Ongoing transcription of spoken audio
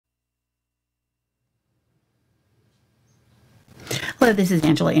Hello, this is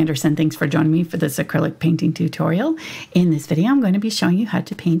Angela Anderson. Thanks for joining me for this acrylic painting tutorial. In this video, I'm going to be showing you how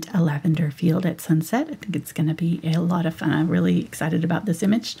to paint a lavender field at sunset. I think it's going to be a lot of fun. I'm really excited about this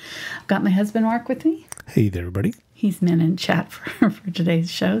image. I've got my husband Mark with me. Hey there, everybody. He's been in chat for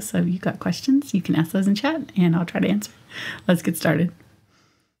today's show, so if you've got questions, you can ask those in chat, and I'll try to answer. Let's get started.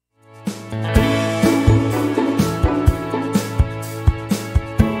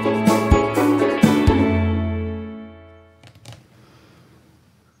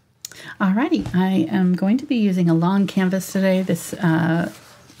 Alrighty, I am going to be using a long canvas today. This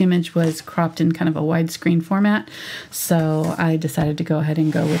image was cropped in kind of a widescreen format, so I decided to go ahead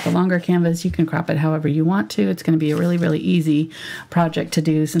and go with the longer canvas. You can crop it however you want to. It's going to be a really easy project to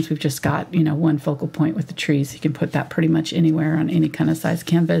do since we've just got, one focal point with the trees. You can put that pretty much anywhere on any kind of size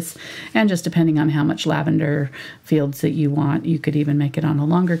canvas, and just depending on how much lavender fields that you want, you could even make it on a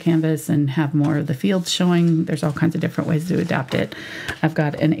longer canvas and have more of the fields showing. There's all kinds of different ways to adapt it. I've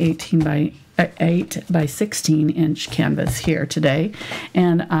got an 8 by 16 inch canvas here today,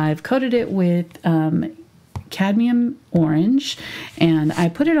 and I've coated it with Cadmium Orange, and I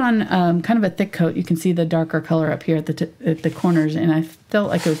put it on kind of a thick coat. You can see the darker color up here at the corners, and I felt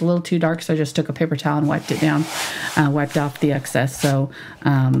like it was a little too dark, so I just took a paper towel and wiped it down, wiped off the excess. So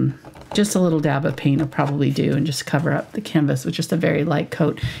just a little dab of paint will probably do, and just cover up the canvas with just a very light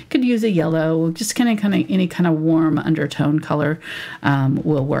coat. You could use a yellow, just kind of any kind of warm undertone color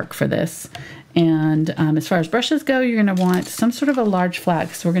will work for this. And as far as brushes go, you're going to want some sort of a large flat,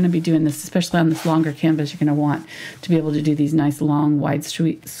 because we're going to be doing this, especially on this longer canvas. You're going to want to be able to do these nice long wide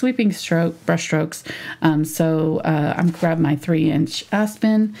sweeping brush strokes. So I'm grabbing my 3-inch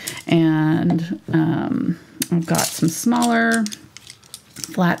Aspen, and I've got some smaller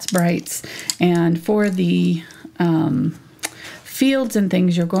flats brights, and for the fields and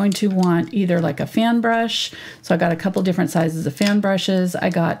things, you're going to want either like a fan brush. So I got a couple different sizes of fan brushes. I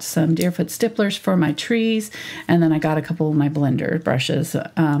got some Deerfoot stipplers for my trees, and then I got a couple of my blender brushes.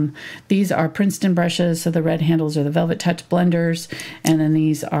 These are Princeton brushes, so the red handles are the VelvetTouch blenders, and then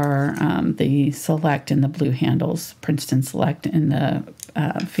these are the Select and the blue handles, Princeton Select in the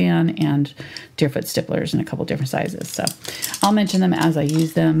fan, and Deerfoot stipplers in a couple different sizes. So I'll mention them as I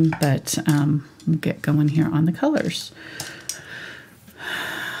use them, but we'll get going here on the colors.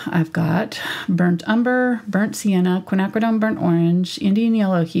 I've got burnt umber, burnt sienna, quinacridone burnt orange, Indian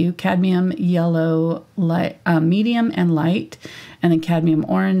yellow hue, cadmium yellow light, medium and light, and then cadmium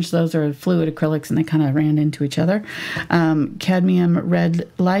orange. Those are fluid acrylics, and they kind of ran into each other. Cadmium red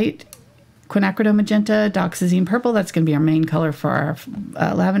light, Quinacridone Magenta, Dioxazine Purple. That's going to be our main color for our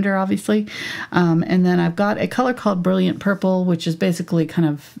lavender, obviously. And then I've got a color called Brilliant Purple, which is basically kind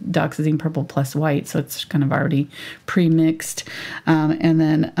of Dioxazine Purple plus white, so it's kind of already pre-mixed. And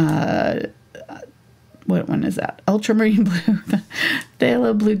then, what one is that? Ultramarine Blue,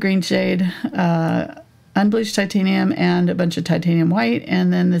 Phthalo blue-green shade, Unbleached Titanium, and a bunch of titanium white,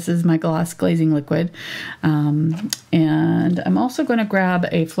 and then this is my gloss glazing liquid. And I'm also going to grab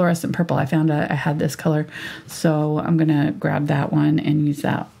a fluorescent purple. I found I had this color, so I'm going to grab that one and use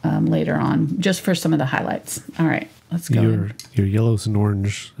that later on, just for some of the highlights. All right, let's go. Your yellows and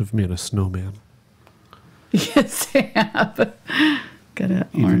orange have made a snowman. Yes, they have. Got an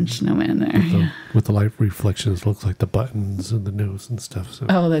orange snowman there. With the light reflections, it looks like the buttons and the nose and stuff. So.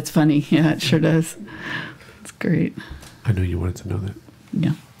 Oh, that's funny. Yeah, it sure does. It's great. I know you wanted to know that.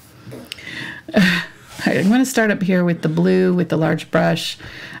 Yeah. All right, I'm going to start up here with the blue with the large brush.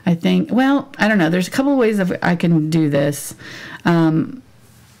 I think, well, I don't know. There's a couple of ways I can do this. I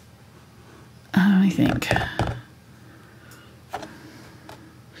think.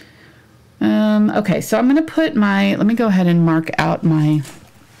 Okay, so I'm going to put let me go ahead and mark out my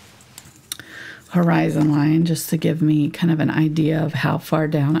horizon line just to give me kind of an idea of how far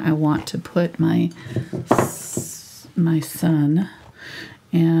down I want to put my sun.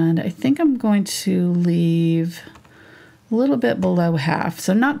 And I think I'm going to leave a little bit below half.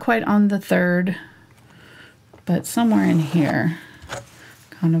 So not quite on the third, but somewhere in here.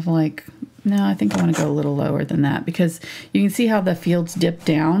 Kind of like, no, I think I want to go a little lower than that, because you can see how the fields dip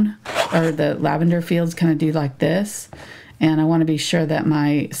down, or the lavender fields kind of do like this. And I want to be sure that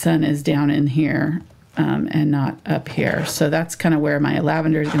my sun is down in here and not up here. So that's kind of where my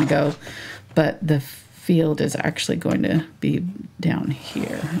lavender is going to go, but the field is actually going to be down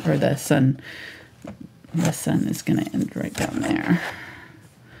here, or the sun is going to end right down there.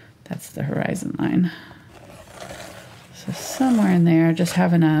 That's the horizon line. So somewhere in there, just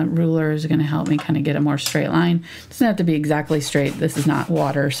having a ruler is going to help me kind of get a more straight line. It doesn't have to be exactly straight. This is not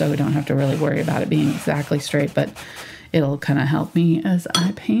water, so we don't have to really worry about it being exactly straight, but it'll kind of help me as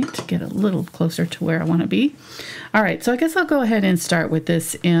I paint, get a little closer to where I want to be. All right, so I guess I'll go ahead and start with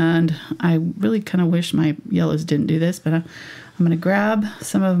this, and I really kind of wish my yellows didn't do this, but I'm going to grab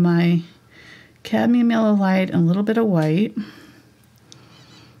some of my cadmium yellow light and a little bit of white.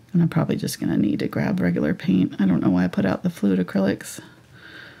 And I'm probably just going to need to grab regular paint. I don't know why I put out the fluid acrylics.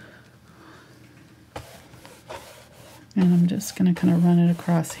 And I'm just going to kind of run it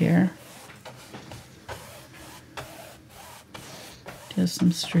across here. Just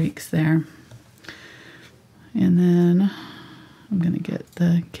some streaks there. And then I'm going to get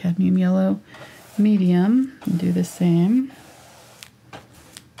the cadmium yellow medium and do the same.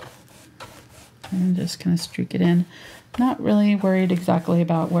 And just kind of streak it in. Not really worried exactly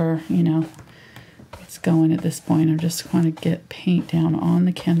about where, you know, it's going at this point. I just want to get paint down on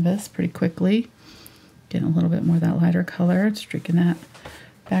the canvas pretty quickly. Getting a little bit more of that lighter color, streaking that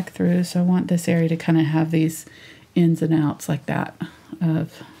back through. So I want this area to kind of have these ins and outs like that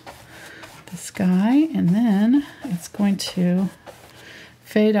of the sky. And then it's going to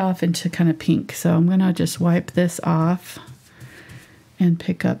fade off into kind of pink. So I'm going to just wipe this off and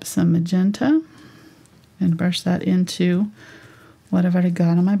pick up some magenta and brush that into what I've already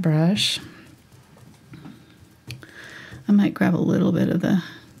got on my brush. I might grab a little bit of the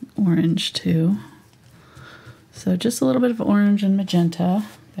orange too. So just a little bit of orange and magenta.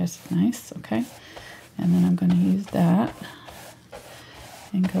 That's nice, okay. And then I'm going to use that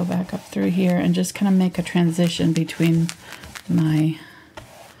and go back up through here and just kind of make a transition between my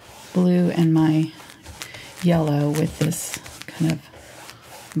blue and my yellow with this kind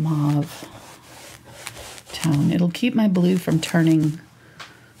of mauve tone. It'll keep my blue from turning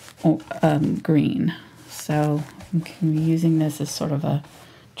green. So I'm using this as sort of a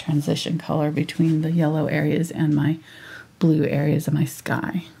transition color between the yellow areas and my blue areas of my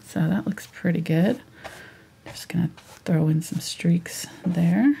sky. So that looks pretty good. Just gonna throw in some streaks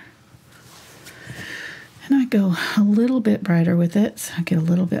there. And I go a little bit brighter with it, so I get a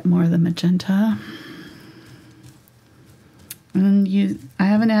little bit more of the magenta. And I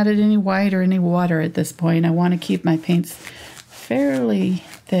haven't added any white or any water at this point. I want to keep my paints fairly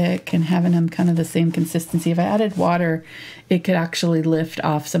thick and having them kind of the same consistency. If I added water, it could actually lift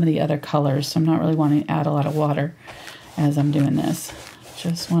off some of the other colors. So I'm not really wanting to add a lot of water as I'm doing this.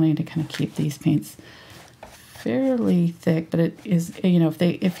 Just wanting to kind of keep these paints fairly thick, but it is, you know,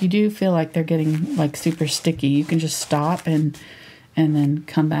 if you do feel like they're getting like super sticky, you can just stop and then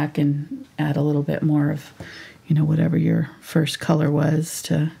come back and add a little bit more of, you know, whatever your first color was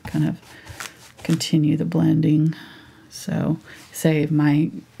to kind of continue the blending. So say if my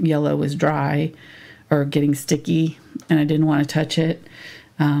yellow was dry or getting sticky and I didn't want to touch it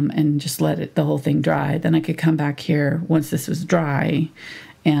and just let the whole thing dry, then I could come back here once this was dry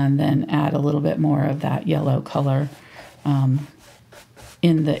and then add a little bit more of that yellow color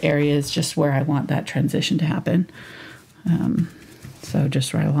in the areas just where I want that transition to happen. So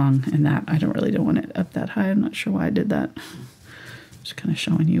just right along in that. I don't want it up that high. I'm not sure why I did that. Just kind of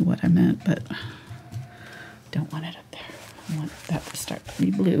showing you what I meant, but don't want it up there. I want that to start to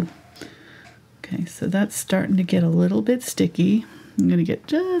be blue. Okay, so that's starting to get a little bit sticky. I'm going to get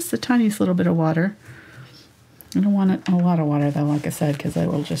just the tiniest little bit of water. I don't want a lot of water though, like I said, because I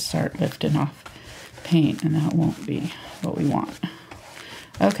will just start lifting off paint and that won't be what we want.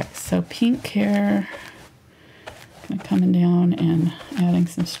 Okay, so pink here. Coming down and adding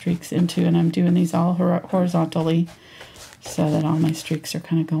some streaks into, and I'm doing these all horizontally so that all my streaks are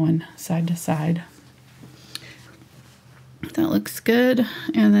kind of going side to side. That looks good.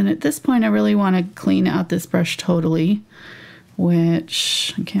 And then at this point I really want to clean out this brush totally,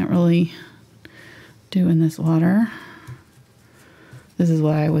 which I can't really do in this water. This is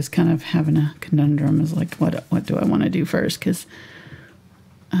why I was kind of having a conundrum, is like what do I want to do first, because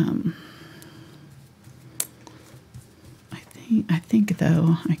I think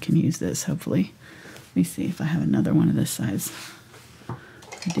though I can use this hopefully. Let me see if I have another one of this size.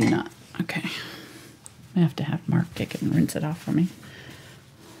 I do not. Okay. I have to have Mark take it and rinse it off for me.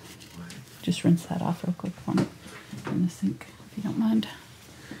 Just rinse that off real quick for me in the sink, if you don't mind.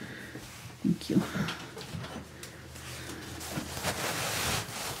 Thank you.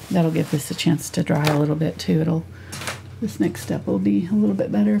 That'll give this a chance to dry a little bit too. This next step will be a little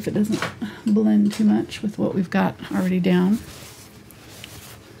bit better if it doesn't blend too much with what we've got already down.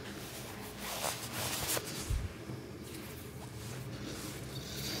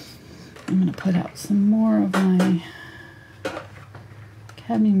 I'm going to put out some more of my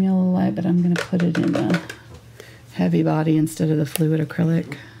cadmium yellow light, but I'm going to put it in the heavy body instead of the fluid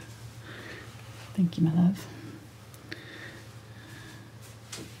acrylic. Thank you, my love.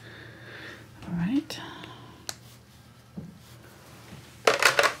 All right.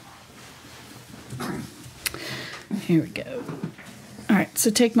 Here we go. All right, so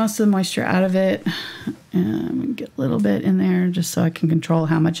take most of the moisture out of it. And get a little bit in there just so I can control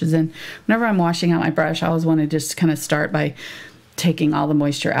how much is in. Whenever I'm washing out my brush, I always want to just kind of start by taking all the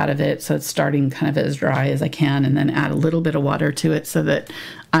moisture out of it, so it's starting kind of as dry as I can, and then add a little bit of water to it so that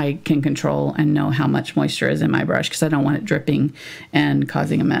I can control and know how much moisture is in my brush, because I don't want it dripping and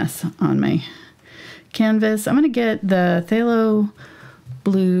causing a mess on my canvas. I'm going to get the Phthalo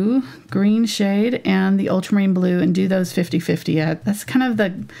blue green shade and the ultramarine blue and do those 50-50. That's kind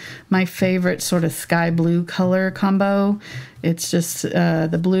of my favorite sort of sky blue color combo. It's just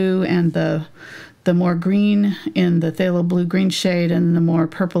the blue and the more green in the Phthalo blue green shade and the more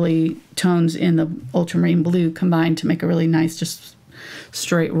purpley tones in the ultramarine blue combined to make a really nice just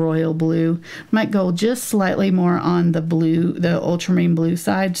straight royal blue. Might go just slightly more on the blue, the ultramarine blue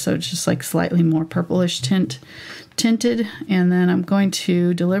side, so it's just like slightly more purplish tinted. And then I'm going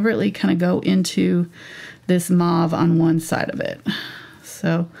to deliberately kind of go into this mauve on one side of it.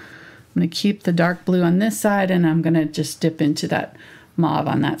 So I'm going to keep the dark blue on this side, and I'm going to just dip into that mauve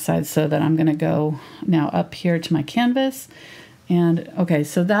on that side, so that I'm going to go now up here to my canvas. And okay,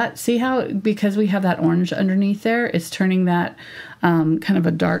 so that, see how, because we have that orange underneath there, it's turning that kind of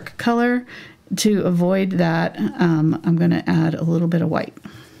a dark color. To avoid that, I'm going to add a little bit of white.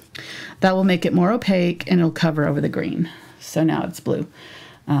 That will make it more opaque and it'll cover over the green. So now it's blue.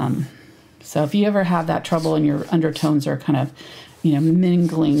 So if you ever have that trouble and your undertones are kind of, you know,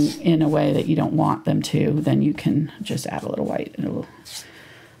 mingling in a way that you don't want them to, then you can just add a little white and it will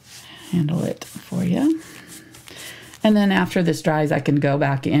handle it for you. And then after this dries, I can go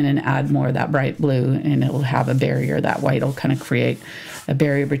back in and add more of that bright blue, and it will have a barrier. That white will kind of create a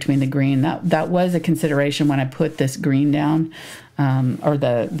barrier between the green. That was a consideration when I put this green down, or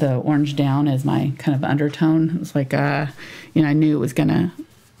the orange down as my kind of undertone. It was like, you know, I knew it was going to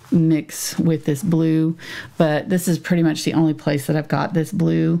mix with this blue, but this is pretty much the only place that I've got this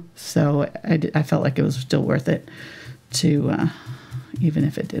blue, so I felt like it was still worth it to, even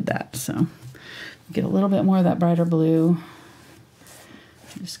if it did that. So get a little bit more of that brighter blue.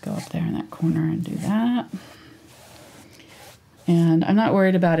 Just go up there in that corner and do that. And I'm not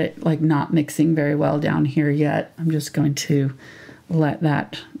worried about it like not mixing very well down here yet. I'm just going to let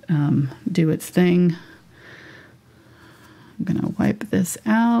that do its thing. I'm going to wipe this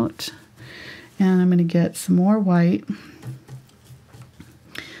out, and I'm going to get some more white.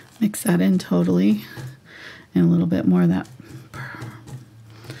 Mix that in totally, and a little bit more of that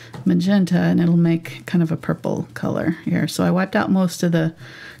magenta, and it'll make kind of a purple color here. So I wiped out most of the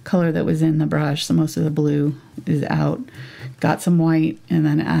color that was in the brush, so most of the blue is out. Got some white and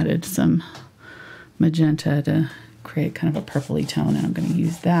then added some magenta to create kind of a purpley tone, and I'm going to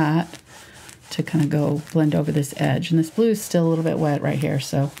use that to kind of go blend over this edge. And this blue is still a little bit wet right here,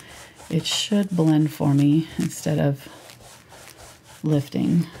 so it should blend for me instead of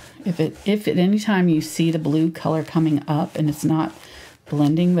lifting. If at any time you see the blue color coming up and it's not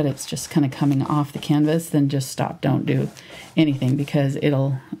blending, but it's just kind of coming off the canvas, then just stop. Don't do anything, because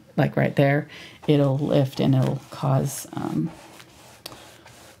it'll, like right there, it'll lift and it'll cause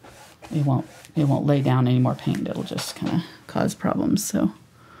it won't lay down any more paint. It'll just kind of cause problems. So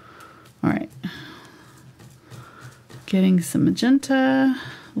all right, getting some magenta,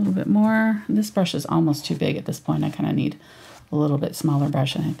 a little bit more. This brush is almost too big at this point. I kind of need a little bit smaller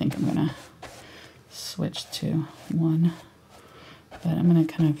brush, and I think I'm gonna switch to one. But I'm going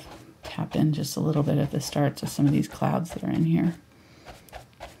to kind of tap in just a little bit at the starts of some of these clouds that are in here.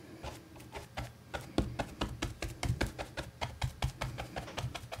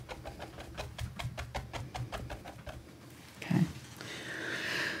 Okay.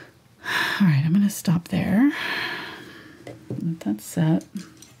 All right, I'm going to stop there. Let that set.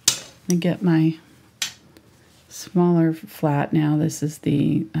 I get my smaller flat now. This is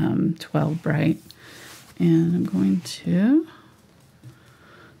the 12 bright. And I'm going to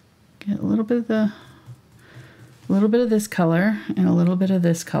get a little bit of this color and a little bit of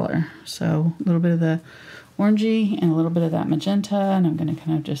this color. So a little bit of the orangey and a little bit of that magenta, and I'm going to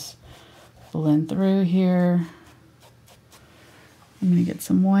kind of just blend through here. I'm going to get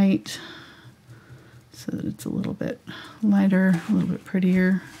some white so that it's a little bit lighter, a little bit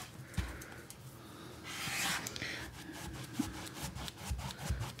prettier.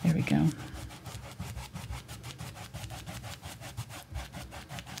 There we go.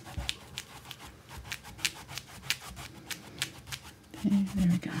 Okay, there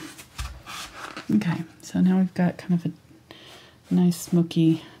we go. Okay, so now we've got kind of a nice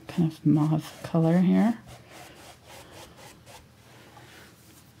smoky kind of mauve color here.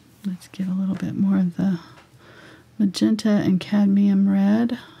 Let's get a little bit more of the magenta and cadmium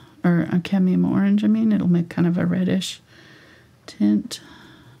red or a cadmium orange, I mean. It'll make kind of a reddish tint.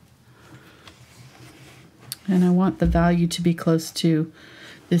 And I want the value to be close to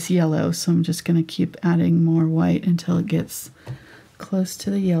this yellow, so I'm just going to keep adding more white until it gets close to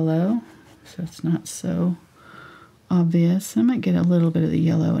the yellow, so it's not so obvious. I might get a little bit of the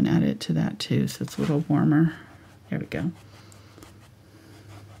yellow and add it to that too, so it's a little warmer. There we go.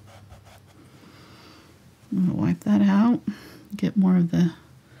 I'm going to wipe that out, get more of the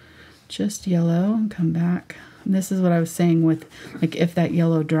just yellow, and come back. And this is what I was saying with, like, if that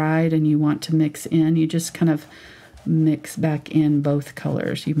yellow dried and you want to mix in, you just kind of mix back in both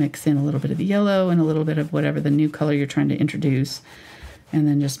colors. You mix in a little bit of the yellow and a little bit of whatever the new color you're trying to introduce, and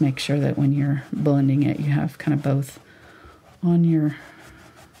then just make sure that when you're blending it, you have kind of both on your,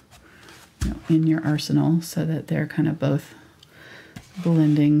 in your arsenal, so that they're kind of both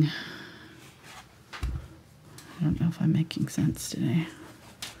blending. I don't know if I'm making sense today.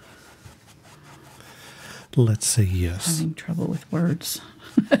 Let's say yes. Having trouble with words.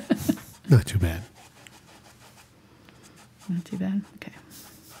 Not too bad. Not too bad? Okay.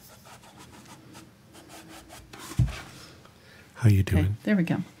 How you doing? Okay, there we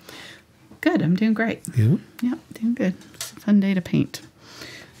go. Good, I'm doing great. Yeah? Yeah, doing good. It's a fun day to paint.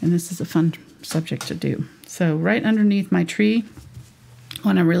 And this is a fun subject to do. So right underneath my tree,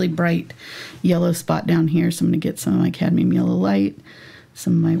 on a really bright yellow spot down here, so I'm going to get some of my cadmium yellow light,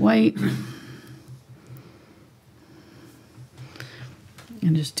 some of my white,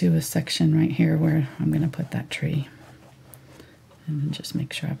 and just do a section right here where I'm going to put that tree. And then just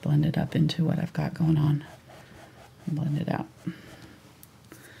make sure I blend it up into what I've got going on. And blend it out.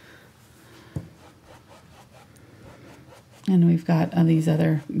 And we've got these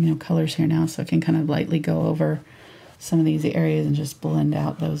other, colors here now, so I can kind of lightly go over some of these areas and just blend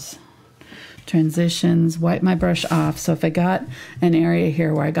out those transitions. Wipe my brush off. So if I got an area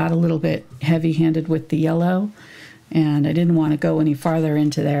here where I got a little bit heavy-handed with the yellow, and I didn't want to go any farther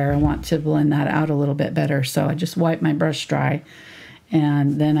into there, I want to blend that out a little bit better. So I just wipe my brush dry,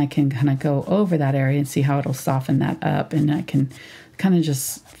 and then I can kind of go over that area and see how it'll soften that up, and I can kind of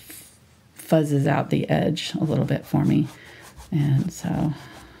just fuzzes out the edge a little bit for me. And so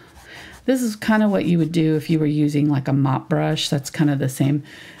this is kind of what you would do if you were using like a mop brush. That's kind of the same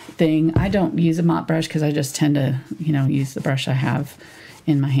thing. I don't use a mop brush because I just tend to, use the brush I have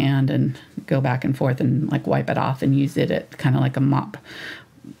in my hand and go back and forth and like wipe it off and use it at kind of like a mop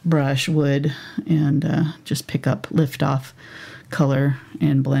brush would, and just pick up, lift off color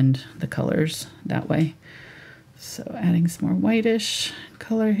and blend the colors that way. So adding some more whitish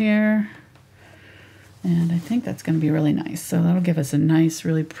color here. And I think that's going to be really nice. So that'll give us a nice,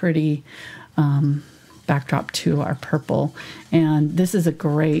 really pretty backdrop to our purple. And this is a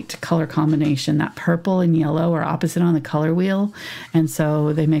great color combination. That purple and yellow are opposite on the color wheel. And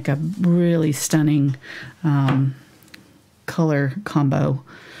so they make a really stunning color combo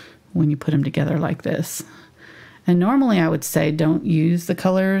when you put them together like this. And normally I would say don't use the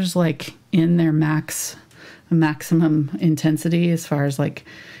colors like in their maximum intensity, as far as like,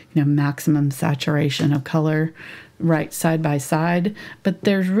 maximum saturation of color right side by side. But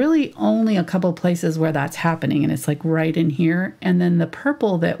there's really only a couple places where that's happening, and it's like right in here. And then the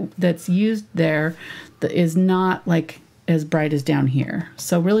purple that's used there is not like as bright as down here.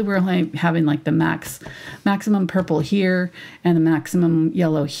 So really we're only having like the maximum purple here and the maximum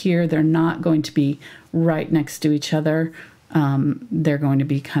yellow here. They're not going to be right next to each other. They're going to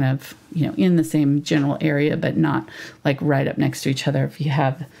be kind of, in the same general area, but not like right up next to each other. If you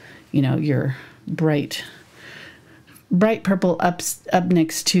have, your bright purple up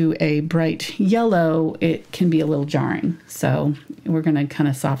next to a bright yellow, it can be a little jarring. So we're going to kind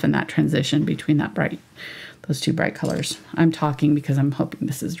of soften that transition between those two bright colors. I'm talking because I'm hoping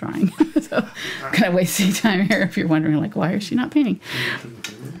this is drying. So I'm kind of wasting time here if you're wondering, like, why is she not painting?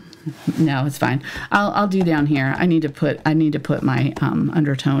 No, it's fine. I'll do down here. I need to put my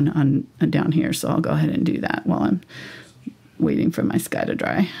undertone on down here, so I'll go ahead and do that while I'm waiting for my sky to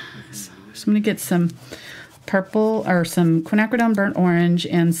dry. So I'm going to get some purple, or some Quinacridone Burnt Orange,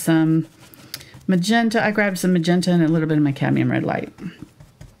 and some magenta. I grabbed some magenta and a little bit of my Cadmium Red Light.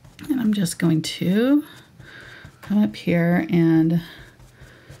 And I'm just going to come up here and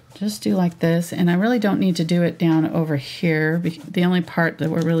just do like this. And I really don't need to do it down over here. The only part that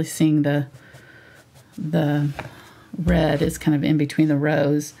we're really seeing the red is kind of in between the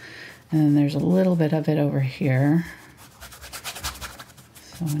rows. And then there's a little bit of it over here.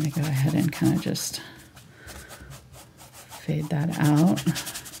 So I'm going to go ahead and kind of just fade that out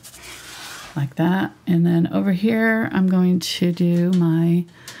like that. And then over here, I'm going to do my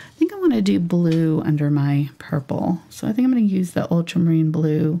think I want to do blue under my purple. So I think I'm going to use the Ultramarine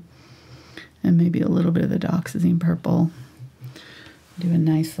Blue and maybe a little bit of the Dioxazine Purple. Do a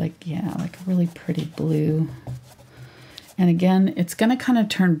nice, like, yeah, like a really pretty blue. And again, it's going to kind of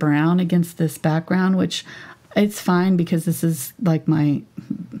turn brown against this background, which it's fine because this is like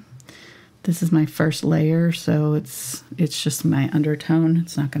this is my first layer, so it's just my undertone.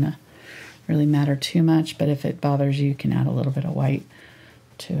 It's not going to really matter too much, but if it bothers you, you can add a little bit of white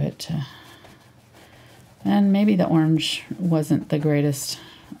to it. And maybe the orange wasn't the greatest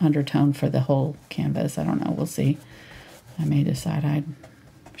undertone for the whole canvas. I don't know. We'll see. I may decide I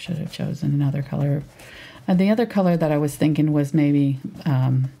should have chosen another color. The other color that I was thinking was maybe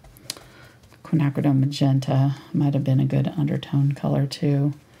Quinacridone Magenta. Might have been a good undertone color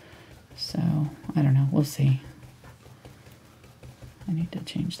too. So I don't know. We'll see. I need to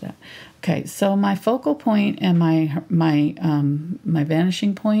change that. Okay, so my focal point and my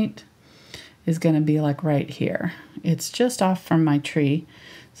vanishing point is going to be like right here. It's just off from my tree.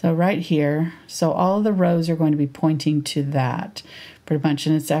 So right here. So all of the rows are going to be pointing to that pretty much,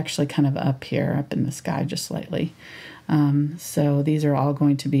 and it's actually kind of up here, up in the sky just slightly. So these are all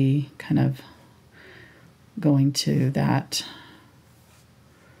going to be kind of going to that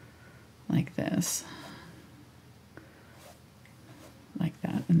like this. Like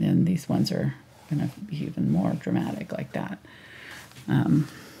that, and then these ones are going to be even more dramatic like that.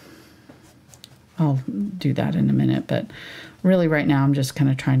 I'll do that in a minute, but really right now I'm just kind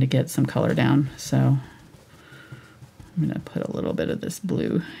of trying to get some color down. So I'm going to put a little bit of this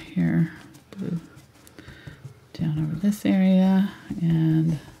blue here, blue down over this area,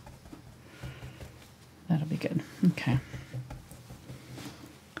 and that'll be good. Okay.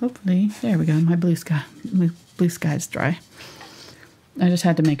 Hopefully, there we go. My blue sky's dry. I just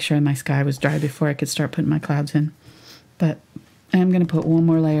had to make sure my sky was dry before I could start putting my clouds in. But I am going to put one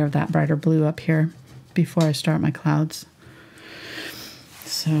more layer of that brighter blue up here before I start my clouds.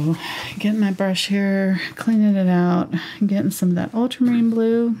 So getting my brush here, cleaning it out, getting some of that ultramarine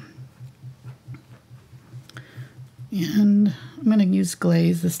blue. And I'm going to use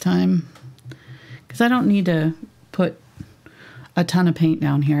glaze this time because I don't need to put a ton of paint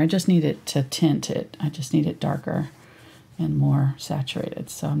down here. I just need it to tint it. I just need it darker and more saturated.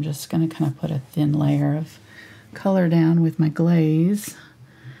 So I'm just going to kind of put a thin layer of color down with my glaze.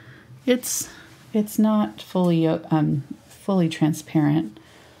 It's not fully transparent,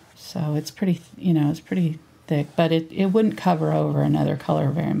 so it's pretty, you know, it's pretty thick, but it wouldn't cover over another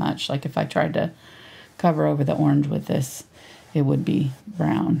color very much. Like if I tried to cover over the orange with this, it would be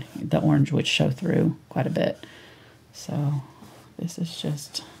brown. The orange would show through quite a bit. So this is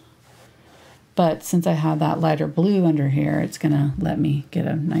just, but since I have that lighter blue under here, it's gonna let me get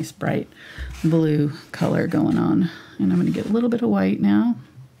a nice bright blue color going on. And I'm gonna get a little bit of white now.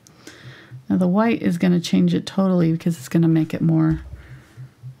 Now the white is gonna change it totally because it's gonna make it more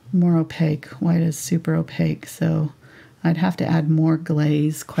opaque. White is super opaque, so I'd have to add more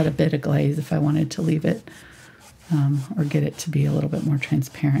glaze, quite a bit of glaze if I wanted to leave it or get it to be a little bit more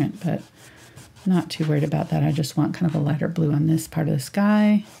transparent, but not too worried about that. I just want kind of a lighter blue on this part of the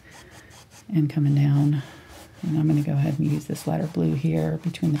sky and coming down. And I'm going to go ahead and use this lighter blue here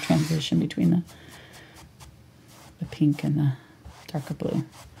between the transition between the pink and the darker blue.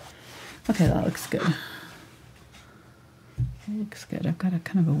 Okay, that looks good. It looks good. I've got a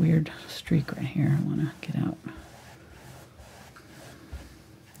kind of a weird streak right here I want to get out.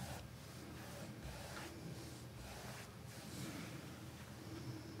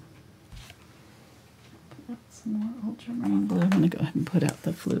 Some more ultramarine blue. I'm going to go ahead and put out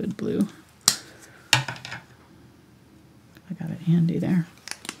the fluid blue. I got it handy there.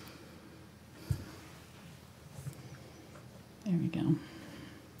 There we go.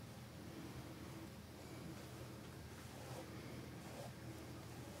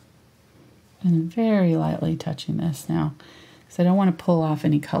 And very lightly touching this now because I don't want to pull off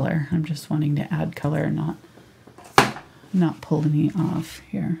any color. I'm just wanting to add color and not pull any off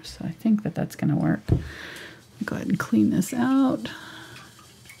here. So I think that that's going to work. Go ahead and clean this out.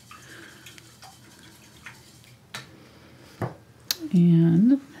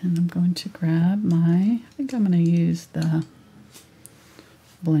 And I'm going to grab I think I'm going to use the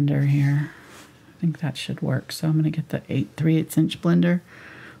blender here. I think that should work. So I'm going to get the 3/8 inch blender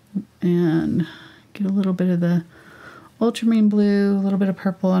and get a little bit of the ultramarine blue, a little bit of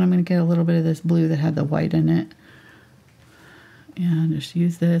purple, and I'm going to get a little bit of this blue that had the white in it. And just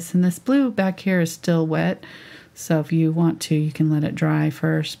use this. And this blue back here is still wet. So if you want to, you can let it dry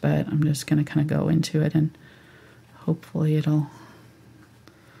first, but I'm just going to kind of go into it and hopefully it'll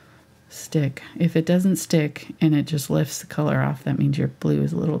stick. If it doesn't stick and it just lifts the color off, that means your blue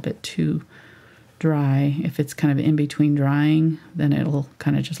is a little bit too dry. If it's kind of in between drying, then it'll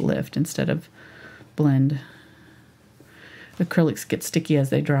kind of just lift instead of blend. Acrylics get sticky as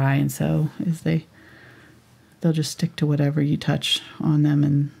they dry, and so they'll just stick to whatever you touch on them,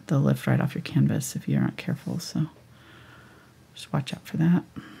 and they'll lift right off your canvas if you're not careful. So just watch out for that.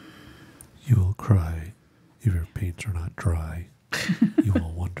 You will cry if your paints are not dry. You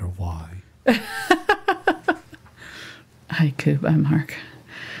will wonder why. Haiku by Mark.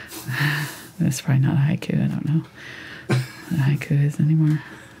 That's probably not a haiku. I don't know what a haiku is anymore.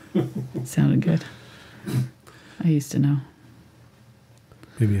 It sounded good. I used to know.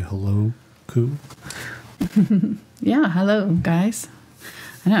 Maybe a hello coo? Yeah, hello, guys.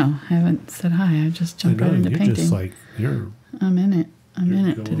 I know. I haven't said hi. I just jumped right into you're painting. Just like, I'm in it. I'm in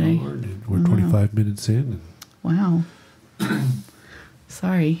it today. We're 25 minutes in. And wow.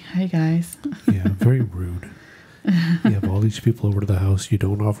 Sorry. Hey, guys. Yeah, very rude. You have all these people over to the house. You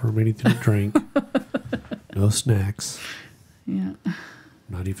don't offer them anything to drink. No snacks. Yeah.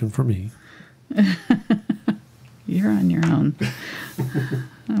 Not even for me. You're on your own.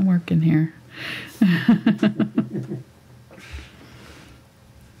 I'm working here.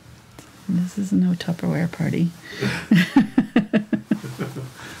 This is no Tupperware party.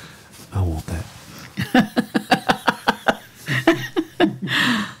 I want that.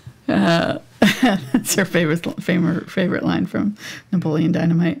 That's her favorite line from Napoleon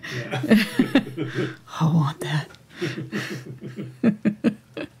Dynamite. Yeah. I want that.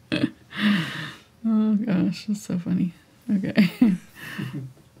 Oh gosh, that's so funny. Okay.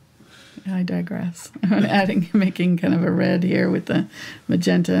 I digress. I'm making kind of a red here with the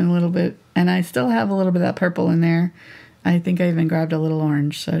magenta and a little bit, and I still have a little bit of that purple in there. I think I even grabbed a little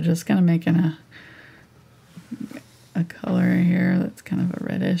orange, so just kind of making a color here that's kind of a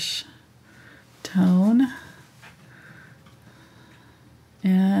reddish tone.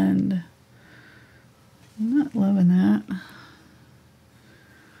 And I'm not loving that.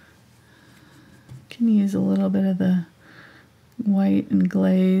 Can use a little bit of the white and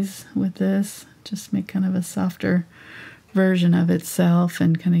glaze with this, just make kind of a softer version of itself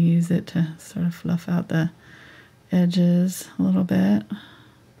and kind of use it to sort of fluff out the edges a little bit.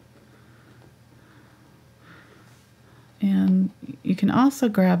 And you can also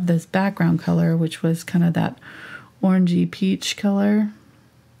grab this background color, which was kind of that orangey peach color,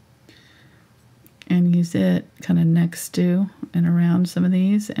 and use it kind of next to and around some of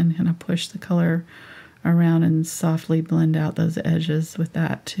these and kind of push the color around and softly blend out those edges with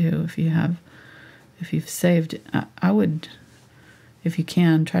that too. If you've saved, I would, if you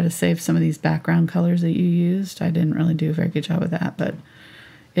can, try to save some of these background colors that you used. I didn't really do a very good job with that, but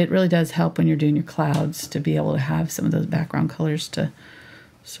it really does help when you're doing your clouds to be able to have some of those background colors to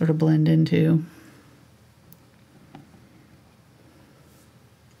sort of blend into.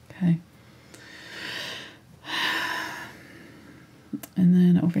 Okay. And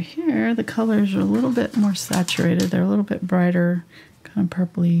then over here, the colors are a little bit more saturated. They're a little bit brighter, kind of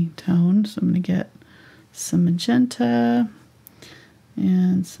purpley tone. So I'm going to get some magenta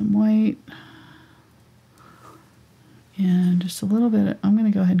and some white. And just a little bit, I'm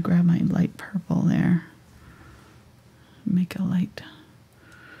going to go ahead and grab my light purple there. Make a light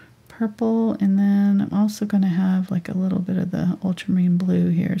purple. And then I'm also going to have like a little bit of the ultramarine blue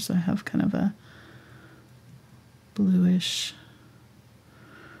here. So I have kind of a bluish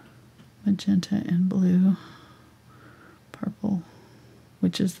magenta and blue purple,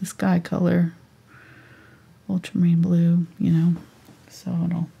 which is the sky color, ultramarine blue, you know, so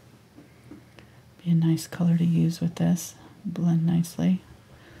it'll be a nice color to use with this, blend nicely.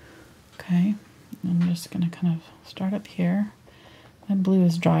 Okay, I'm just going to kind of start up here. My blue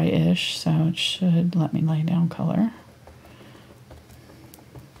is dry-ish, so it should let me lay down color.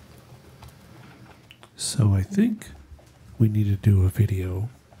 So I think we need to do a video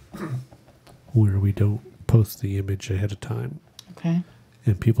where we don't post the image ahead of time. Okay.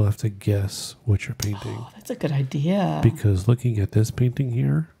 And people have to guess what you're painting. Oh, that's a good idea. Because looking at this painting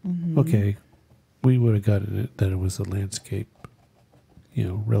here, okay, we would have gotten it that it was a landscape, you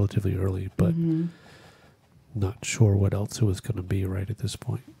know, relatively early, but not sure what else it was going to be right at this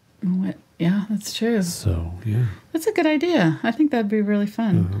point. What? Yeah, that's true. So, yeah. That's a good idea. I think that'd be really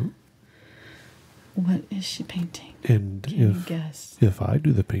fun. What is she painting? And Can you guess? If I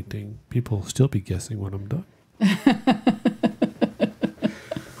do the painting, people will still be guessing when I'm done.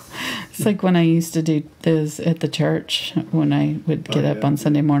 It's like when I used to do this at the church, when I would get up on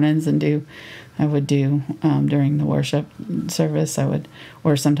Sunday mornings and I would do during the worship service,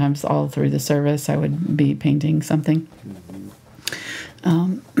 or sometimes all through the service, I would be painting something.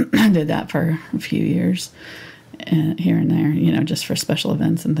 I did that for a few years, and here and there, you know, just for special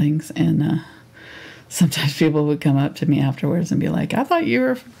events and things. And sometimes people would come up to me afterwards and be like, "I thought you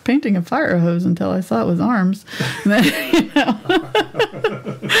were painting a fire hose until I saw it was arms." And then, you know,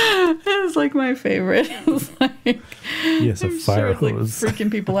 it was like my favorite. It was like, yes, a fire sure hose. like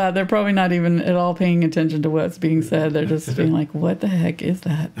freaking people out. They're probably not even at all paying attention to what's being said. They're just being like, "What the heck is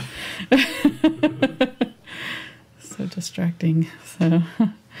that?" So distracting. So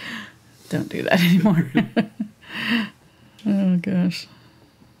don't do that anymore. Oh gosh.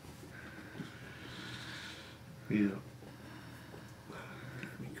 Yeah.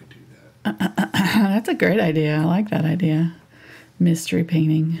 We could do that. That's a great idea. I like that idea. Mystery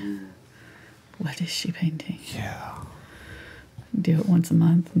painting. What is she painting? Yeah. Do it once a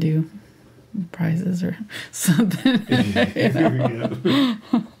month. Do prizes or something. You know?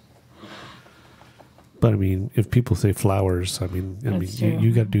 But I mean, if people say flowers, I mean,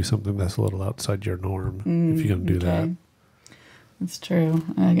 you got to do something that's a little outside your norm if you're going to do that. That's true.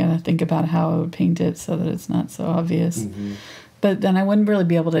 I got to think about how I would paint it so that it's not so obvious. Mm-hmm. But then I wouldn't really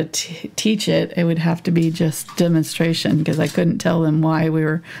be able to teach it. It would have to be just demonstration because I couldn't tell them what we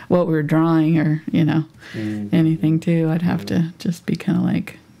were drawing or, you know, anything too. I'd have to just be kind of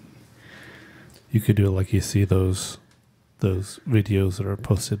like. You could do it like you see those videos that are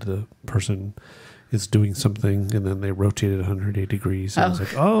posted. The person is doing something and then they rotate it 180 degrees. And it's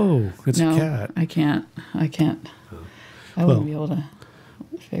like, oh, it's a cat. I can't. I wouldn't be able to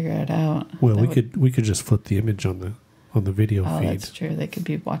figure it out. Well, we could just flip the image on the video feed. Oh, that's true. They could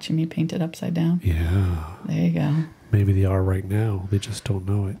be watching me paint it upside down. Yeah. There you go. Maybe they are right now. They just don't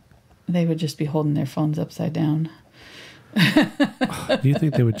know it. They would just be holding their phones upside down. Do you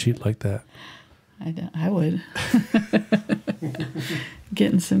think they would cheat like that? I would.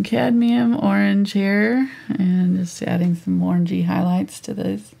 Getting some cadmium orange here and just adding some orangey highlights to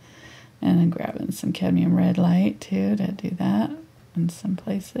this. And then grabbing some cadmium red light too to do that in some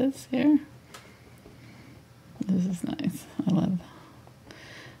places here. This is nice. I love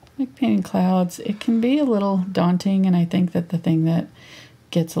like painting clouds. It can be a little daunting, and I think that the thing that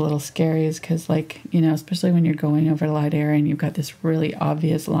gets a little scary is because, like, you know, especially when you're going over a light area and you've got this really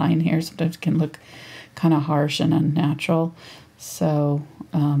obvious line here, sometimes it can look kind of harsh and unnatural. So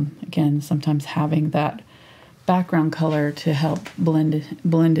again, sometimes having that background color to help blend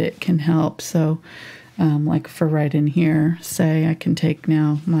it can help. So like for right in here, say I can take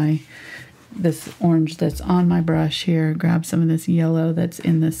now this orange that's on my brush here, grab some of this yellow that's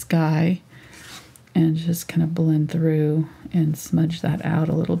in the sky and just kind of blend through and smudge that out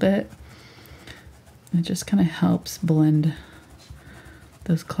a little bit. It just kind of helps blend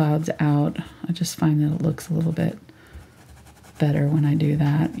those clouds out. I just find that it looks a little bit better when I do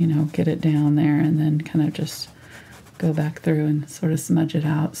that, you know, get it down there and then kind of just go back through and sort of smudge it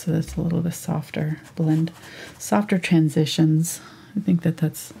out so it's a little bit softer blend, softer transitions. I think that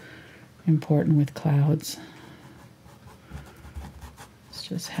that's important with clouds. It's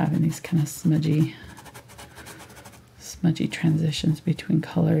just having these kind of smudgy transitions between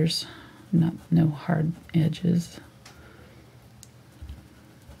colors, no hard edges.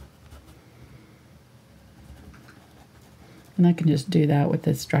 And I can just do that with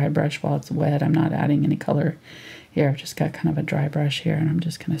this dry brush while it's wet. I'm not adding any color here. I've just got kind of a dry brush here, and I'm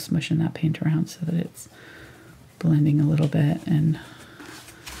just kind of smushing that paint around so that it's blending a little bit and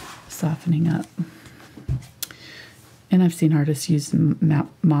softening up. And I've seen artists use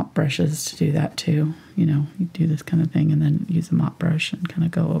mop brushes to do that too. You know, you do this kind of thing and then use a mop brush and kind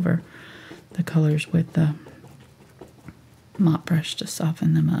of go over the colors with the mop brush to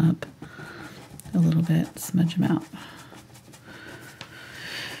soften them up a little bit, smudge them out.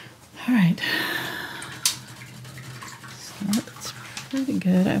 All right. So that's pretty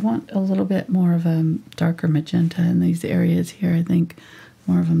good. I want a little bit more of a darker magenta in these areas here. I think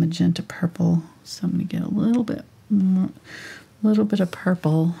more of a magenta purple. So I'm going to get a little bit of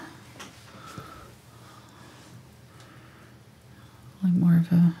purple. Like more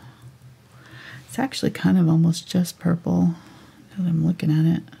of a, it's actually kind of almost just purple now that I'm looking at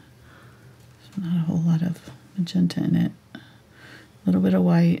it. There's not a whole lot of magenta in it. A little bit of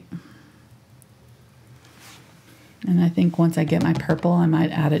white. And I think once I get my purple, I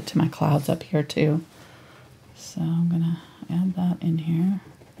might add it to my clouds up here too. So I'm going to add that in here.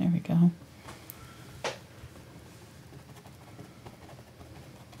 There we go.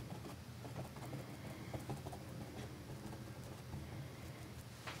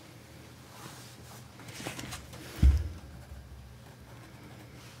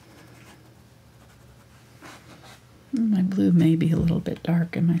 My blue may be a little bit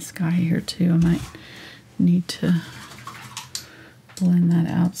dark in my sky here too. I might need to blend that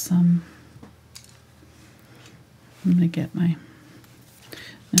out some. I'm going to get my,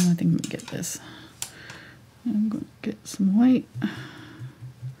 no, I think I'm going to get this. I'm going to get some white, a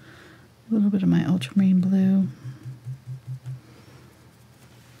little bit of my ultramarine blue.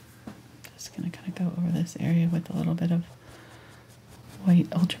 Just going to kind of go over this area with a little bit of white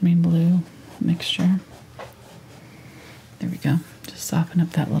ultramarine blue mixture. There we go. Just soften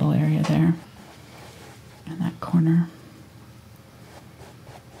up that little area there and that corner.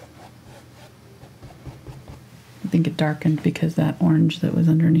 I think it darkened because that orange that was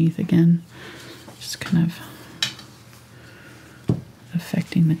underneath again, just kind of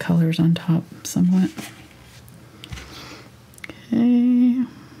affecting the colors on top somewhat. Okay.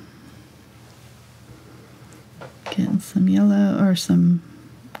 Getting some yellow or some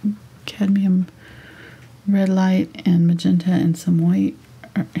cadmium red light and magenta and some white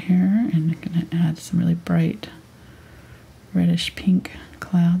here, and I'm going to add some really bright reddish pink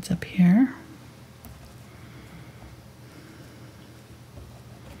clouds up here.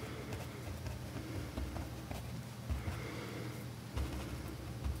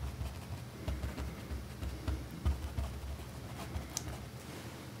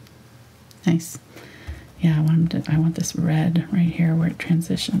 Nice. Yeah, I want this red right here where it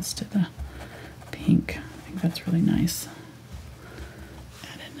transitions to the pink. I think that's really nice.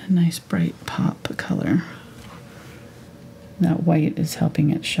 Added a nice bright pop of color. That white is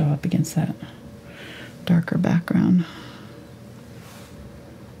helping it show up against that darker background.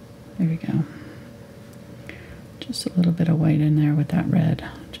 There we go. Just a little bit of white in there with that red,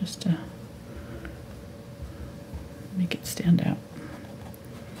 just to make it stand out.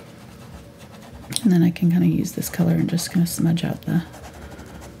 And then I can kind of use this color and just kind of smudge out the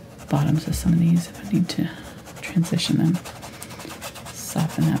bottoms of some of these if I need to transition them.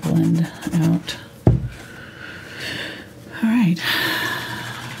 Soften that blend out. All right.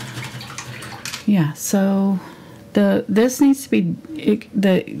 Yeah, so this needs to be,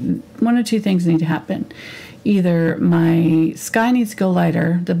 one or two things need to happen. Either my sky needs to go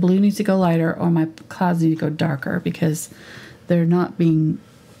lighter, the blue needs to go lighter, or my clouds need to go darker because they're not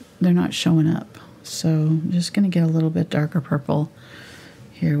showing up. So I'm just going to get a little bit darker purple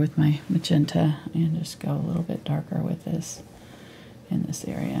here with my magenta and just go a little bit darker with this in this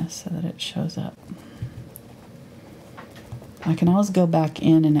area so that it shows up. I can always go back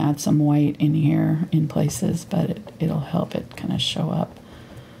in and add some white in here in places, but it'll help it kind of show up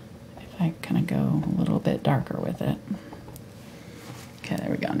if I kind of go a little bit darker with it. Okay, there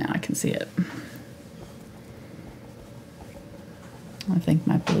we go. Now I can see it. I think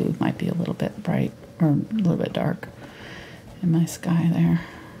my blue might be a little bit bright or a little bit dark in my sky there.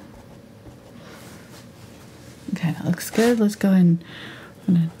 Okay, that looks good. Let's go ahead and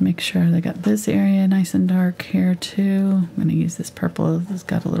I'm going to make sure I got this area nice and dark here too. I'm going to use this purple. It's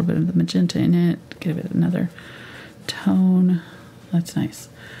got a little bit of the magenta in it. Give it another tone. That's nice.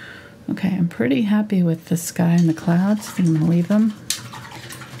 Okay, I'm pretty happy with the sky and the clouds. I'm going to leave them.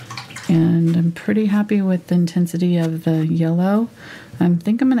 And I'm pretty happy with the intensity of the yellow. I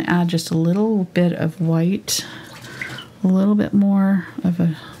think I'm going to add just a little bit of white, a little bit more of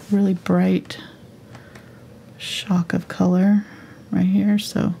a really bright shock of color right here.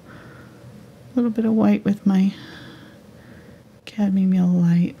 So a little bit of white with my cadmium yellow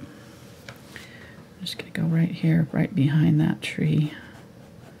light. I'm just going to go right here, right behind that tree,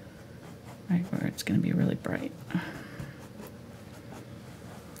 right where it's going to be really bright.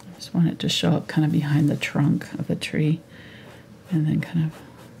 Just want it to show up kind of behind the trunk of the tree and then kind of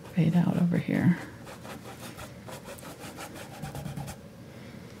fade out over here.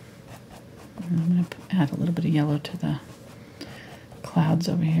 And I'm going to add a little bit of yellow to the clouds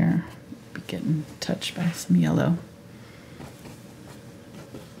over here. Be getting touched by some yellow.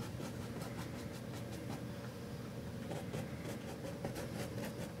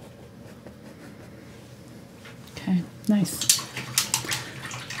 Okay, nice.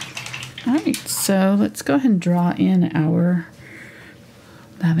 All right, so let's go ahead and draw in our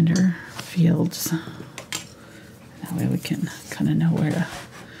lavender fields. That way we can kind of know where to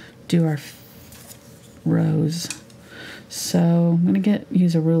do our rows. So I'm going to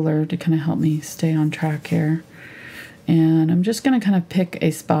use a ruler to kind of help me stay on track here. And I'm just going to kind of pick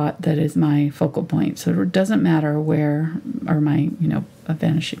a spot that is my focal point. So it doesn't matter where, or my, a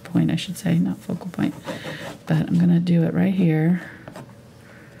vanishing point, I should say, not focal point. But I'm going to do it right here.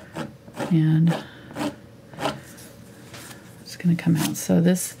 And it's going to come out. So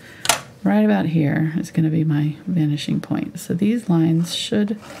this right about here is going to be my vanishing point. So these lines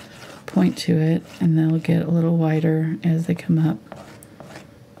should point to it, and they'll get a little wider as they come up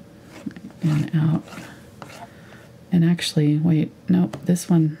and out And actually, wait, nope, this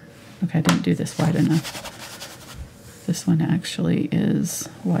one, okay, I didn't do this wide enough. This one actually is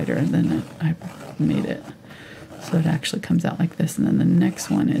wider than I made it. So it actually comes out like this. And then the next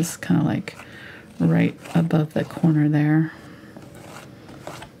one is kind of like right above the corner there.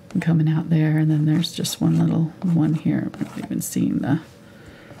 And coming out there. And then there's just one little one here. I'm not even seeing the...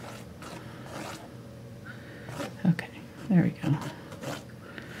 Okay, there we go.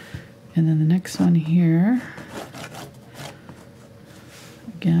 And then the next one here,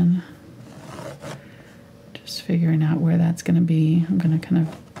 again, just figuring out where that's going to be. I'm going to kind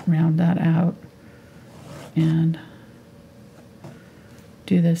of round that out and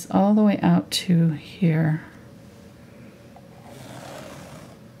do this all the way out to here.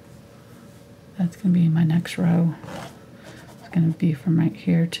 That's going to be my next row. It's going to be from right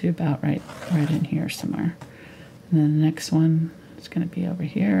here to about right in here somewhere. And then the next one is going to be over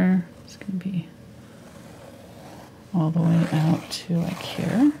here. It's going to be all the way out to like here.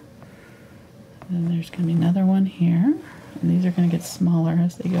 And then there's going to be another one here. And these are going to get smaller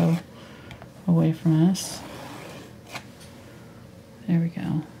as they go away from us. There we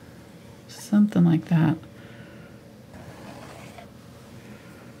go. Something like that.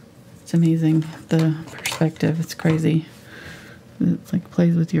 It's amazing, the perspective. It's crazy. It's like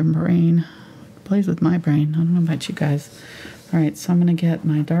plays with your brain. It plays with my brain. I don't know about you guys. All right, so I'm going to get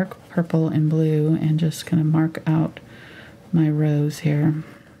my dark purple and blue and just kind of mark out my rows here.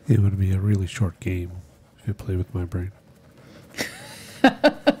 It would be a really short game if you play with my brain.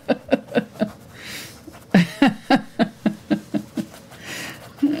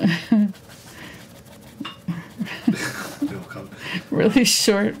 Really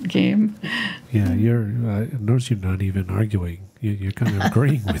short game. Yeah, I notice you're not even arguing. You're kind of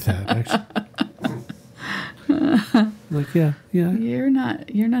agreeing with that, actually. Like, yeah. You're not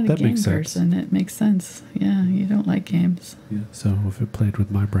a game person. It makes sense. Yeah, you don't like games. Yeah. So if it played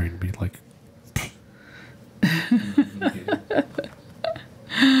with my brain, it'd be like.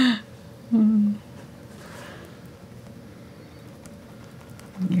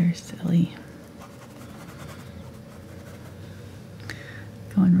 You're silly.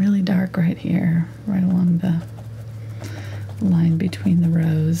 Going really dark right here, right along the line between the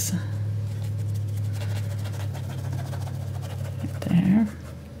rows. Right there.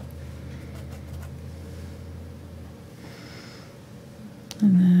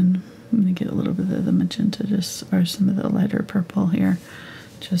 And then I'm going to get a little bit of the magenta, or some of the lighter purple here,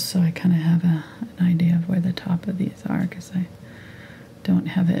 just so I kind of have an idea of where the top of these are, because I don't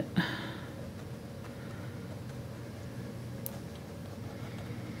have it.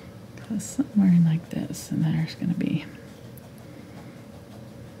 Somewhere like this, and there's going to be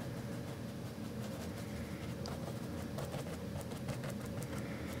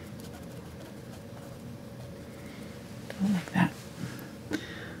like that.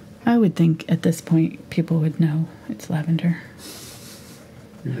 I would think at this point people would know it's lavender.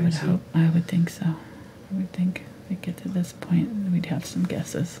 I would hope. I would think so. I would think if we get to this point, we'd have some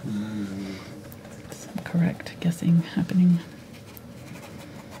guesses. Some correct guessing happening.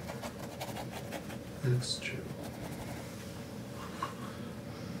 That's true.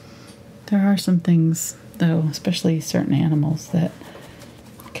 There are some things, though, especially certain animals, that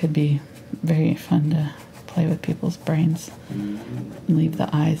could be very fun to play with people's brains. Leave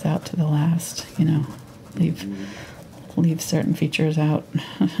the eyes out to the last, leave certain features out.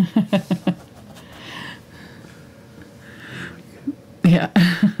 Yeah.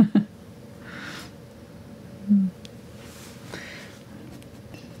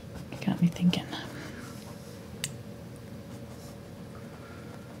 Got me thinking.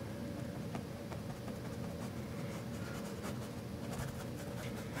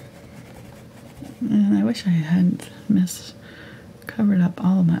 And I wish I hadn't covered up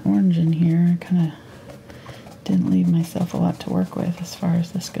all of my orange in here. I kind of didn't leave myself a lot to work with as far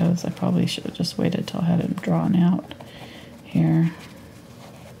as this goes. I probably should have just waited till I had it drawn out here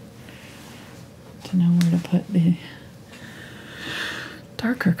to know where to put the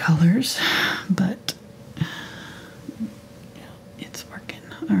darker colors, but yeah, it's working.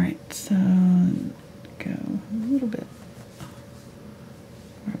 All right, so go a little bit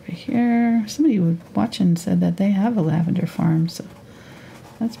over here. Somebody watching said that they have a lavender farm, so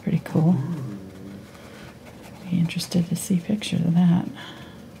that's pretty cool. Be interested to see pictures of that.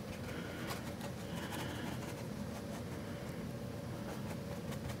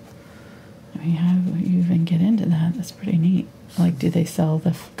 I mean, how do you even get into that? That's pretty neat. Like, do they sell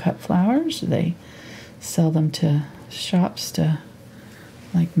the cut flowers? Do they sell them to shops to,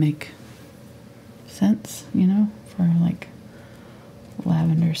 like, make scents, for, like,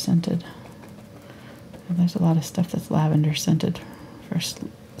 lavender scented There's a lot of stuff that's lavender scented for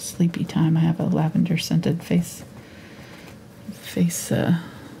sleepy time. I have a lavender scented face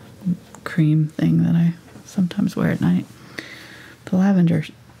cream thing that I sometimes wear at night. The lavender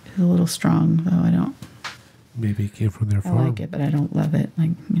is a little strong, though. I don't. Maybe it came from their I farm. like it, but I don't love it.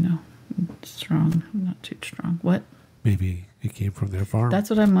 Like, strong, not too strong. What? Maybe it came from their farm. That's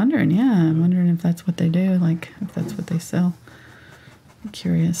what I'm wondering. Yeah, I'm wondering if that's what they do. Like, if that's what they sell. I'm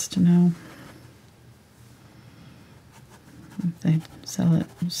curious to know if they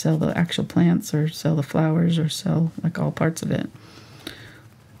sell the actual plants, or sell the flowers, or sell like all parts of it.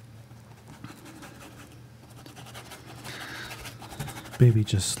 Maybe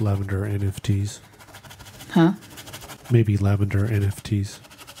just lavender NFTs. Huh? Maybe lavender NFTs.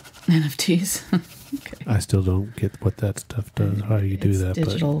 NFTs. Okay. I still don't get what that stuff does, how you do that.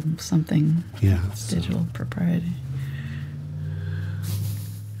 Digital something. Yeah. It's digital propriety.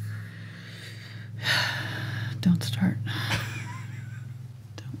 Don't start.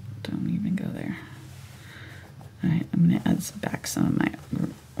 Don't even go there. Alright, I'm going to add back some of my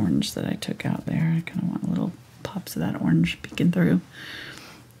orange that I took out there. I kind of want little pops of that orange peeking through.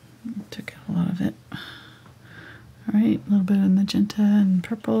 Took out a lot of it. Alright, a little bit of magenta and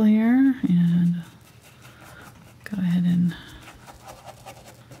purple here, and go ahead and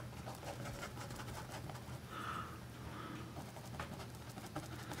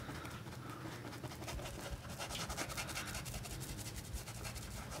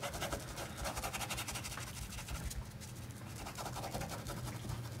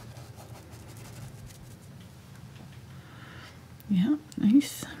yeah,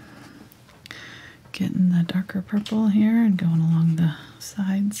 nice. Getting the darker purple here and going along the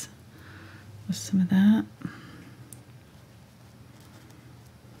sides with some of that.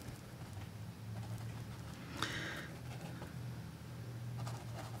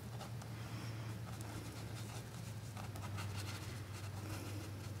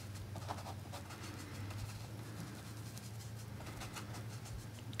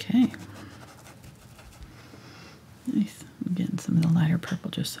 Okay. Nice. I'm getting some of the lighter purple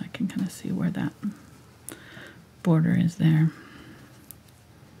just so I can kind of see where that border is there.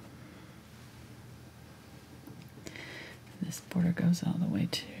 This border goes all the way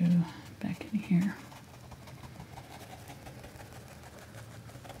to back in here.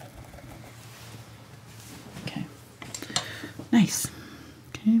 Okay. Nice.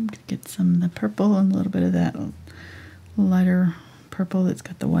 Okay, I'm going to get some of the purple and a little bit of that lighter purple that's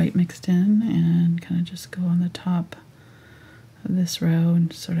got the white mixed in, and kind of just go on the top of this row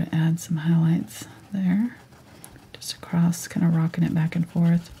and sort of add some highlights there. Just across, kind of rocking it back and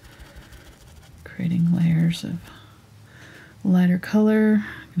forth, creating layers of lighter color.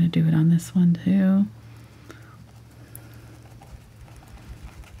 I'm going to do it on this one too.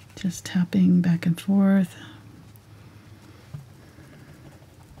 Just tapping back and forth.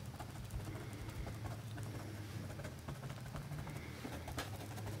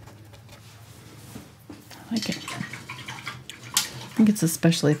 I like it. I think it's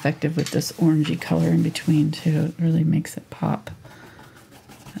especially effective with this orangey color in between too. It really makes it pop.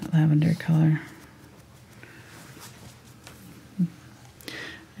 That lavender color.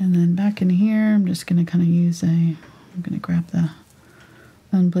 And then back in here, I'm just going to kind of use I'm going to grab the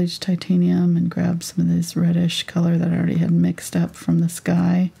Unbleached Titanium and grab some of this reddish color that I already had mixed up from the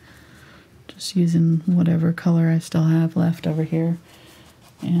sky. Just using whatever color I still have left over here.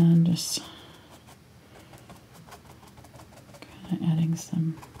 And just kind of adding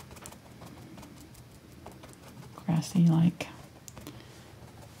some grassy-like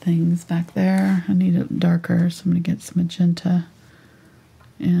things back there. I need it darker, so I'm going to get some magenta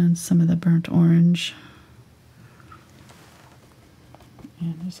and some of the burnt orange.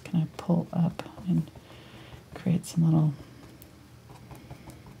 And just kind of pull up and create some little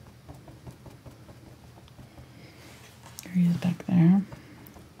areas back there.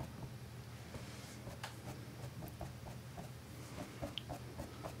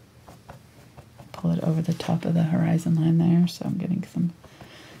 Pull it over the top of the horizon line there, so I'm getting some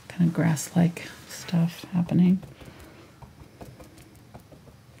kind of grass-like stuff happening.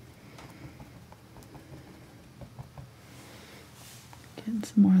 Getting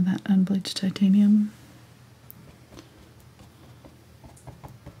some more of that unbleached titanium.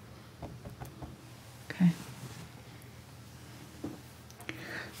 Okay.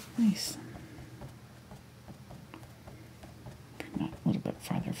 Nice. Bring that a little bit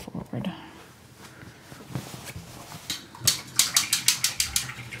farther forward.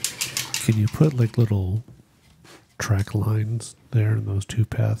 Can you put like little track lines there in those two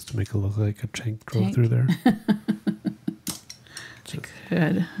paths to make it look like a tank drove through there? I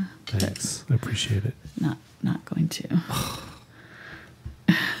could. Thanks. I appreciate it. Not going to.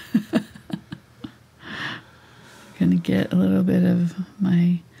 Gonna get a little bit of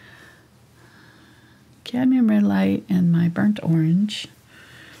my Cadmium Red Light and my Burnt Orange.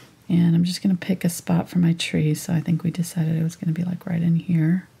 And I'm just gonna pick a spot for my tree. So I think we decided it was gonna be like right in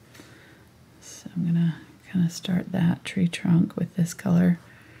here. So I'm gonna kind of start that tree trunk with this color.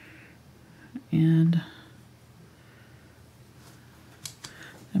 And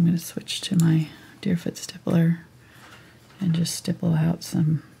I'm going to switch to my Deerfoot Stippler and just stipple out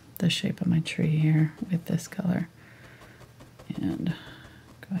the shape of my tree here with this color. And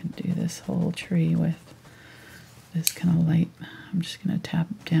go ahead and do this whole tree with this kind of light. I'm just going to tap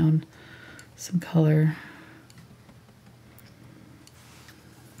down some color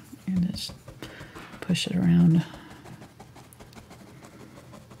and just push it around.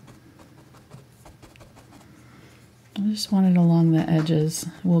 I just want it along the edges.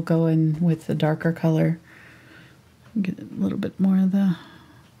 We'll go in with the darker color. Get a little bit more of the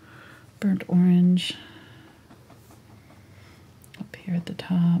burnt orange up here at the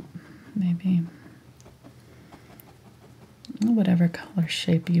top, maybe. Whatever color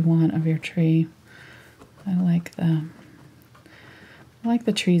shape you want of your tree. I like the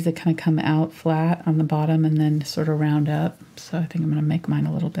trees that kind of come out flat on the bottom and then sort of round up. So I think I'm going to make mine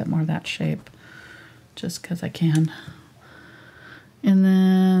a little bit more of that shape, just because I can. And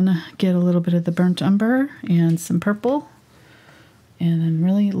then get a little bit of the burnt umber and some purple. And then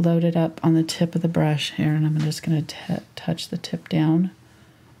really load it up on the tip of the brush here. And I'm just going to touch the tip down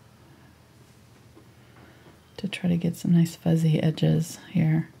to try to get some nice fuzzy edges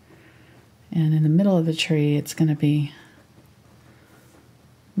here. And in the middle of the tree, it's going to be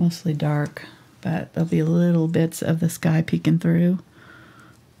mostly dark, but there'll be little bits of the sky peeking through.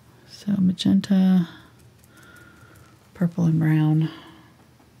 So magenta, purple, and brown.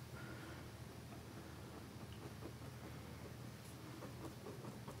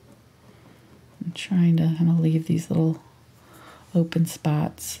 I'm trying to kind of leave these little open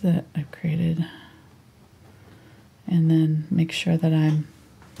spots that I've created. And then make sure that I'm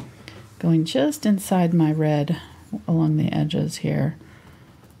going just inside my red along the edges here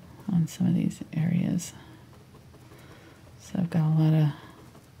on some of these areas. So I've got a lot of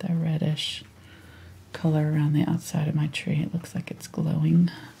the reddish color around the outside of my tree. It looks like it's glowing.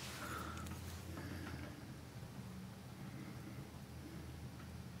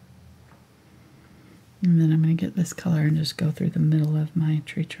 And then I'm going to get this color and just go through the middle of my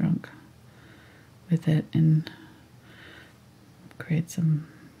tree trunk with it and create some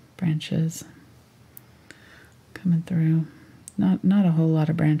branches coming through. Not a whole lot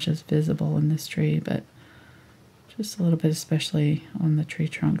of branches visible in this tree, but just a little bit, especially on the tree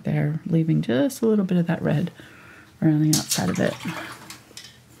trunk there, leaving just a little bit of that red around the outside of it.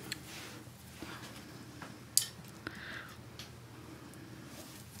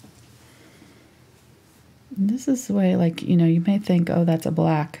 And this is the way, like, you know, you may think, oh, that's a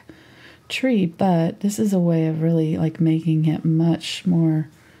black tree, but this is a way of really like making it much more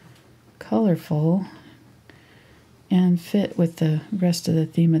colorful and fit with the rest of the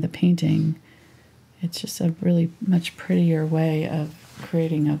theme of the painting. It's just a really much prettier way of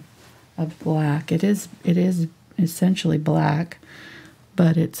creating a black. It is essentially black,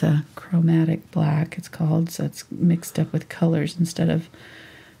 but it's a chromatic black, it's called, so it's mixed up with colors instead of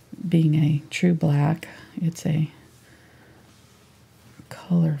being a true black. It's a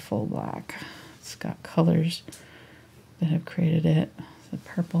colorful black. It's got colors that have created it, the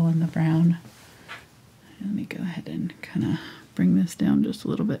purple and the brown. Let me go ahead and kind of bring this down just a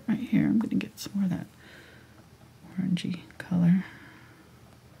little bit right here. I'm going to get some more of that orangey color.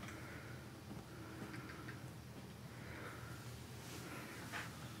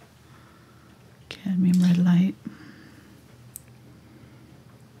 Cadmium Red Light.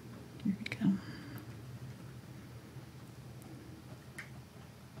 Here we go.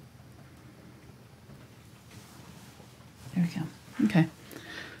 There we go. Okay. I'm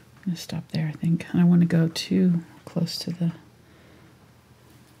going to stop there, I think. I don't want to go too close to the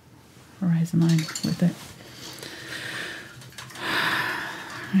horizon line with it.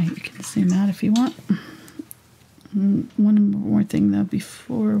 All right, you can zoom out if you want. One more thing, though,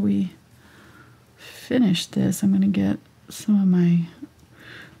 before we finish this, I'm going to get some of my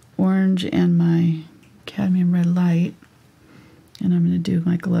orange and my Cadmium Red Light, and I'm going to do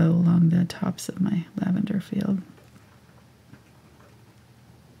my glow along the tops of my lavender field.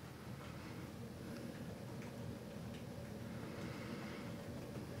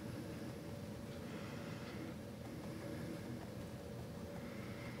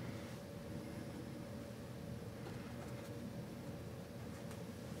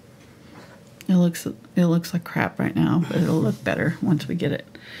 It looks like crap right now, but it'll look better once we get it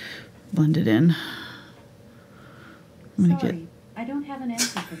blended in. Sorry, I don't have an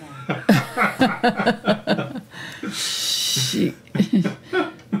answer for that.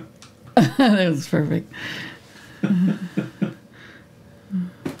 That was perfect.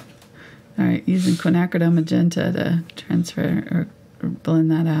 All right, using Quinacridone Magenta to transfer or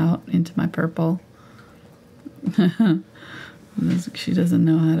blend that out into my purple. She doesn't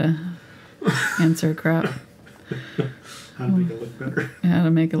know how to answer crap. How to make it look better. How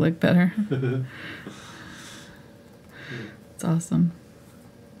to make it look better. It's awesome.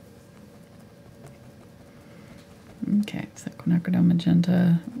 Okay, so Quinacridone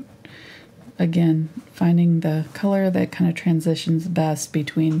Magenta. Again, finding the color that kind of transitions best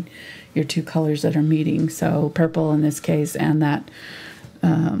between your two colors that are meeting. So purple in this case, and that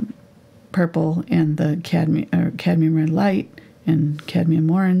purple and the cadmium red light and cadmium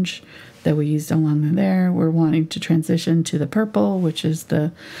orange that we used along there. We're wanting to transition to the purple, which is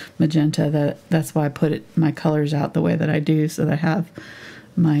the magenta. That's why I put my colors out the way that I do, so that I have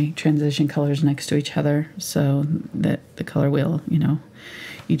my transition colors next to each other, so that the color wheel,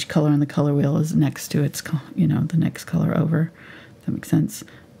 each color on the color wheel is next to its, the next color over. If that makes sense.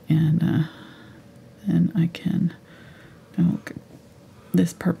 And then I can,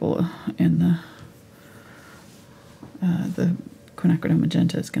 this purple and the Quinacridone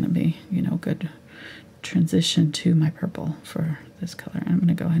Magenta is going to be, good transition to my purple for this color. I'm going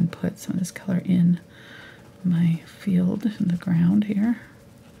to go ahead and put some of this color in my field in the ground here.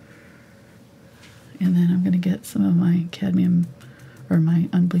 And then I'm going to get some of my cadmium, or my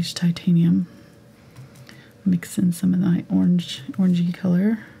unbleached titanium, mix in some of my orangey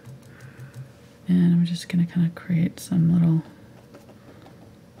color. And I'm just going to kind of create some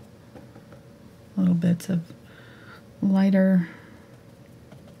little bits of lighter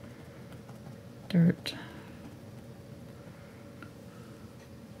dirt.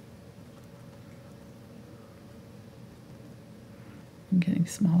 I'm getting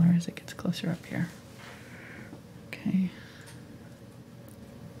smaller as it gets closer up here. Okay.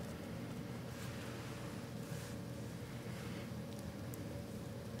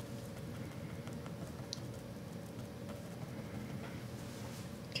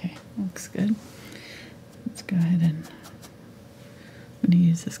 Okay, looks good. Let's go ahead and I'm going to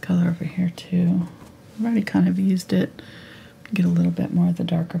use this color over here too. I've already kind of used it. Get a little bit more of the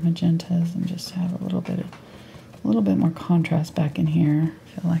darker magentas and just have a little bit more contrast back in here.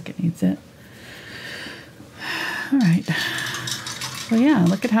 I feel like it needs it. All right. Well, yeah,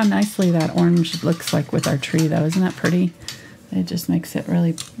 look at how nicely that orange looks like with our tree, though. Isn't that pretty? It just makes it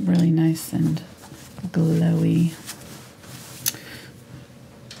really, really nice and glowy.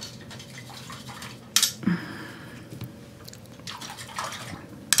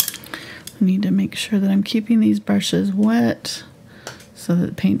 I need to make sure that I'm keeping these brushes wet so that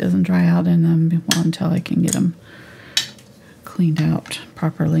the paint doesn't dry out in them until I can get them cleaned out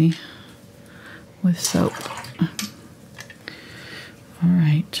properly with soap. All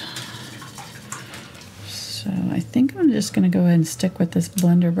right. So I think I'm just going to go ahead and stick with this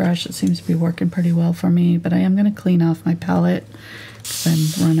blender brush. It seems to be working pretty well for me, but I am going to clean off my palette because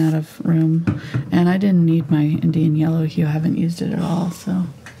I've run out of room. And I didn't need my Indian Yellow Hue. I haven't used it at all, so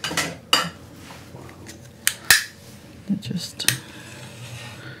it just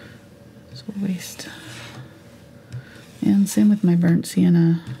is a waste. And same with my burnt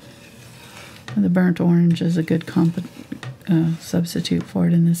sienna. The burnt orange is a good substitute for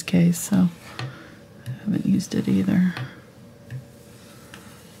it in this case, so I haven't used it either.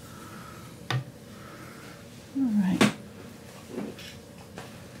 All right.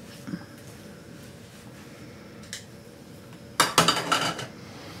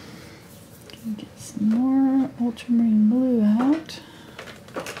 Can get some more Ultramarine Blue out.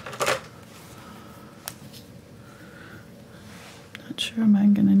 Not sure am I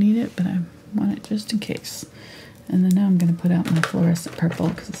going to need it, but I want it just in case. And then now I'm going to put out my Fluorescent Purple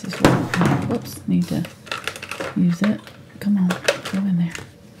because this is where I, whoops, need to use it. Come on, go in there.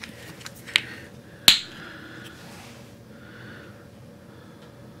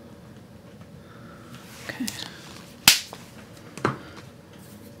 Okay.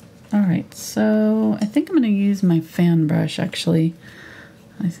 All right, so I think I'm going to use my fan brush actually.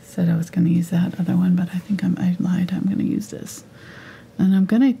 I said I was going to use that other one, but I think I lied. I'm going to use this. And I'm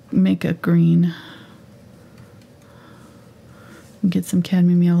going to make a green. Get some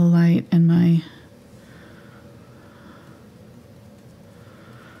cadmium yellow light and my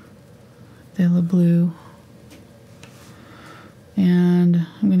Phthalo blue. And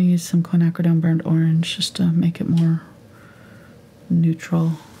I'm going to use some Quinacridone burnt orange just to make it more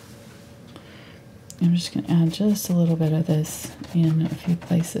neutral. I'm just going to add just a little bit of this in a few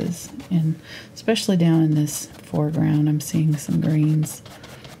places, and especially down in this foreground I'm seeing some greens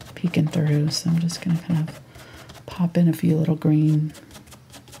peeking through, so I'm just going to kind of pop in a few little greens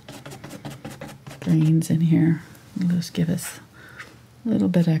in here. It'll just give us a little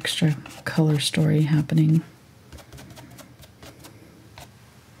bit extra color story happening.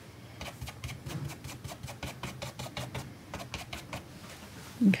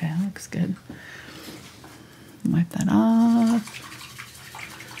 Okay, that looks good. Wipe that off.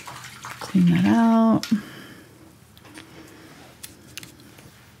 Clean that out.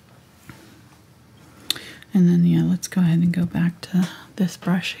 And then, yeah, let's go ahead and go back to this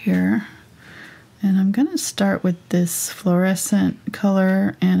brush here. And I'm going to start with this fluorescent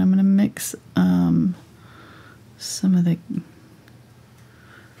color, and I'm going to mix some of the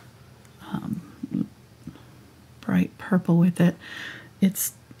bright purple with it.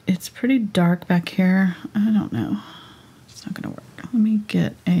 It's pretty dark back here. I don't know. It's not going to work. Let me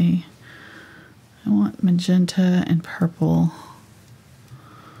get I want magenta and purple.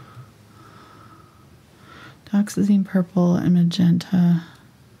 Dioxazine purple and magenta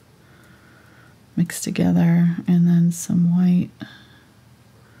mixed together, and then some white.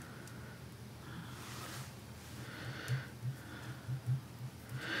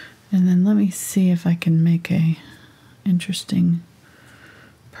 And then let me see if I can make a interesting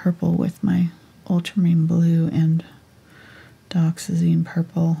purple with my Ultramarine Blue and Dioxazine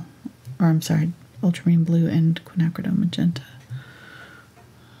Purple, or I'm sorry, Ultramarine Blue and Quinacridone Magenta.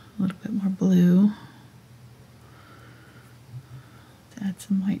 A little bit more blue. Add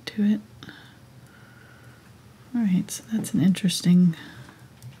some white to it. Alright, so that's an interesting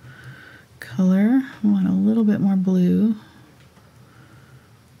color. I want a little bit more blue.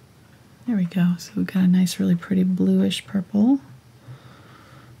 There we go. So we've got a nice, really pretty bluish purple.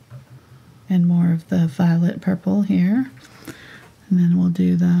 And more of the violet purple here. And then we'll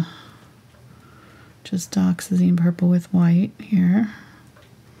do the just Dioxazine purple with white here.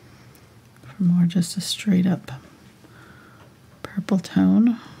 For more just a straight up purple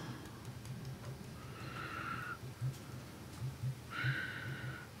tone.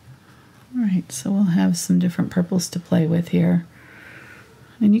 Alright, so we'll have some different purples to play with here.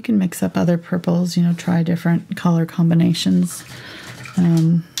 And you can mix up other purples, you know, try different color combinations.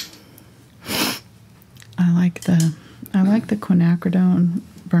 I like the Quinacridone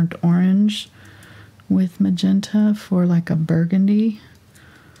Burnt Orange with magenta for like a burgundy.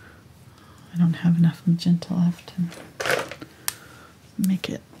 I don't have enough magenta left to make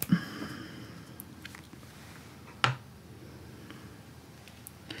it.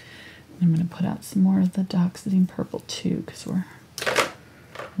 I'm going to put out some more of the Dioxazine Purple too, because we're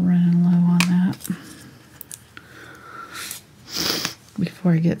running low on that.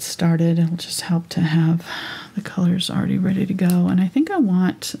 Before I get started, it'll just help to have the colors already ready to go. And I think I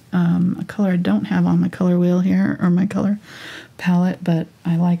want a color I don't have on my color wheel here, or my color palette, but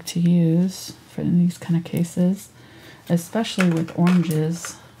I like to use for these kind of cases, especially with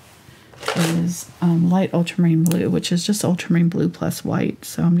oranges, is light ultramarine blue, which is just ultramarine blue plus white.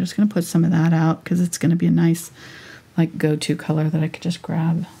 So I'm just going to put some of that out because it's going to be a nice like go-to color that I could just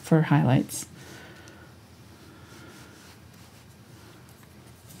grab for highlights.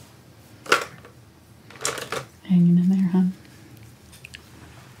 Hanging in there, huh?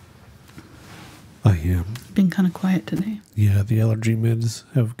 I am. Been kind of quiet today. Yeah, the allergy meds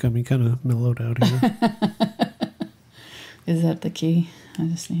have got me kind of mellowed out here. Is that the key? I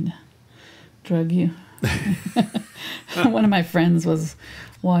just need to drug you. One of my friends was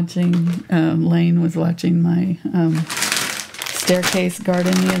watching, Lane was watching my staircase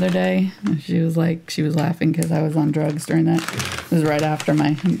garden the other day. She was laughing because I was on drugs during that. It was right after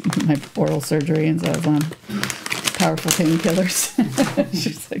my oral surgery, and so I was on powerful painkillers.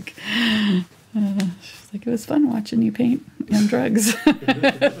 She's like, it was fun watching you paint on drugs.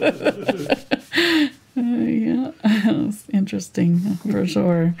 Yeah, it was interesting for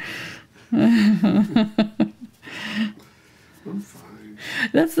sure. I'm fine.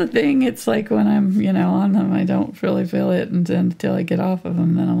 That's the thing. It's like when I'm, on them, I don't really feel it until I get off of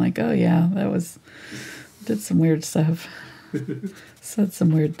them. Then I'm like, oh yeah, did some weird stuff. Said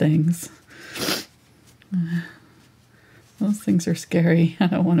some weird things. Those things are scary. I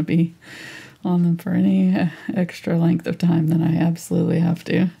don't want to be on them for any extra length of time than I absolutely have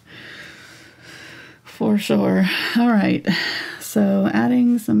to. For sure. All right. So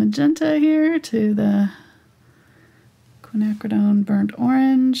adding some magenta here to the Quinacridone Burnt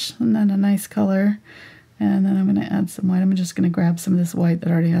Orange, and then a nice color. And then I'm going to add some white. I'm just going to grab some of this white that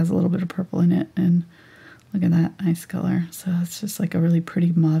already has a little bit of purple in it, and look at that nice color. So it's just like a really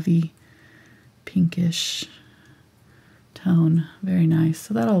pretty mauvey pinkish tone. Very nice.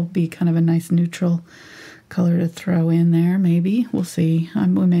 So that'll be kind of a nice neutral color to throw in there, maybe. We'll see.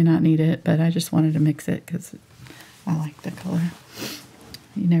 We may not need it, but I just wanted to mix it because I like the color.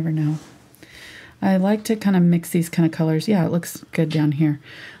 You never know. I like to kind of mix these kind of colors. Yeah, it looks good down here.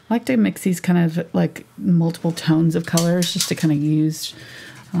 I like to mix these kind of like multiple tones of colors just to kind of use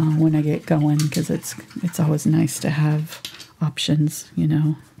when I get going, because it's always nice to have options, you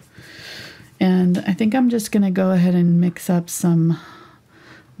know. And I think I'm just going to go ahead and mix up some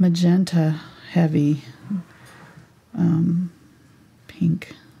magenta heavy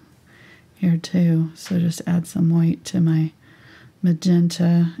pink here too. So just add some white to my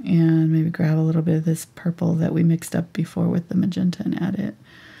magenta and maybe grab a little bit of this purple that we mixed up before with the magenta and add it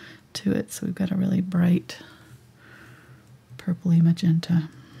to it. So we've got a really bright purpley magenta.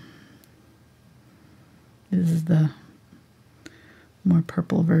 This is the more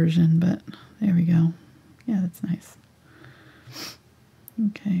purple version, but there we go. Yeah, that's nice.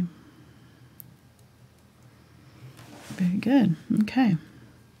 Okay. Very good. Okay.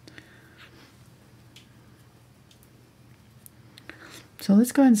 So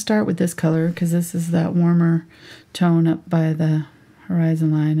let's go ahead and start with this color, because this is that warmer tone up by the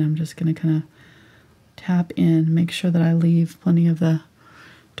horizon line. I'm just going to kind of tap in, make sure that I leave plenty of the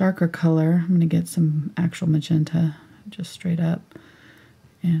darker color. I'm going to get some actual magenta just straight up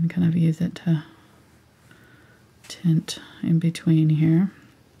and kind of use it to tint in between here.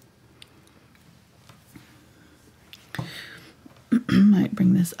 Might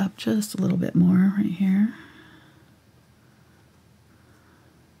bring this up just a little bit more right here.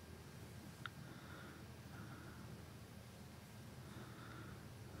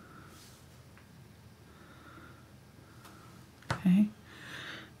 Okay,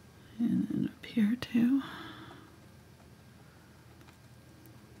 and then up here too.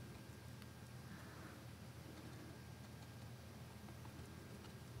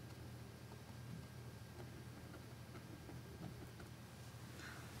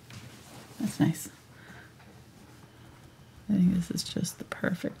 That's nice. I think this is just the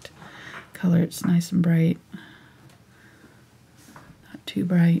perfect color. It's nice and bright, not too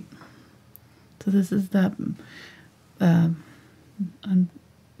bright. So this is the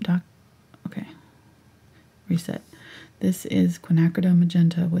okay, reset. This is Quinacridone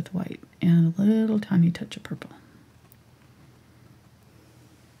Magenta with white and a little tiny touch of purple.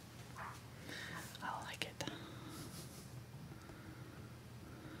 I like it.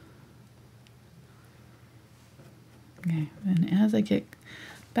 Okay, and as I get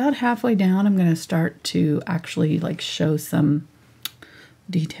about halfway down, I'm going to start to actually like show some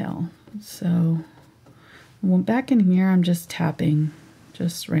detail. So back in here, I'm just tapping,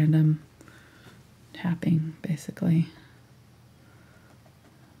 just random tapping, basically.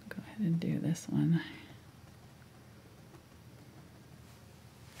 Go ahead and do this one.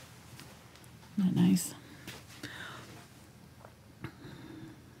 Isn't that nice?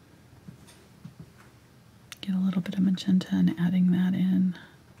 Get a little bit of magenta and adding that in.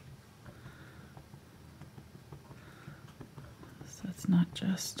 So it's not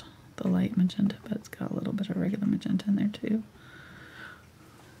just the light magenta, but it's got a little bit of regular magenta in there too.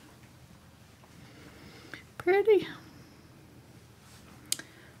 Pretty.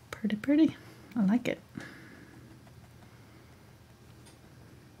 Pretty, pretty. I like it. I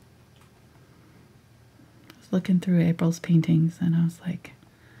was looking through April's paintings and I was like,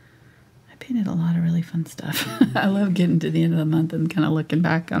 I painted a lot of really fun stuff. I love getting to the end of the month and kind of looking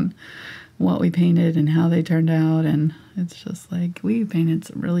back on what we painted and how they turned out, and it's just like we painted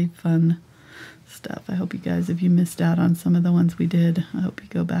some really fun stuff. I hope you guys, if you missed out on some of the ones we did, I hope you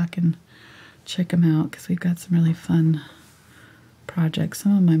go back and check them out, because we've got some really fun projects.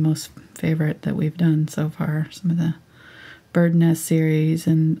 Some of my most favorite that we've done so far, some of the bird nest series,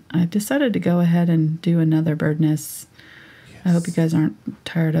 and I've decided to go ahead and do another bird nest. Yes. I hope you guys aren't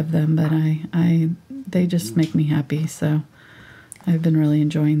tired of them, but they just make me happy, so I've been really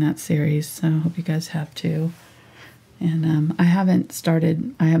enjoying that series, so I hope you guys have too. And I haven't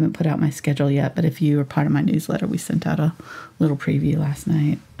put out my schedule yet, but if you are part of my newsletter, we sent out a little preview last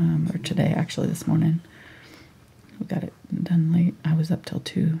night, or today, actually, this morning. We got it done late. I was up till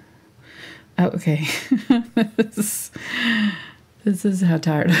 2. Oh, okay. This is how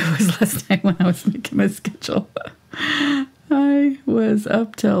tired I was last night when I was making my schedule. I was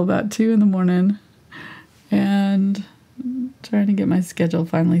up till about 2 in the morning and trying to get my schedule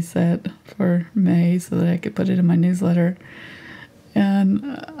finally set for May so that I could put it in my newsletter. And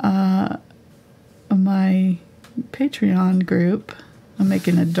my Patreon group, I'm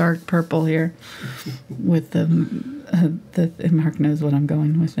making a dark purple here with the Mark knows what I'm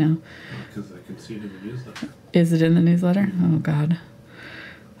going with now. Because I can see it in the newsletter. Is it in the newsletter? Oh, God.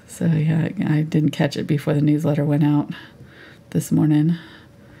 So, yeah, I didn't catch it before the newsletter went out this morning.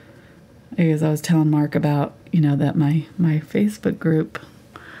 Because I was telling Mark about, that my Facebook group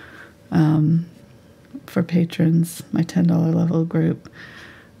for patrons, my $10 level group,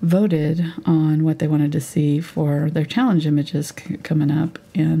 voted on what they wanted to see for their challenge images coming up.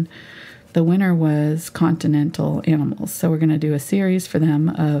 And the winner was continental animals. So we're going to do a series for them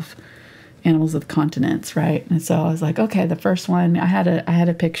of animals of continents, right? And so I was like, okay, the first one, I had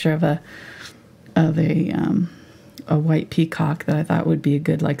a picture of a white peacock that I thought would be a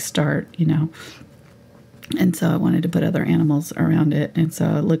good start, And so I wanted to put other animals around it. And so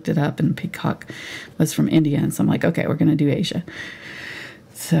I looked it up, and peacock was from India. And so I'm like, okay, we're going to do Asia.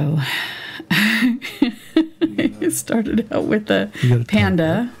 So I started out with a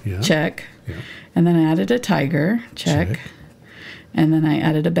panda, check. Yeah. And then I added a tiger, check. And then I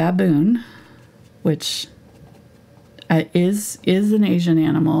added a baboon, which is an Asian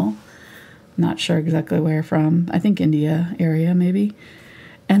animal. Not sure exactly where from. I think India area, maybe.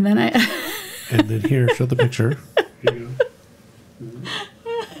 And then and then here, show the picture. Here you go.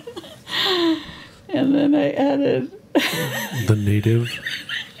 And then I added the native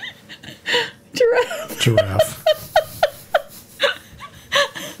giraffe.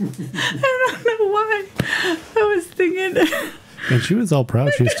 I don't know why. I was thinking. And she was all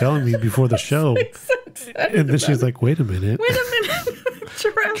proud. She was telling me before the show. So and then she's like, wait a minute.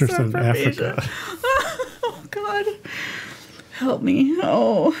 Giraffes are from Africa. Asia. Oh, God. Help me.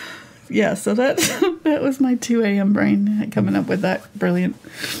 Oh. Yeah, so that was my 2 a.m. brain coming up with that brilliant.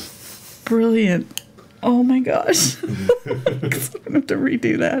 Oh, my gosh. I'm going to have to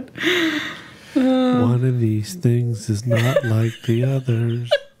redo that. One of these things is not like the others.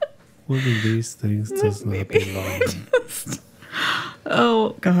 One of these things does not belong.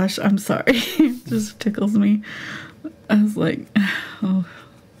 Oh, gosh, I'm sorry. It just tickles me. I was like, oh,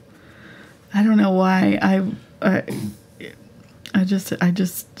 I don't know why. I just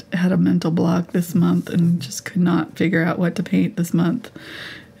had a mental block this month and just could not figure out what to paint this month.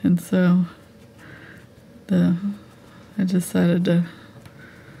 And so I decided to...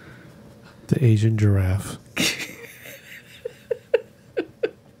 The Asian giraffe.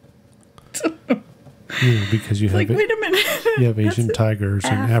 Because you have wait a minute. You have Asian tigers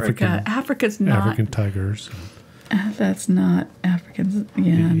and Africa's not African tigers. That's not Africans.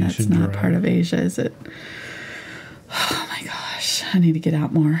 Yeah, that's not giraffe. Part of Asia, is it? Oh my gosh, I need to get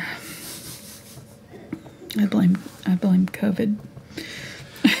out more. I blame COVID.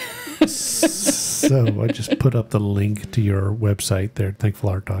 So I just put up the link to your website there,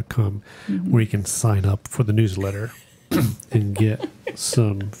 thankfulart.com, where you can sign up for the newsletter and get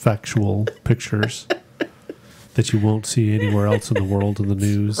some factual pictures that you won't see anywhere else in the world in the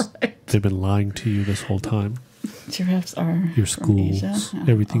news. Right. They've been lying to you this whole time. Giraffes are your schools,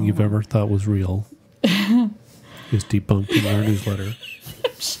 everything you've ever thought was real is debunked in our newsletter.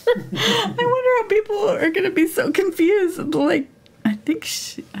 I'm sure. I wonder how people are going to be so confused. Like, I think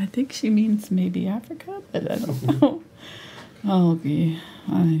she means maybe Africa, but I don't know. Oh, okay.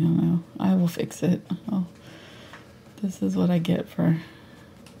 I don't know. I will fix it. Oh, this is what I get for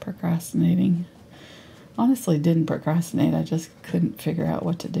procrastinating. Honestly, didn't procrastinate. I just couldn't figure out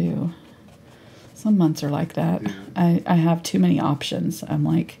what to do. Some months are like that. I have too many options. I'm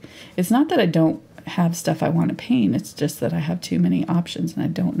like, it's not that I don't have stuff I want to paint. It's just that I have too many options and I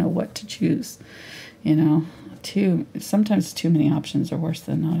don't know what to choose. Sometimes too many options are worse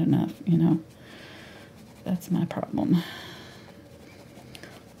than not enough. That's my problem.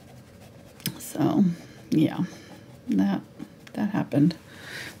 So, yeah, that happened.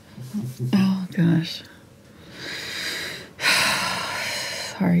 Oh gosh.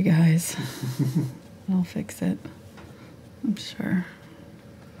 Sorry, guys. I'll fix it. I'm sure.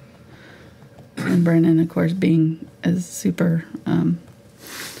 And Brennan, of course, being as super.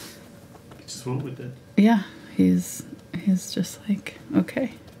 Just went with it. Yeah, he's just like,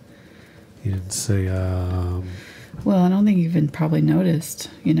 okay. He didn't say. Well, I don't think he even probably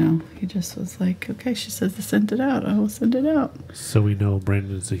noticed. He just was like, okay, she says to send it out. I will send it out. So we know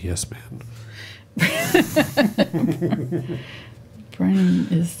Brandon's a yes man. Brennan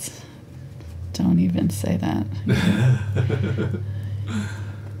is. Don't even say that.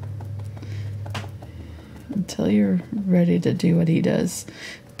 Until you're ready to do what he does,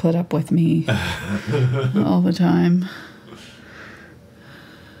 put up with me all the time.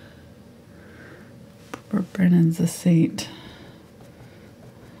 Brennan's a saint.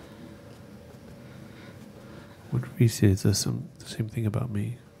 What if he says the same thing about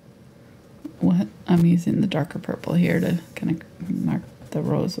me? What? I'm using the darker purple here to kind of mark the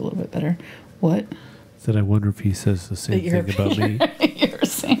rose a little bit better. What? Said I wonder if he says the same thing about me. You're a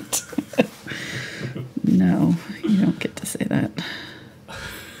saint. No, you don't get to say that.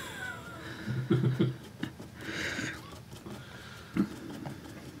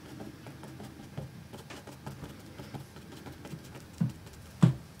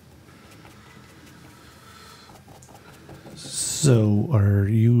 So, are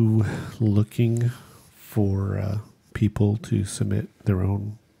you looking for people to submit their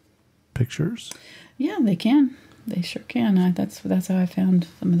own pictures? Yeah, they can. They sure can. That's how I found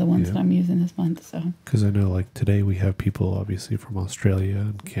some of the ones that I'm using this month. So, because I know, like today, we have people obviously from Australia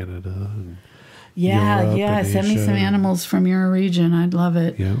and Canada and yeah, Europe and send me some Asia. animals from your region. I'd love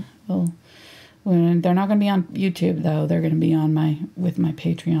it. Yeah. Well, they're not going to be on YouTube though. They're going to be on my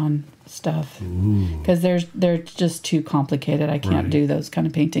Patreon stuff because they're just too complicated. I can't do those kind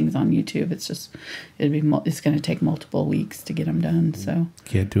of paintings on YouTube. It's just it's going to take multiple weeks to get them done. So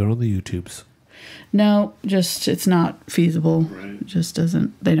Can't do it on the YouTubes. no, just it's not feasible. It just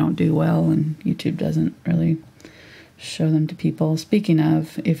doesn't. They don't do well, and YouTube doesn't really show them to people. Speaking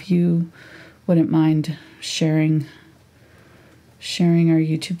of, if you wouldn't mind sharing our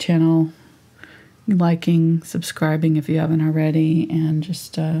YouTube channel, liking, subscribing if you haven't already, and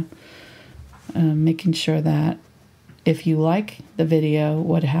just making sure that if you like the video,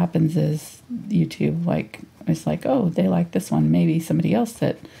 what happens is YouTube it's like, oh, they like this one, maybe somebody else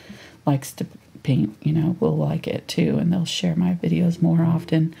that likes to paint, will like it too, and they'll share my videos more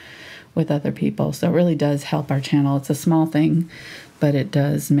often with other people. So it really does help our channel. It's a small thing, but it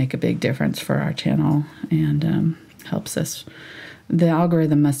does make a big difference for our channel and helps us. The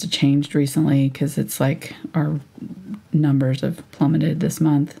algorithm must have changed recently because it's like our numbers have plummeted this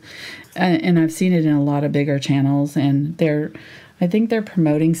month. And I've seen it in a lot of bigger channels, and I think they're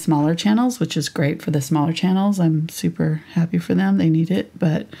promoting smaller channels, which is great for the smaller channels. I'm super happy for them. They need it,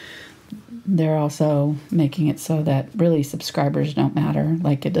 but they're also making it so that really subscribers don't matter.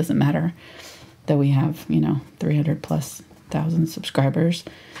 Like, it doesn't matter that we have, 300,000+ subscribers.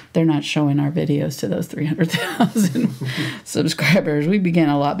 They're not showing our videos to those 300,000 subscribers. We begin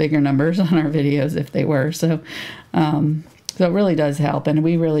a lot bigger numbers on our videos if they were. So it really does help. And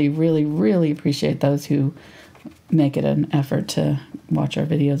we really, really, really appreciate those who make it an effort to watch our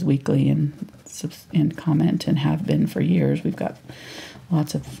videos weekly and comment, and have been for years. We've got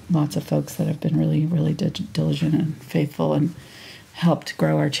lots of folks that have been really, really diligent and faithful and helped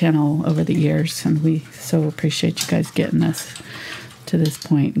grow our channel over the years. And we so appreciate you guys getting us to this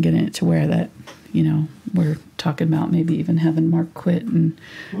point and getting it to where that, we're talking about maybe even having Mark quit and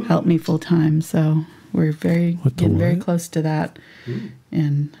help me full time. So we're getting very close to that.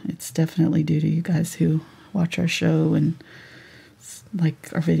 And it's definitely due to you guys who watch our show and like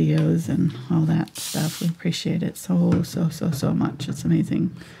our videos and all that stuff. We appreciate it so much. It's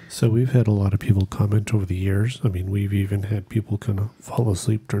amazing. So we've had a lot of people comment over the years. I mean, we've even had people kind of fall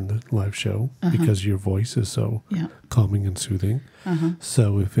asleep during the live show because your voice is so calming and soothing.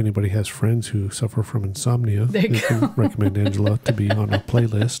 So if anybody has friends who suffer from insomnia, they can recommend Angela to be on a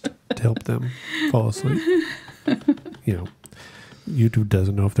playlist to help them fall asleep. YouTube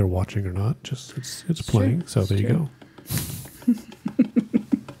doesn't know if they're watching or not. Just it's playing. True. So there you go.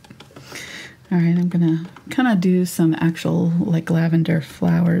 All right, I'm gonna kind of do some actual lavender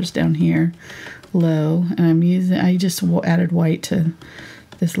flowers down here low, and I just added white to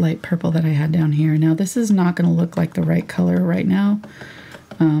this light purple that I had down here. Now this is not going to look like the right color right now,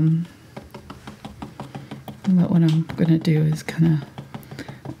 but what I'm going to do is kind of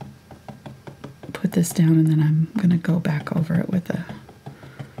put this down, and then I'm going to go back over it with the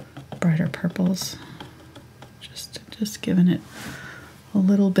brighter purples, just giving it a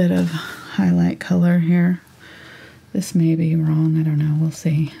little bit of highlight color here. This may be wrong, I don't know, we'll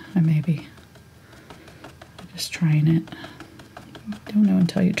see. I'm just trying it. Don't know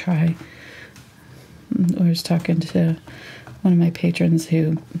until you try. I was talking to one of my patrons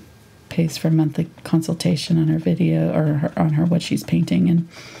who pays for monthly consultation on her video, or on her what she's painting, and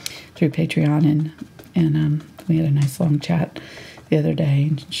through Patreon, and we had a nice long chat the other day,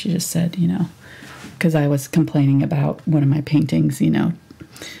 and she just said, because I was complaining about one of my paintings,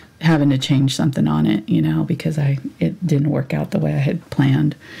 having to change something on it, because it didn't work out the way I had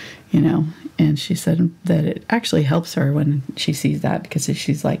planned, and she said that it actually helps her when she sees that, because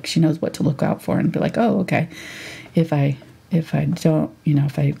she's like, she knows what to look out for and be like, oh, okay, if I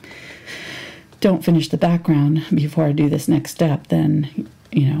don't finish the background before I do this next step, then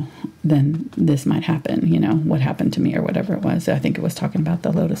you know, then this might happen, you know, what happened to me or whatever it was. I think it was talking about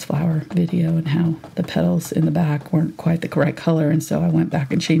the lotus flower video and how the petals in the back weren't quite the correct color. And so I went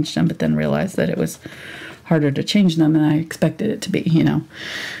back and changed them, but then realized that it was harder to change them than I expected it to be, you know.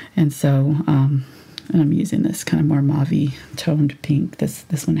 And so, and I'm using this kind of more mauve toned pink. This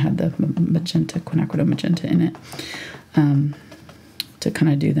one had the magenta, Quinacridone Magenta in it, to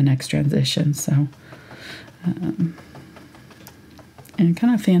kind of do the next transition. So, and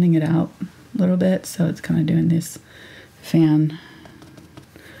kind of fanning it out a little bit, so it's kind of doing this fan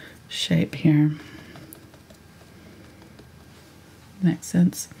shape here. Makes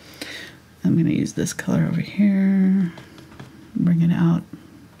sense. I'm going to use this color over here, bring it out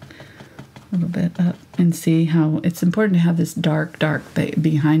a little bit up, and see how it's important to have this dark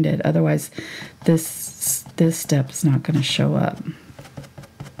behind it. Otherwise, this step is not going to show up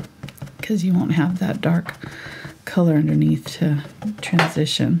because you won't have that dark color underneath to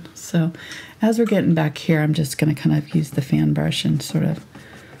transition. So as we're getting back here, I'm just going to kind of use the fan brush and sort of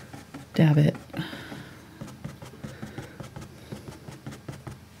dab it.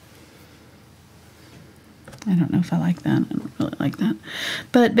 I don't know if I like that. I don't really like that.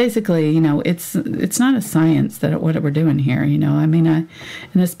 But basically, you know, it's not a science that what we're doing here, you know. I mean, and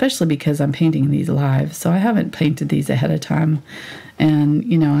especially because I'm painting these live, so I haven't painted these ahead of time. And,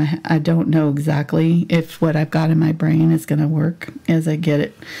 you know, I don't know exactly if what I've got in my brain is going to work as I get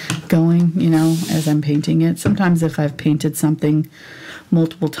it going, you know, as I'm painting it. Sometimes if I've painted something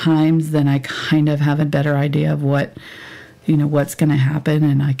multiple times, then I kind of have a better idea of what, you know, what's going to happen,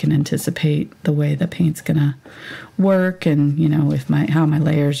 and I can anticipate the way the paint's going to work, and, you know, if how my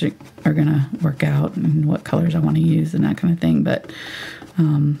layers are going to work out and what colors I want to use and that kind of thing. But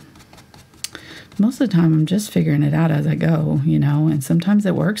most of the time I'm just figuring it out as I go, you know, and sometimes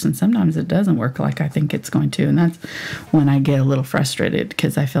it works and sometimes it doesn't work like I think it's going to. And that's when I get a little frustrated,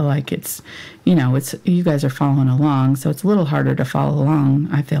 because I feel like it's, you know, you guys are following along, so it's a little harder to follow along,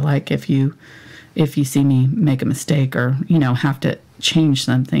 I feel like, if you see me make a mistake or, you know, have to change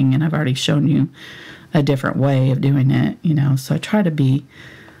something and I've already shown you a different way of doing it, you know. So I try to be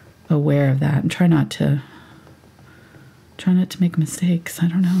aware of that and try not to make mistakes. I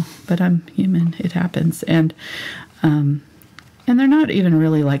don't know, but I'm human. It happens. And they're not even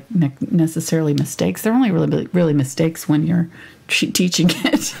really like necessarily mistakes. They're only really mistakes when you're teaching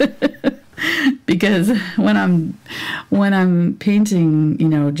it. Because when I'm painting, you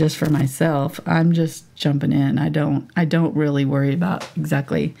know, just for myself, I'm just jumping in. I don't really worry about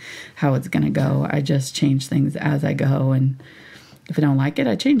exactly how it's going to go. I just change things as I go, and if I don't like it,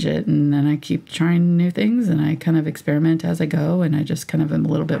 I change it, and then I keep trying new things, and I kind of experiment as I go, and I just kind of am a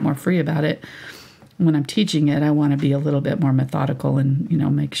little bit more free about it. When I'm teaching it, I want to be a little bit more methodical and, you know,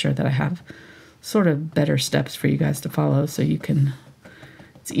 make sure that I have sort of better steps for you guys to follow, so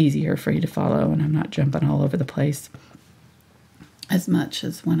it's easier for you to follow, and I'm not jumping all over the place as much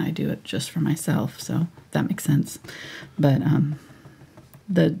as when I do it just for myself. So that makes sense. But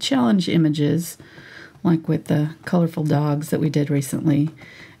the challenge images, like with the colorful dogs that we did recently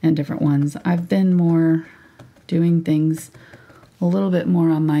and different ones, I've been more doing things a little bit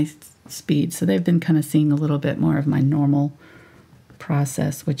more on my speed. So they've been kind of seeing a little bit more of my normal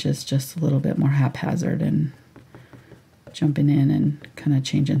process, which is just a little bit more haphazard and jumping in and kind of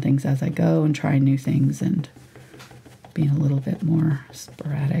changing things as I go and trying new things and being a little bit more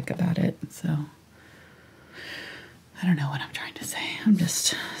sporadic about it. So I don't know what I'm trying to say. I'm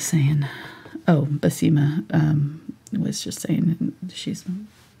just saying. Oh, Basima was just saying, she's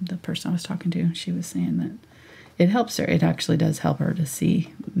the person I was talking to. She was saying that it helps her. It actually does help her to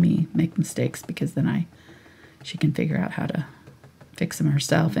see me make mistakes, because then she can figure out how to fix them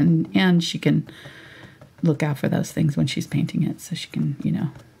herself, and she can look out for those things when she's painting it, so she can, you know.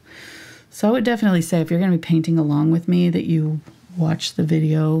 So I would definitely say, if you're going to be painting along with me, that you watch the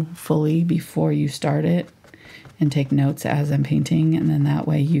video fully before you start it and take notes as I'm painting, and then that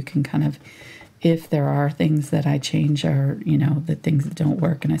way you can kind of, if there are things that I change, or, you know, the things that don't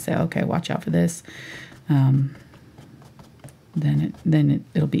work, and I say, okay, watch out for this, then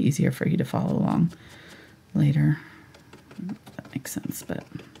it'll be easier for you to follow along later. That makes sense. But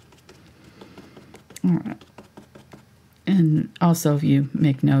all right. And also, if you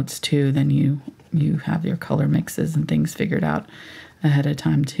make notes too, then you have your color mixes and things figured out ahead of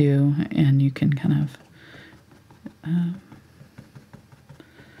time too, and you can kind of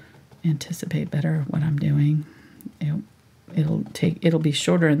anticipate better what I'm doing. It'll be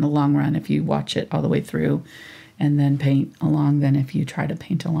shorter in the long run if you watch it all the way through and then paint along than if you try to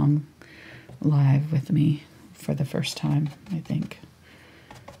paint along live with me for the first time, I think.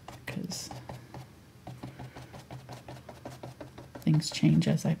 Because things change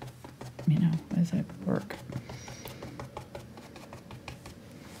as I, as I work.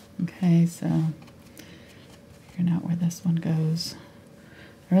 Okay, so figuring out where this one goes.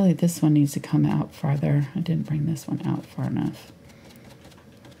 Really, this one needs to come out farther. I didn't bring this one out far enough.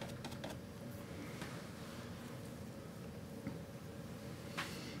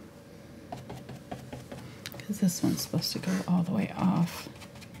 Because this one's supposed to go all the way off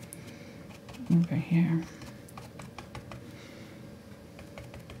over here.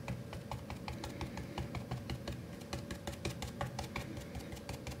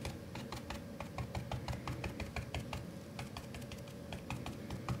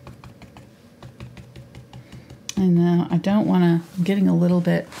 And I don't want to, I'm getting a little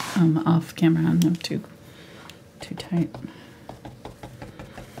bit off camera. I'm too tight.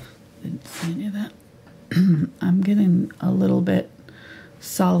 Didn't see any of that. I'm getting a little bit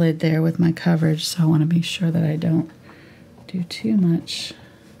solid there with my coverage, so I want to be sure that I don't do too much.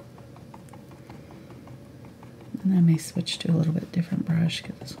 And I may switch to a little bit different brush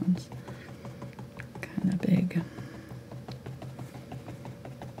because this one's kind of big.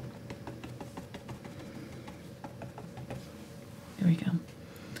 There we go.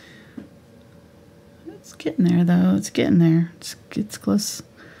 It's getting there though. It's getting there. It's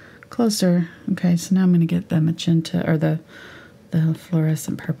closer. Okay, so now I'm going to get the magenta or the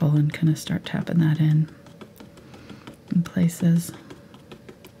fluorescent purple and kind of start tapping that in places.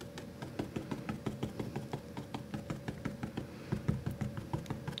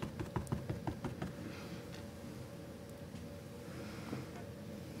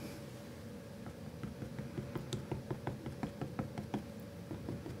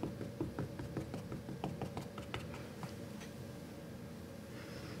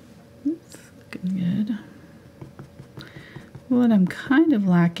 Good. What I'm kind of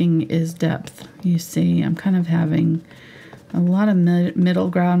lacking is depth. You see, I'm kind of having a lot of middle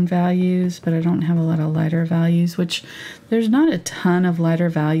ground values, but I don't have a lot of lighter values, which there's not a ton of lighter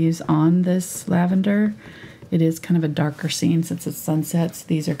values on this lavender. It is kind of a darker scene since it's sunsets.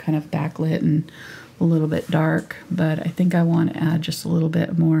 These are kind of backlit and a little bit dark, but I think I want to add just a little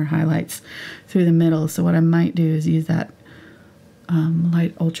bit more highlights through the middle. So what I might do is use that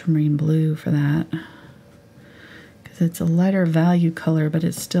light ultramarine blue for that, because it's a lighter value color, but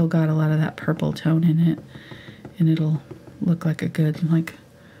it's still got a lot of that purple tone in it, and it'll look like a good, like,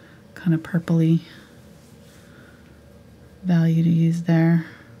 kind of purpley value to use there.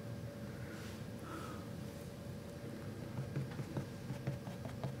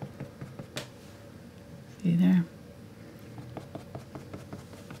 See there?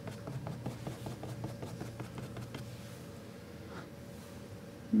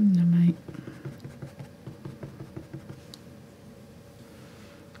 I might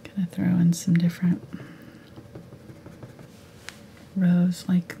kind of throw in some different rows,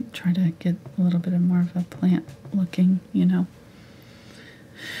 like try to get a little bit of more of a plant looking,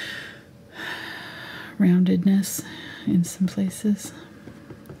 roundedness in some places.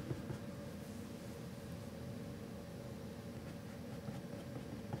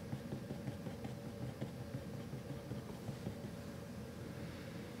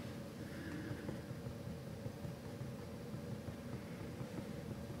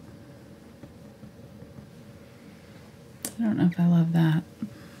 I don't know if I love that,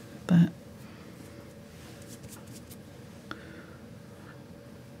 but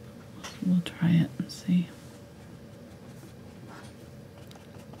we'll try it and see.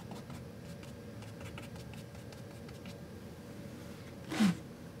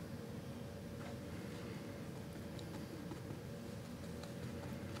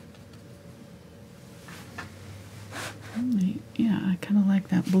 Yeah, I kind of like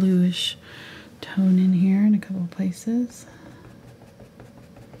that bluish tone in here in a couple of places.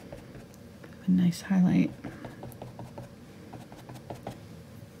 A nice highlight.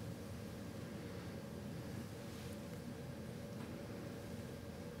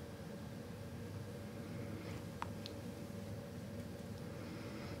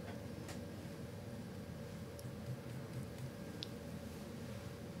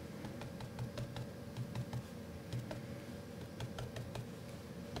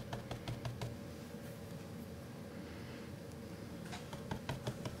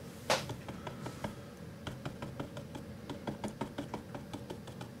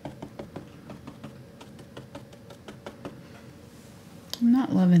 I'm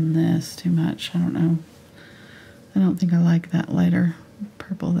not loving this too much. I don't know. I don't think I like that lighter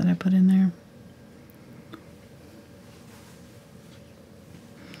purple that I put in there.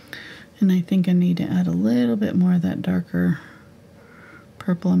 And I think I need to add a little bit more of that darker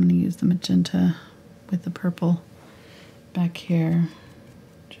purple. I'm going to use the magenta with the purple back here.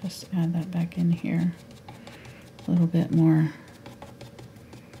 Just add that back in here a little bit more.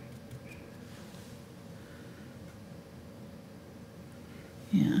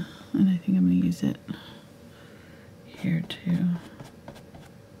 Yeah, and I think I'm going to use it here too.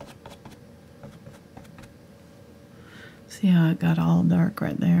 See how it got all dark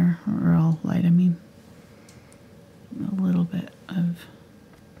right there, or all light, I mean. A little bit of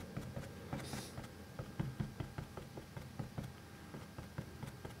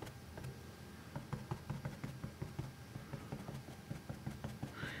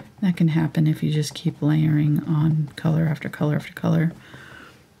that can happen if you just keep layering on color after color after color.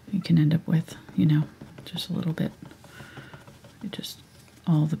 You can end up with, you know, just a little bit. It just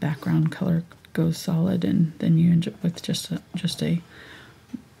all the background color goes solid, and then you end up with just a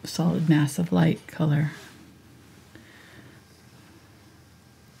solid mass of light color.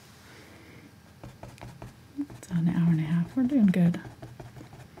 It's an hour and a half. We're doing good.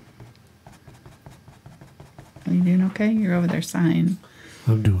 Are you doing okay? You're over there sighing.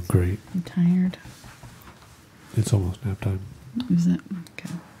 I'm doing great. I'm tired. It's almost nap time. Is it?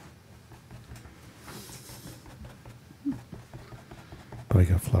 Okay. But I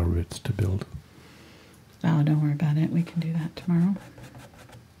got flower bits to build. Oh, don't worry about it. We can do that tomorrow.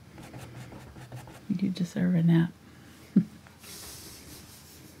 You deserve a nap.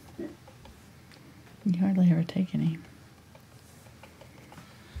 You hardly ever take any.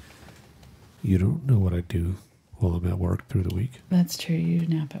 You don't know what I do while I'm at work through the week. That's true. You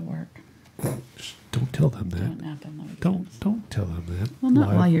nap at work. Shh, don't tell them that. Don't nap on the weekends. Don't tell them that. Well, not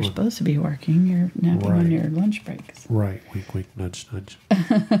Live while you're on- supposed to be working. You're napping on your lunch breaks. Right. Wink, wink, nudge, nudge.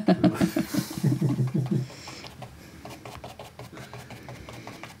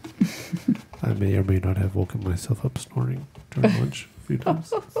 I may or may not have woken myself up snoring during lunch a few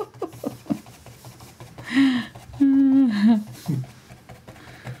times.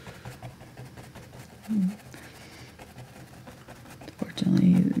 Fortunately,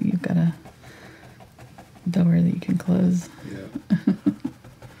 you've got a door that you can close. Yeah.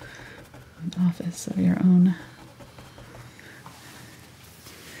 An office of your own.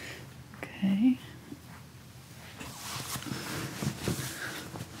 Okay.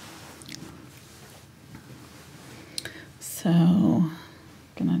 So,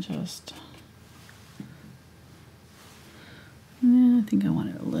 gonna just, yeah, I think I want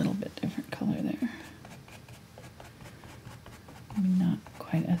it a little bit different color there. Maybe not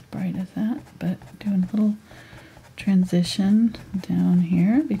quite as bright as that, but doing a little transition down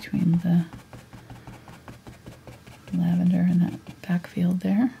here between the lavender and that backfield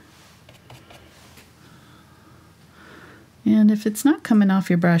there. And if it's not coming off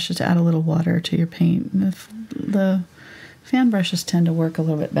your brush, just add a little water to your paint. And if the fan brushes tend to work a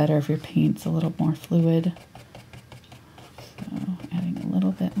little bit better if your paint's a little more fluid. So adding a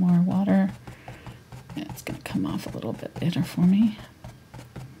little bit more water. It's going to come off a little bit better for me.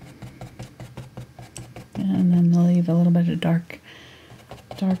 And then leave a little bit of darker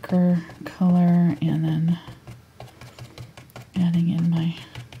color, and then adding in my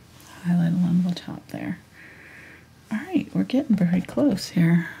highlight along the top there. All right, we're getting very close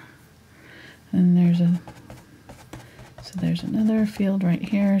here. And there's another field right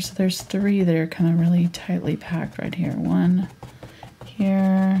here. So there's three that are kind of really tightly packed right here. One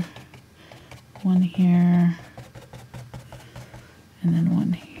here, one here, and then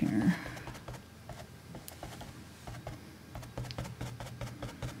one here.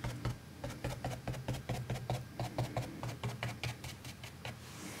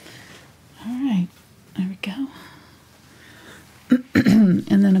 All right, there we go.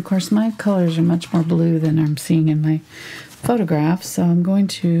 And then, of course, my colors are much more blue than I'm seeing in my photographs. So I'm going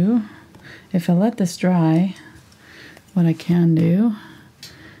to, if I let this dry, what I can do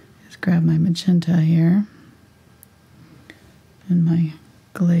is grab my magenta here and my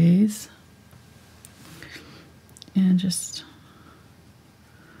glaze and just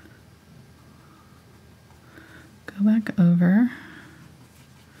go back over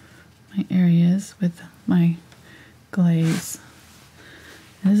my areas with my glaze.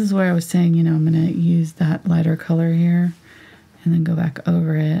 And this is where I was saying, you know, I'm going to use that lighter color here and then go back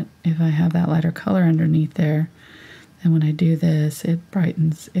over it. If I have that lighter color underneath there, then when I do this, it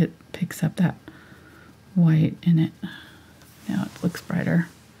brightens, it picks up that white in it. Now it looks brighter.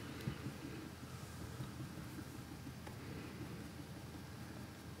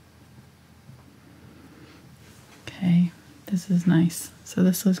 Okay, this is nice. So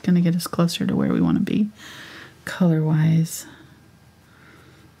this is going to get us closer to where we want to be color-wise.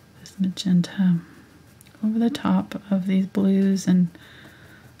 This magenta over the top of these blues and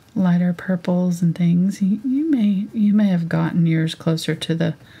lighter purples and things, you may have gotten yours closer to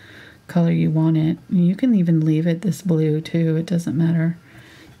the color you want it. You can even leave it this blue too. It doesn't matter.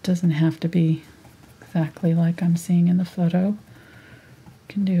 It doesn't have to be exactly like I'm seeing in the photo. You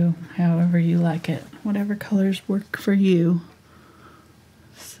can do however you like it, whatever colors work for you.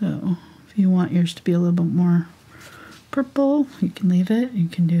 So if you want yours to be a little bit more purple, you can leave it. You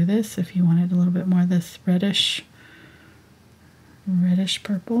can do this if you wanted a little bit more of this reddish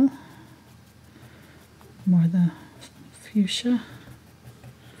purple, more the fuchsia.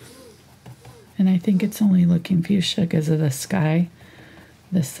 And I think it's only looking fuchsia because of the sky,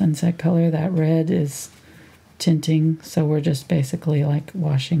 the sunset color. That red is tinting, so we're just basically like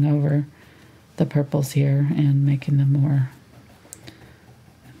washing over the purples here and making them more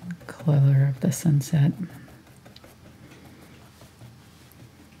color of the sunset.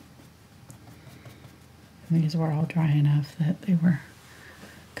 These were all dry enough that they were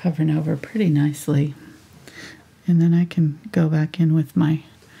covering over pretty nicely. And then I can go back in with my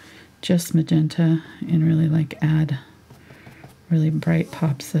just magenta and really like add really bright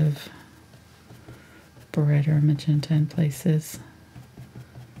pops of brighter magenta in places.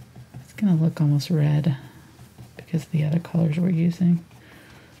 It's going to look almost red because of the other colors we're using,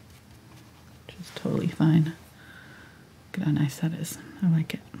 which is totally fine. Look at how nice that is. I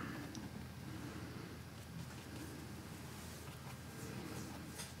like it.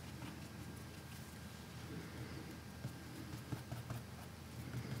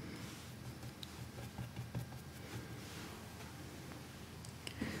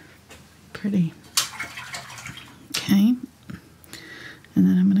 Pretty. Okay, and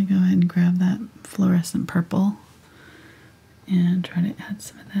then I'm going to go ahead and grab that fluorescent purple and try to add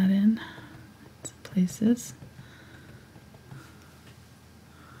some of that in some places.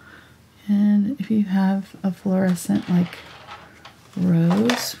 And if you have a fluorescent like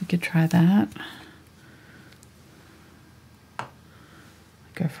rose, we could try that.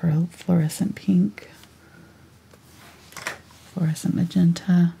 Go for a fluorescent pink, fluorescent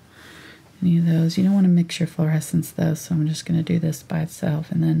magenta. Any of those. You don't want to mix your fluorescents though, so I'm just going to do this by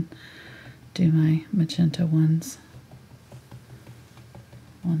itself and then do my magenta ones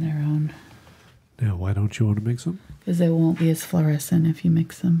on their own. Now, why don't you want to mix them? Because they won't be as fluorescent if you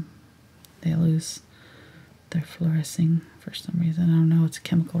mix them. They lose their fluorescing for some reason. I don't know, it's a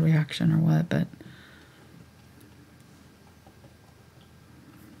chemical reaction or what, but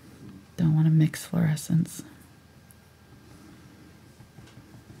don't want to mix fluorescents.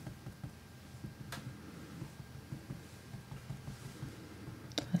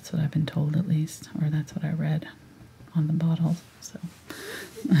 That's what I've been told, at least, or that's what I read on the bottles. So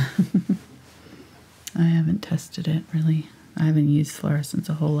I haven't tested it really. I haven't used fluorescents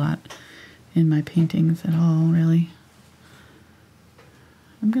a whole lot in my paintings at all, really.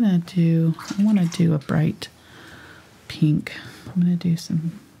 I want to do a bright pink. I'm going to do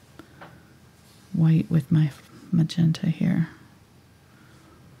some white with my magenta here.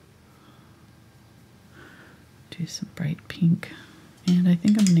 Do some bright pink. And I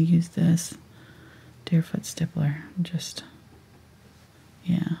think I'm going to use this Deerfoot Stippler. Just,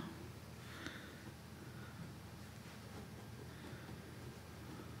 yeah.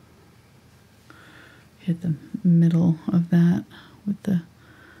 Hit the middle of that with the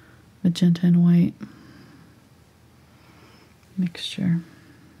magenta and white mixture.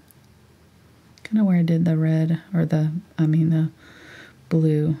 Kind of where I did the red, or the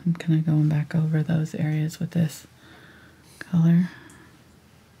blue. I'm kind of going back over those areas with this color.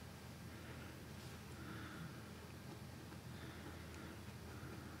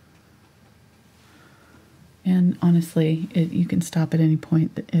 And honestly, you can stop at any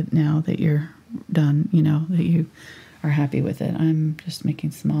point now that you're done, you know, that you are happy with it. I'm just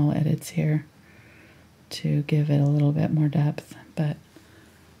making small edits here to give it a little bit more depth, but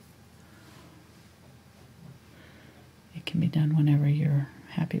it can be done whenever you're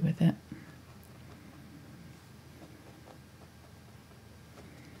happy with it.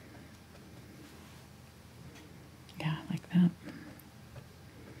 Yeah, like that.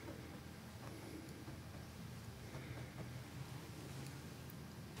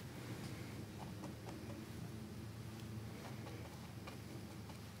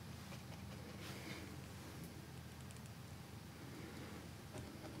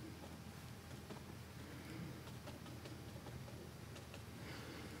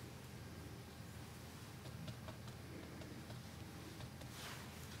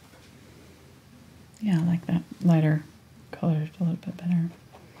 Yeah, I like that lighter color a little bit better. I'm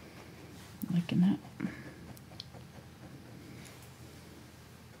liking that.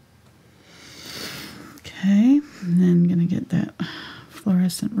 Okay, and then I'm gonna get that fluorescent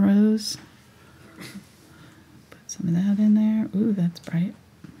Fluorescent Rose. Put some of that in there. Ooh, that's bright.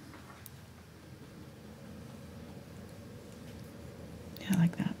 Yeah, I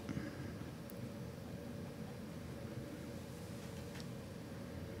like that.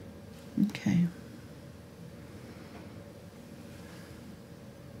 Okay.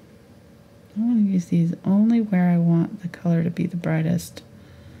 I want to use these only where I want the color to be the brightest.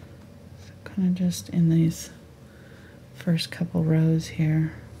 So kind of just in these first couple rows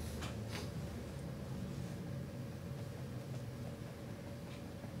here.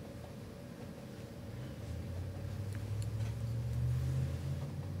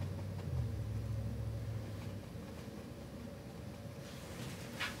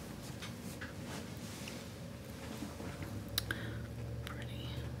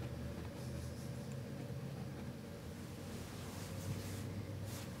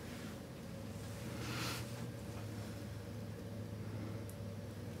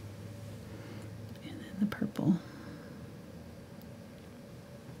 The purple.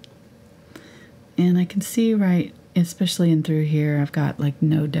 And I can see right, especially in through here, I've got like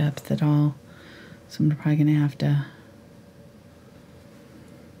no depth at all. So I'm probably gonna have to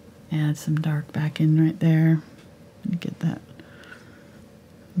add some dark back in right there and get that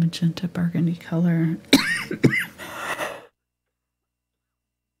magenta burgundy color.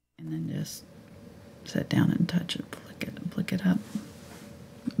 And then just sit down and touch it, flick it up,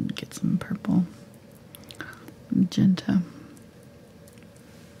 and get some purple. Magenta.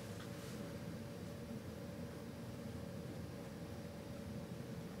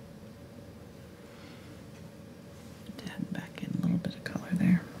 Add back in a little bit of color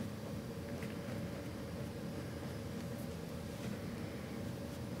there.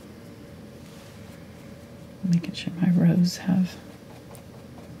 Making sure my rows have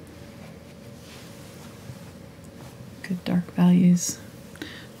good dark values,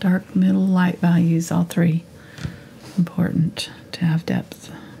 dark, middle, light values, all three. Important to have depth.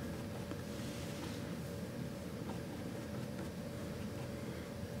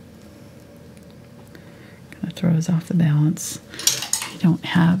 Kind of throws off the balance if you don't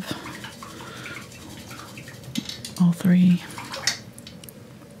have all three.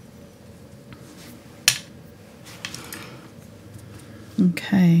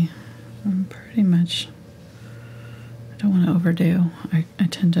 Okay, I'm pretty much, I don't want to overdo. I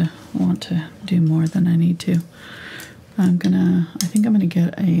tend to want to do more than I need to. I think I'm gonna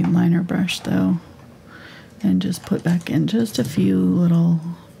get a liner brush though and just put back in just a few little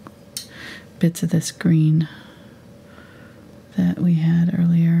bits of this green that we had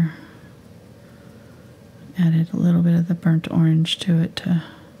earlier. Added a little bit of the burnt orange to it to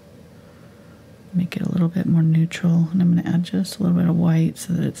make it a little bit more neutral, and I'm gonna add just a little bit of white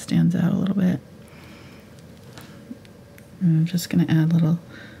so that it stands out a little bit. And I'm just gonna add little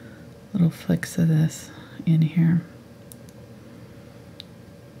flicks of this in here.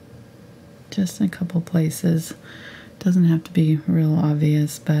 Just in a couple places. Doesn't have to be real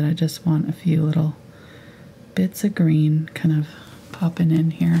obvious, but I just want a few little bits of green kind of popping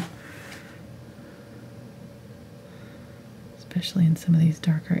in here. Especially in some of these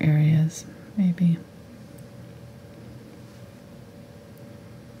darker areas, maybe.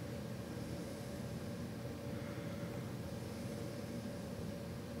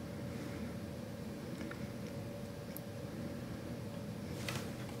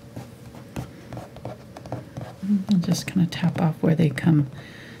 I'll just kind of tap off where they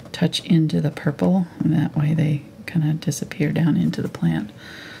touch into the purple, and that way they kind of disappear down into the plant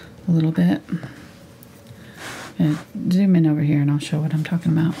a little bit. And zoom in over here and I'll show what I'm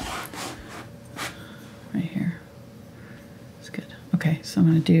talking about. Right here. That's good. Okay, so I'm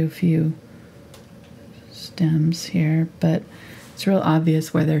going to do a few stems here, but it's real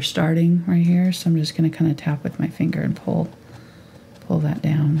obvious where they're starting right here, so I'm just going to kind of tap with my finger and pull that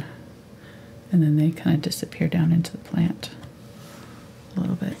down. And then they kind of disappear down into the plant a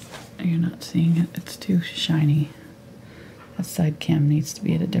little bit. You're not seeing it. It's too shiny. That side cam needs to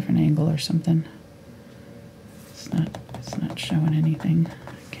be at a different angle or something. It's not showing anything.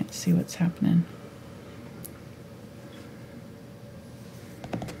 I can't see what's happening.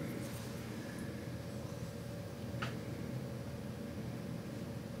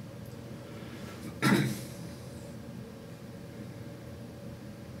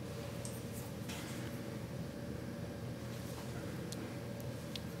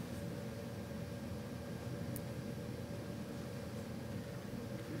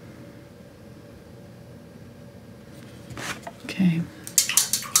 Okay.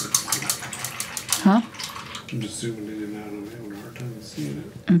 Huh? I'm just zooming in and out. I'm having a hard time seeing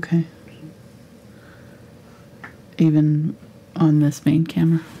it. Okay. Even on this main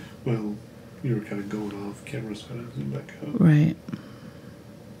camera. Well, you were kind of going off camera, so I had to zoom back out. Right.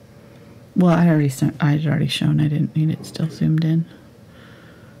 Well, I had already shown. I didn't need it still zoomed in.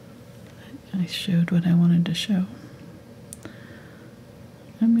 I showed what I wanted to show.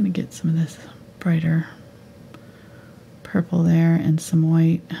 I'm going to get some of this brighter purple there and some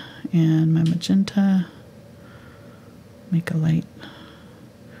white and my magenta. Make a light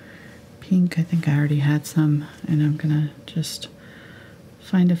pink. I think I already had some, and I'm going to just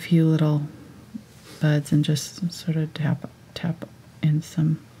find a few little buds and just sort of tap in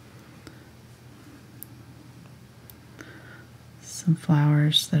some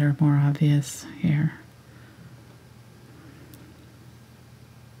flowers that are more obvious here.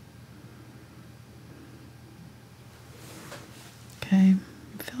 Okay,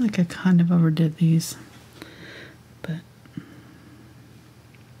 I feel like I kind of overdid these, but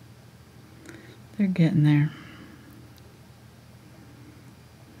they're getting there.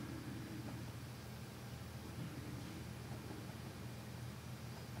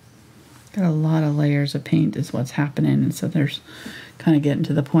 Got a lot of layers of paint is what's happening, and so there's kind of getting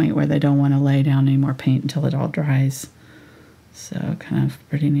to the point where they don't want to lay down any more paint until it all dries. So kind of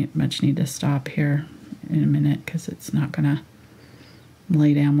pretty much need to stop here in a minute because it's not going to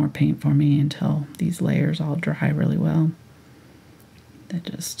lay down more paint for me until these layers all dry really well. They're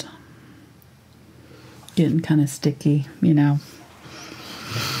just getting kind of sticky, you know.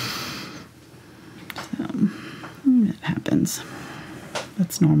 So it happens.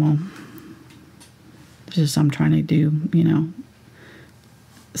 That's normal. It's just I'm trying to do, you know,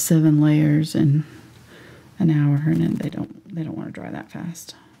 7 layers in an hour, and then they don't want to dry that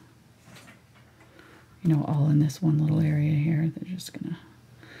fast. You know, all in this one little area here. They're just gonna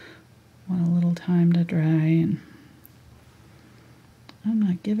want a little time to dry, and I'm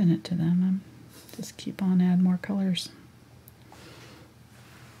not giving it to them. I'm just keep on adding more colors.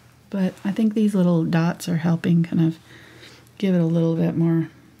 But I think these little dots are helping kind of give it a little bit more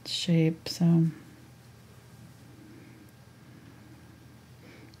shape, so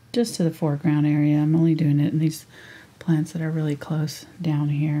just to the foreground area. I'm only doing it in these plants that are really close down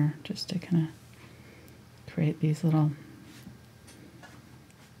here, just to kind of create these little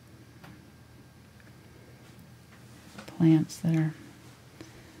plants that are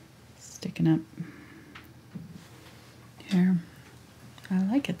sticking up here. I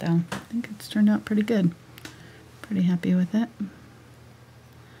like it though. I think it's turned out pretty good. Pretty happy with it. I'm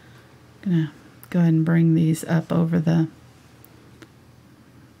gonna go ahead and bring these up over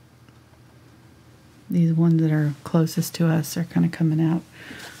these ones that are closest to us are kind of coming out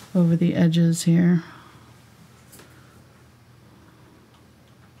over the edges here.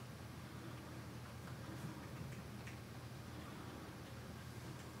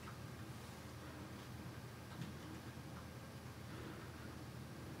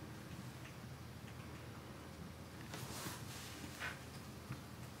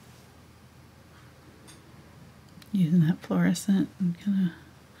 Using that fluorescent and kind of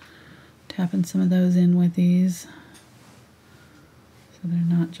tapping some of those in with these so they're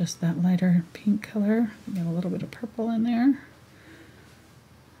not just that lighter pink color. We got a little bit of purple in there.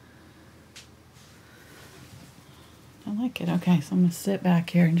 I like it. Okay, so I'm going to sit back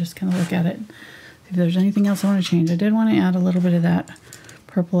here and just kind of look at it. See if there's anything else I want to change. I did want to add a little bit of that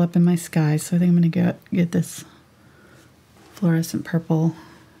purple up in my sky, so I think I'm going to get this fluorescent purple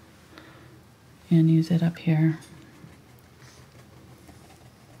and use it up here.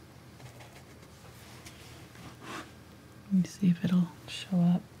 Let me see if it'll show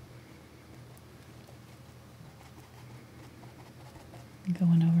up.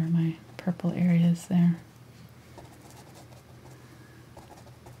 Going over my purple areas there.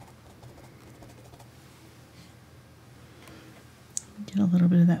 Get a little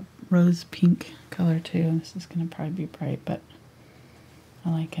bit of that rose pink color too. This is going to probably be bright, but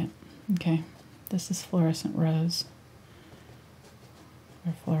I like it. Okay, this is fluorescent rose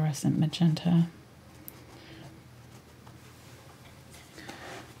or fluorescent magenta.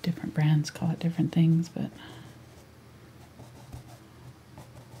 Different brands call it different things, but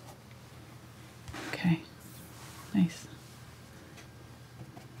okay, nice.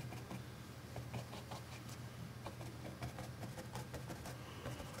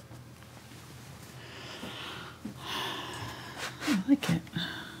 I like it.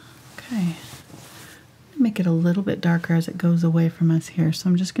 Okay, make it a little bit darker as it goes away from us here. So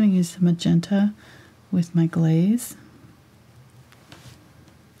I'm just going to use some magenta with my glaze.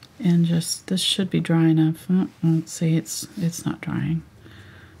 And just, this should be dry enough. Oh, let's see, it's not drying.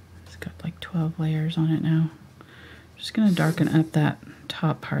 It's got like 12 layers on it now. I'm just going to darken up that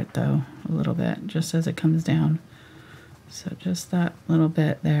top part though a little bit, just as it comes down, So just that little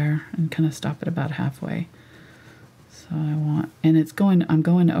bit there, and kind of stop it about halfway. So I want, and I'm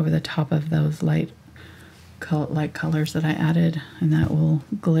going over the top of those light colors that I added, and that will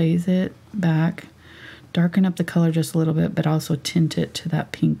glaze it back, darken up the color just a little bit, but also tint it to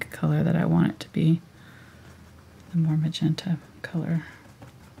that pink color that I want it to be, the more magenta color.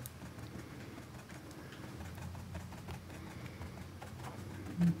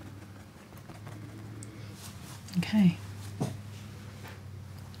 Okay,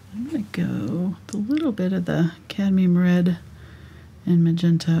 I'm going to go with a little bit of the cadmium red and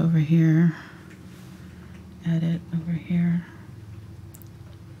magenta over here. Add it over here.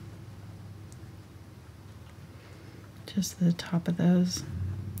 Just the top of those.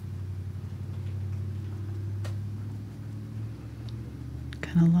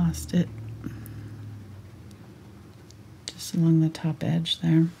 Kind of lost it. Just along the top edge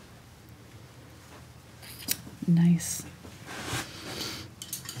there. Nice.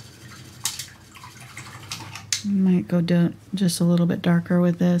 Might go down just a little bit darker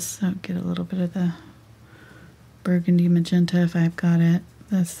with this, so get a little bit of the burgundy magenta if I've got it.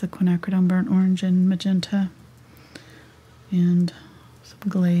 That's the Quinacridone burnt orange and magenta. And some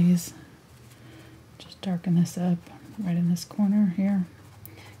glaze. Just darken this up right in this corner here.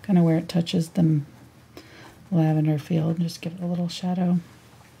 Kind of where it touches the lavender field. Just give it a little shadow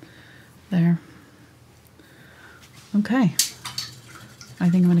there. Okay. I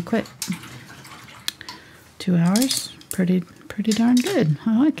think I'm going to quit. 2 hours. Pretty darn good.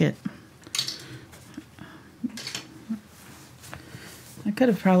 I like it. I could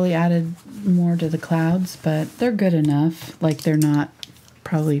have probably added more to the clouds, but they're good enough. Like, they're not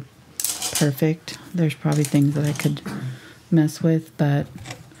probably perfect. There's probably things that I could mess with, but,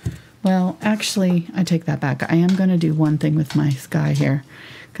 well, actually, I take that back. I am going to do one thing with my sky here,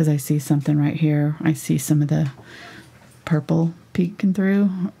 because I see something right here. I see some of the purple peeking through,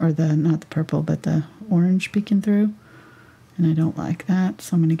 or not the purple, but the orange peeking through, and I don't like that,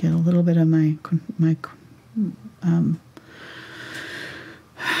 so I'm going to get a little bit of my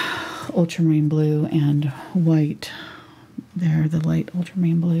ultramarine blue and white there, the light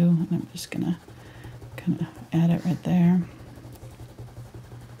ultramarine blue, and I'm just gonna kind of add it right there.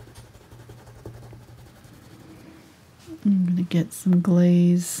 I'm gonna get some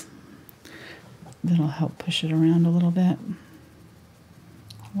glaze that'll help push it around a little bit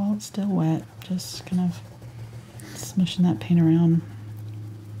while it's still wet, just kind of smushing that paint around.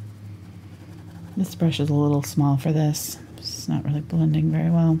 This brush is a little small for this. It's not really blending very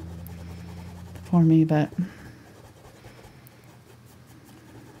well for me, but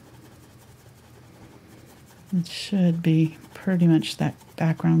it should be pretty much that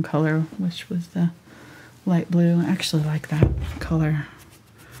background color, which was the light blue. I actually like that color,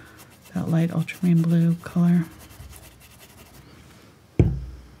 that light ultramarine blue color.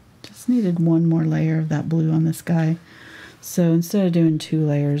 Just needed one more layer of that blue on the sky. So instead of doing 2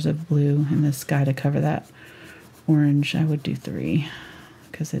 layers of blue in the sky to cover that orange, I would do 3,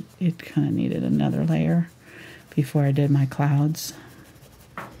 because it kind of needed another layer before I did my clouds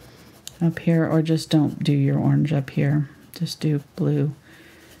up here. Or just don't do your orange up here, just do blue,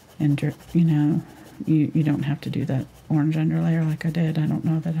 and you know, you don't have to do that orange underlayer like I did. I don't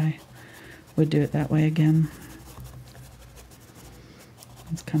know that I would do it that way again.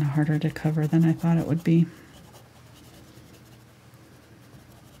 It's kind of harder to cover than I thought it would be.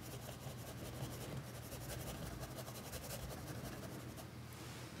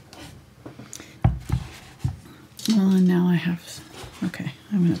 Well, and now I have, okay,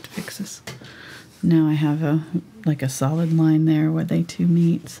 I'm gonna have to fix this. Now I have like a solid line there where they two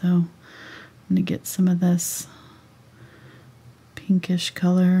meet, so I'm gonna get some of this pinkish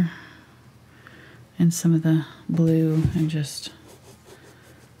color and some of the blue and just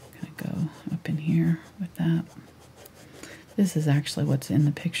gonna go up in here with that. This is actually what's in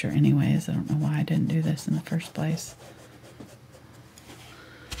the picture anyways. I don't know why I didn't do this in the first place.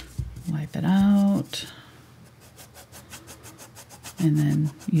 Wipe it out. And then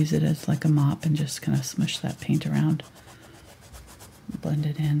use it as like a mop and just kind of smush that paint around. Blend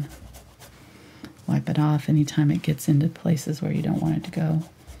it in. Wipe it off anytime it gets into places where you don't want it to go.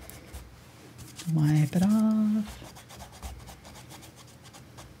 Wipe it off.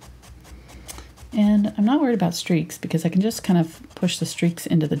 And I'm not worried about streaks because I can just kind of push the streaks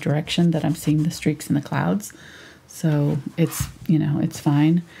into the direction that I'm seeing the streaks in the clouds. So it's, you know, it's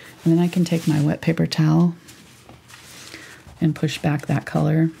fine. And then I can take my wet paper towel and push back that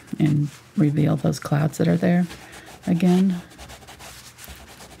color and reveal those clouds that are there again.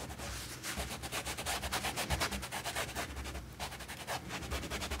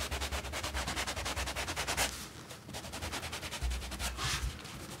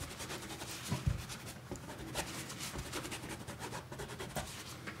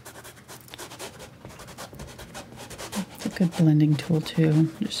 good blending tool too.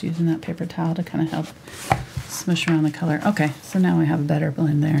 Just using that paper towel to kind of help smush around the color. Okay, so now we have a better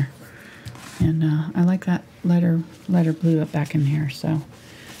blend there. And I like that lighter blue up back in here, so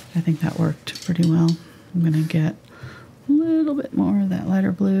I think that worked pretty well. I'm going to get a little bit more of that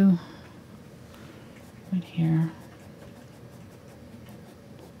lighter blue right here.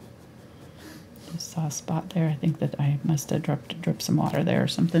 Just saw a spot there. I think that I must have dripped some water there or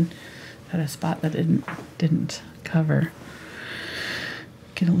something. Had a spot that didn't cover.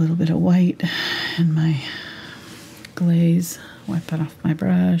 Get a little bit of white in my glaze. Wipe that off my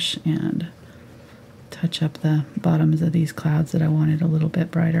brush and touch up the bottoms of these clouds that I wanted a little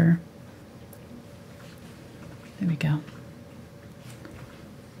bit brighter. There we go.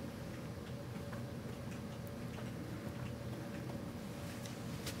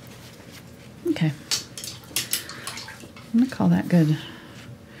 Okay. I'm going to call that good.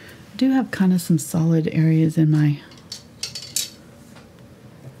 I do have kind of some solid areas in my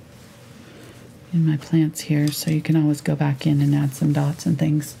plants here, so you can always go back in and add some dots and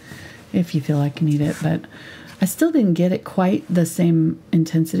things if you feel like you need it, but I still didn't get it quite the same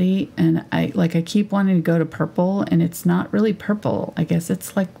intensity, and I keep wanting to go to purple, and it's not really purple. I guess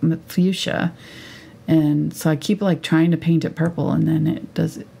it's like fuchsia, and so I keep like trying to paint it purple, and then it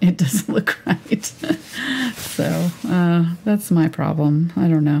doesn't look right. So that's my problem. I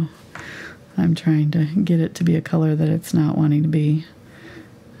don't know. I'm trying to get it to be a color that it's not wanting to be.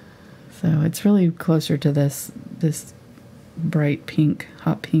 So it's really closer to this bright pink,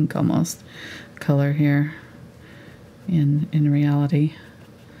 hot pink almost color here in reality.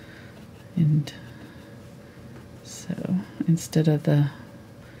 And so instead of the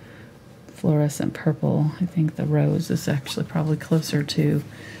fluorescent purple, I think the rose is actually probably closer to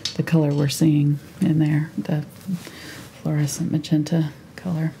the color we're seeing in there, the fluorescent magenta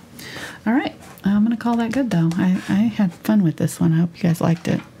color. All right, I'm going to call that good though. I had fun with this one. I hope you guys liked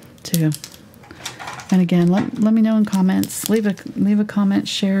it too. And again, let me know in comments. Leave a comment,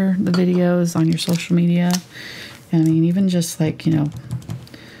 share the videos on your social media. I mean, even just like,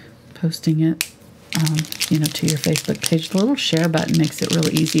 posting it, to your Facebook page. The little share button makes it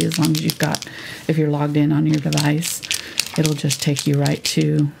really easy as long as if you're logged in on your device, it'll just take you right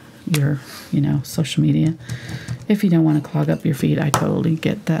to your, social media. If you don't want to clog up your feed, I totally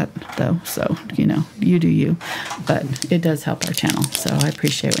get that though. So, you do you. But it does help our channel. So I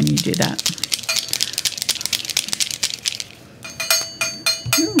appreciate when you do that.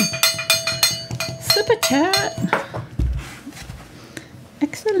 Super chat.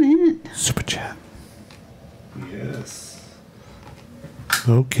 Excellent. Super chat. Yes.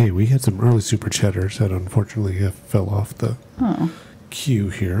 Okay, we had some early super chatters that unfortunately fell off the queue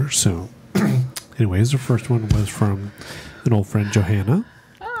here. So, anyways, the first one was from an old friend, Johanna.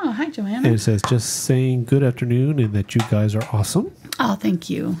 Oh, hi, Johanna. And it says, just saying good afternoon and that you guys are awesome. Oh, thank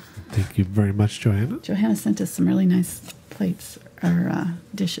you. Thank you very much, Johanna. Johanna sent us some really nice plates or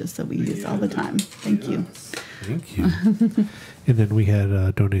dishes that we use all the time. Thank you. Thank you. And then we had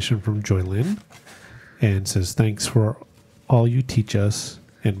a donation from Joylyn, and says, thanks for all you teach us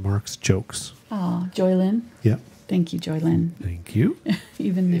and Mark's jokes. Oh, Joylyn. Yep. Thank you, Joylyn. Thank you.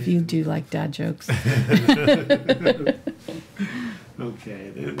 Even if you do like dad jokes. Okay,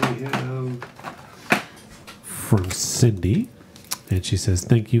 then we have from Cindy, and she says,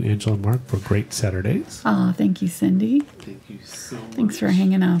 thank you, Angela and Mark, for great Saturdays. Oh, thank you, Cindy. Thank you so much. Thanks for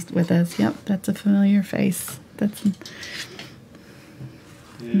hanging out with us. Yep, that's a familiar face. That's a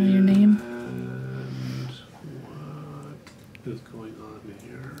familiar name. And what is going on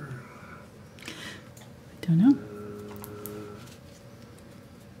here? I don't know.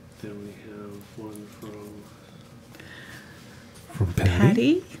 Then we have one from Patty.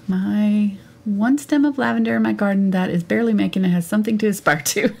 Patty, my one stem of lavender in my garden that is barely making it has something to aspire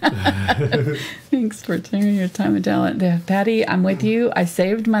to. Thanks for sharing your time and talent. Yeah, Patty, I'm with you. I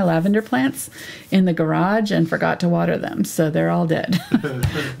saved my lavender plants in the garage and forgot to water them, so they're all dead.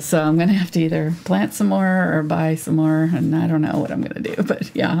 So I'm going to have to either plant some more or buy some more, and I don't know what I'm going to do.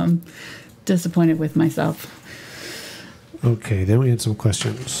 But yeah, I'm disappointed with myself. Okay, then we had some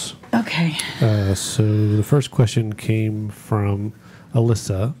questions. Okay. So the first question came from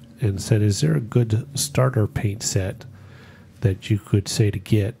Alyssa and said, is there a good starter paint set that you could say to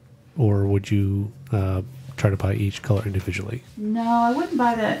get, or would you try to buy each color individually? No, I wouldn't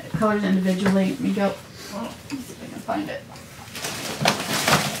buy the colors individually. Let me go. Oh, let's see if I can find it.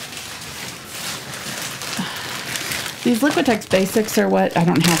 These Liquitex Basics are what, I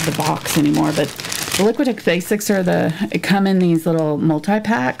don't have the box anymore, but the Liquitex Basics are come in these little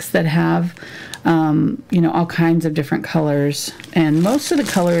multi-packs that have, all kinds of different colors And most of the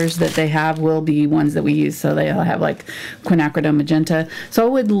colors that they have will be ones that we use. So they'll have like Quinacridone Magenta. So I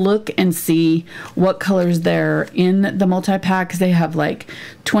would look and see what colors they're in the multi-pack, because they have like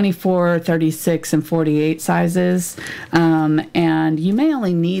 24, 36, and 48 sizes. And you may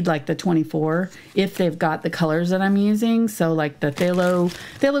only need like the 24 if they've got the colors that I'm using. So like the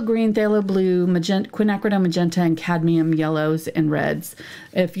Phthalo Green, Phthalo Blue, Quinacridone Magenta, and Cadmium Yellows and Reds.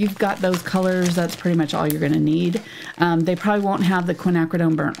 If you've got those colors, that's pretty much all you're going to need. They probably won't have the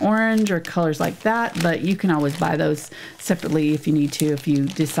Quinacridone Burnt Orange or colors like that, but you can always buy those separately if you need to, if you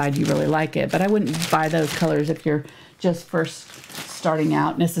decide you really like it. But I wouldn't buy those colors if you're just first starting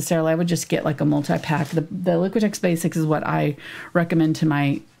out necessarily. I would just get like a multi-pack. The Liquitex Basics is what I recommend to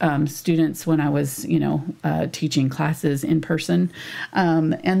my students when I was, teaching classes in person.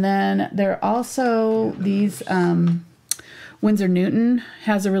 And then there are also these... Winsor Newton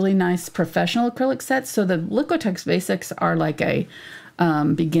has a really nice professional acrylic set. So the Liquitex Basics are like a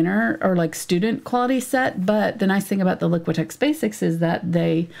beginner or like student quality set. But the nice thing about the Liquitex Basics is that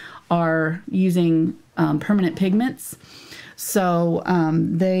they are using permanent pigments. So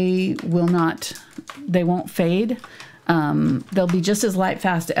they won't fade. They'll be just as light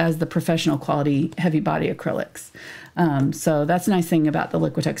fast as the professional quality heavy body acrylics. So that's a nice thing about the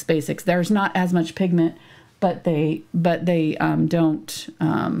Liquitex Basics. There's not as much pigment, but they don't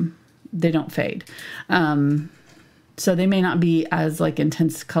fade. So they may not be as like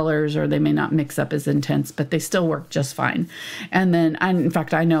intense colors, or they may not mix up as intense, but they still work just fine. And then, in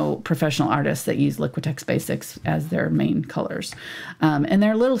fact, I know professional artists that use Liquitex Basics as their main colors. And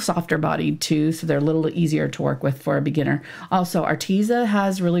they're a little softer bodied too, so they're a little easier to work with for a beginner. Also, Arteza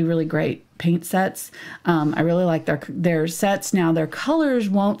has really, really great paint sets. I really like their sets. Now, their colors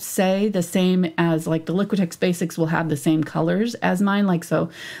won't say the same as, like, the Liquitex Basics will have the same colors as mine. Like, so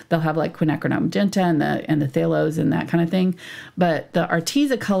they'll have like Quinacridone Magenta and the Phthalos and that kind of thing. But the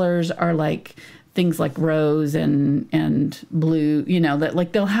Arteza colors are like things like rose and blue, that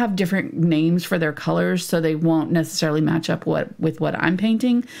like they'll have different names for their colors, so they won't necessarily match up with what I'm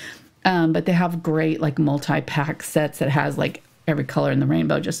painting. But they have great like multi-pack sets that has like every color in the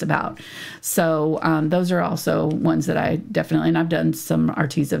rainbow just about. So those are also ones that I definitely, and I've done some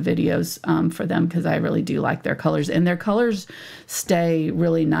Arteza videos for them, because I really do like their colors, and their colors stay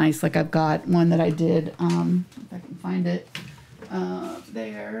really nice. Like I've got one that I did, if I can find it,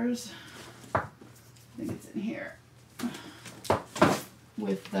 theirs, I think it's in here,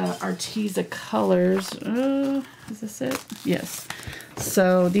 with the Arteza colors. Is this it? Yes.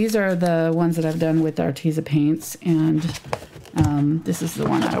 So these are the ones that I've done with the Arteza paints, and this is the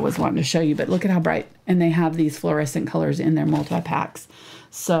one that I was wanting to show you, but look at how bright. And they have these fluorescent colors in their multi-packs.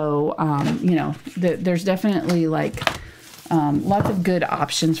 So, there's definitely like lots of good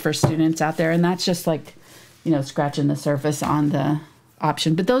options for students out there. And that's just like, scratching the surface on the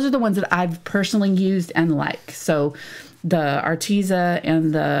option. But those are the ones that I've personally used and like. So the Arteza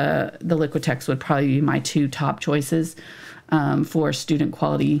and the Liquitex would probably be my two top choices for student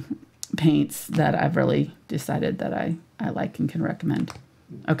quality paints that I've really decided that I like and can recommend.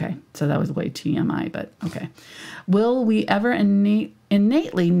 Okay, so that was way TMI, but okay. Will we ever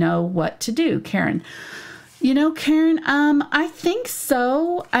innately know what to do, Karen? Karen, I think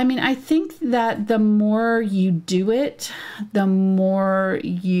so. I mean, I think that the more you do it, the more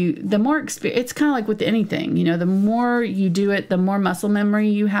experience. It's kind of like with anything, the more you do it, the more muscle memory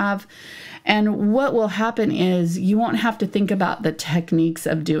you have. And what will happen is you won't have to think about the techniques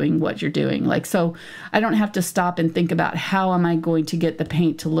of doing what you're doing. Like, so I don't have to stop and think about how am I going to get the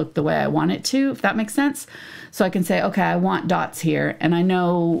paint to look the way I want it to, if that makes sense. So I can say, okay, I want dots here, and I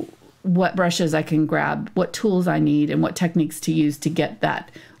know what brushes I can grab, what tools I need, and what techniques to use to get that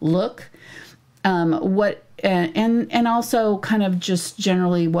look. And also kind of just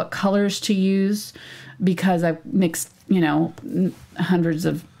generally what colors to use, because I've mixed,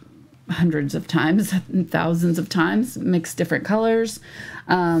 hundreds of times, thousands of times, mix different colors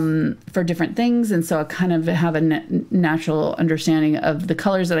for different things. And so I kind of have a natural understanding of the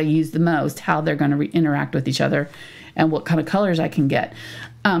colors that I use the most, how they're going to interact with each other, and what kind of colors I can get.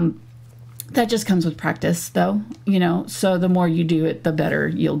 That just comes with practice, though, so the more you do it, the better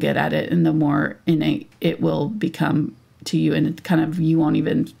you'll get at it, and the more innate it will become to you. And it kind of, you won't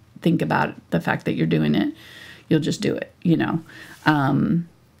even think about the fact that you're doing it. You'll just do it,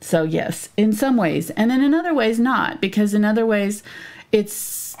 So yes, in some ways, and then in other ways not, because in other ways it's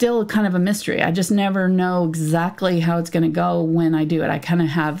still kind of a mystery. I just never know exactly how it's going to go when I do it. I kind of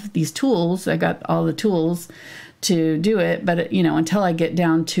have these tools. I got all the tools to do it, but until I get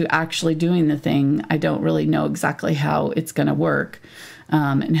down to actually doing the thing, I don't really know exactly how it's going to work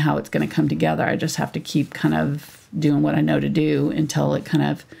and how it's going to come together. I just have to keep kind of doing what I know to do until it kind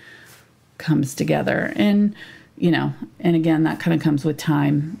of comes together. And, and again, that kind of comes with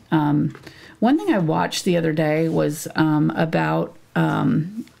time. One thing I watched the other day was about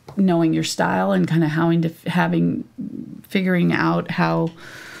knowing your style and kind of figuring out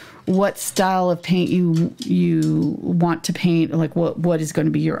what style of paint you want to paint, like what is going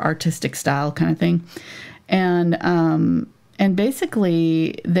to be your artistic style kind of thing. And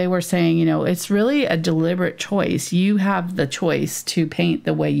basically they were saying, it's really a deliberate choice. You have the choice to paint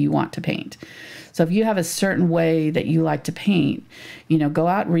the way you want to paint. So if you have a certain way that you like to paint, go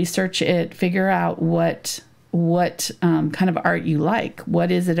out, research it, figure out what kind of art you like.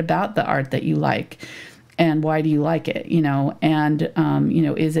 What is it about the art that you like, and why do you like it?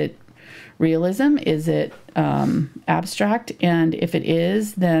 Is it realism? Is it abstract? And if it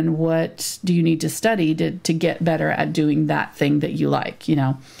is, then what do you need to study to get better at doing that thing that you like?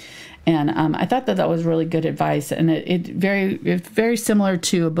 And I thought that was really good advice, and it's very similar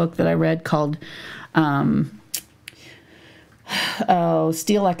to a book that I read called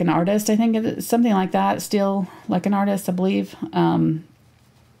Steal Like an Artist. I think it's something like that. Steal Like an Artist, I believe.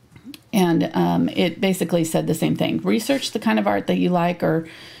 It basically said the same thing. Research the kind of art that you like, or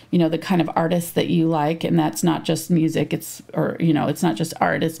the kind of artist that you like, and that's not just music. It's not just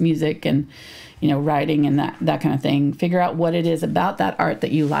art. It's music and writing and that kind of thing. Figure out what it is about that art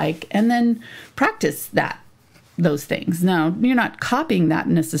that you like, and then practice those things. Now, you're not copying that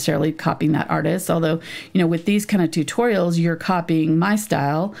artist, although, with these kind of tutorials, you're copying my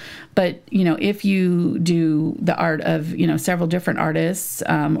style. But, if you do the art of, several different artists,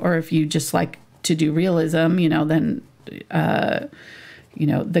 or if you just like to do realism, then,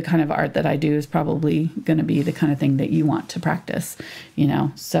 the kind of art that I do is probably going to be the kind of thing that you want to practice,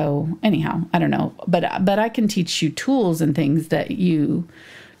 So anyhow, I don't know, but I can teach you tools and things that you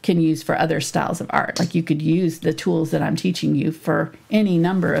can use for other styles of art. Like you could use the tools that I'm teaching you for any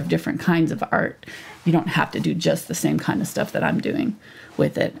number of different kinds of art. You don't have to do just the same kind of stuff that I'm doing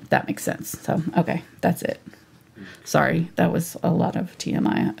with it, if that makes sense. So, okay, that's it. Sorry, that was a lot of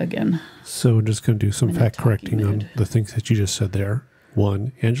TMI again. So we're just going to do some fact correcting on the things that you just said there.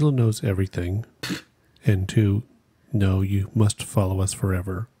 1, Angela knows everything. And 2, no, you must follow us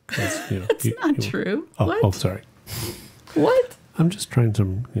forever. That's not true. Oh, sorry. What? I'm just trying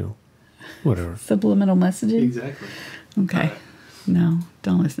some, whatever. Subliminal messaging? Exactly. Okay. No,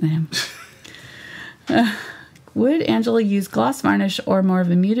 don't listen to him. Would Angela use gloss varnish or more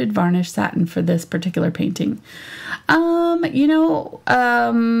of a muted varnish satin for this particular painting? I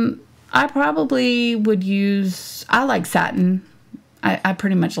probably would use, I like satin. I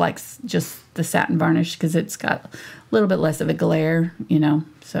pretty much like just the satin varnish because it's got a little bit less of a glare,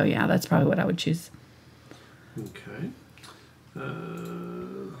 So yeah, that's probably what I would choose. Okay.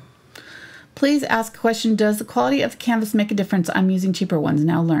 Please ask a question. Does the quality of the canvas make a difference? I'm using cheaper ones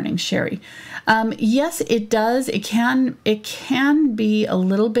now. Learning. Sherry. Yes, it does. It can be a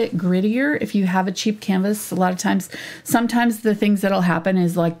little bit grittier if you have a cheap canvas. A lot of times, sometimes the things that'll happen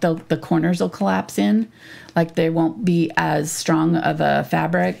is like the corners will collapse in. Like they won't be as strong of a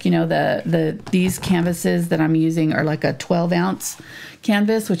fabric. These canvases that I'm using are like a 12-ounce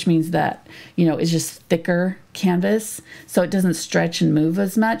canvas, which means that, it's just thicker canvas. So it doesn't stretch and move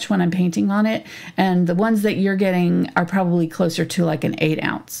as much when I'm painting on it. And the ones that you're getting are probably closer to like an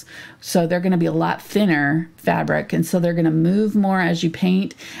 8-ounce. So they're going to be a lot thinner fabric. And so they're going to move more as you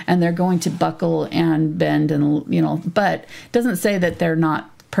paint, and they're going to buckle and bend and, but it doesn't say that they're not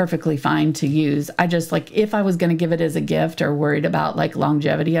perfectly fine to use. I just if I was going to give it as a gift or worried about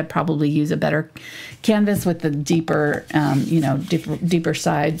longevity, I'd probably use a better canvas with the deeper, deeper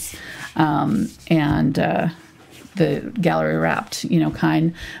sides, and the gallery wrapped,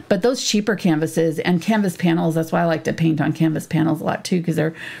 kind. But those cheaper canvases and canvas panels, that's why I like to paint on canvas panels a lot too, because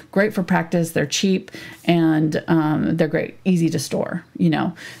they're great for practice, they're cheap, and they're great, easy to store,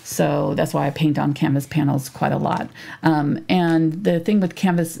 So that's why I paint on canvas panels quite a lot. And the thing with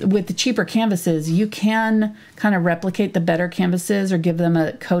the cheaper canvases, you can kind of replicate the better canvases or give them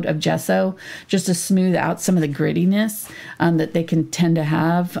a coat of gesso just to smooth out some of the grittiness that they can tend to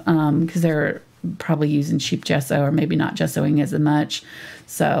have, because they're probably using cheap gesso or maybe not gessoing as much.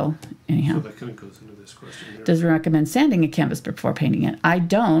 So anyhow, So that kind of goes into this question here. does recommend sanding a canvas before painting it? I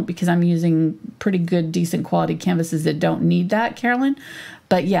don't, because I'm using pretty good, decent quality canvases that don't need that, Carolyn.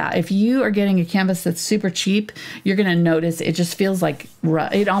 But yeah, if you are getting a canvas that's super cheap, you're going to notice it just feels like,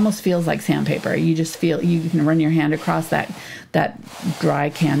 it almost feels like sandpaper. You just feel, you can run your hand across that dry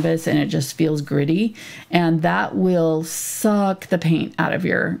canvas and it just feels gritty. And that will suck the paint out of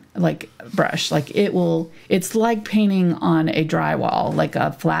your brush. It's like painting on a drywall, like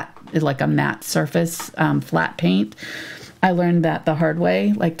a flat like a matte surface, flat paint. I learned that the hard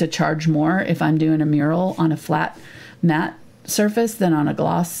way, like to charge more if I'm doing a mural on a flat matte surface than on a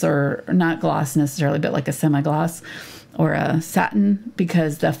gloss, or not gloss necessarily, but like a semi-gloss or a satin,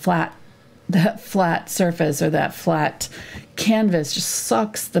 because that flat surface or that flat canvas just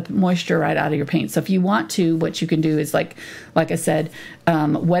sucks the moisture right out of your paint. So if you want to, what you can do is like I said,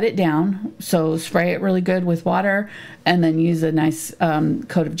 wet it down. So spray it really good with water, and then use a nice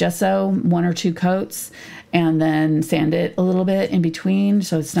coat of gesso, 1 or 2 coats, and then sand it a little bit in between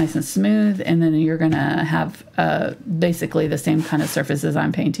so it's nice and smooth. And then you're gonna have basically the same kind of surface as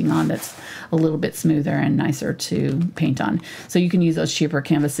I'm painting on, that's a little bit smoother and nicer to paint on. So you can use those cheaper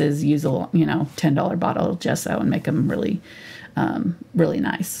canvases, use a $10 bottle of gesso, and make them really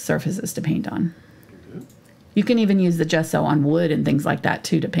nice surfaces to paint on. You can even use the gesso on wood and things like that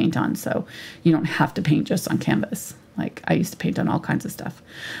too to paint on, so you don't have to paint just on canvas. Like I used to paint on all kinds of stuff.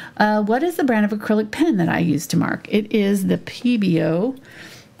 What is the brand of acrylic pen that I use to mark? It is the PBO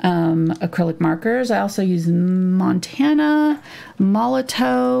acrylic markers. I also use Montana,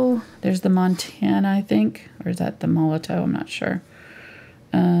 Molotow. There's the Montana, I think. Or is that the Molotow? I'm not sure.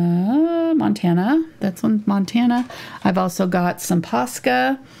 Montana. That's one, Montana. I've also got some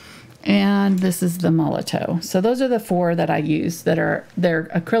Posca, and this is the Molotow. So those are the 4 that I use they're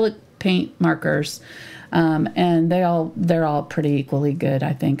acrylic paint markers. And they're all pretty equally good.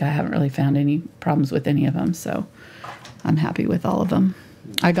 I think I haven't really found any problems with any of them, so I'm happy with all of them.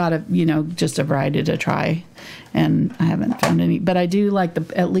 I got just a variety to try, and I haven't found any, but I do like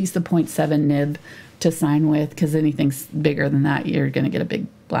at least the 0.7 nib to sign with, because anything's bigger than that, you're going to get a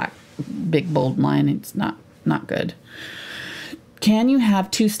big bold line. It's not good. Can you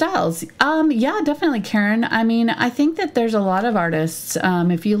have 2 styles? Yeah, definitely, Karen. I mean, I think that there's a lot of artists.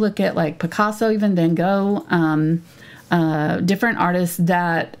 If you look at like Picasso, even Van Gogh, different artists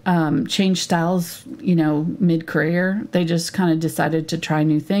that change styles, mid-career. They just kind of decided to try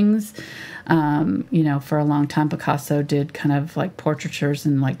new things. For a long time, Picasso did kind of like portraitures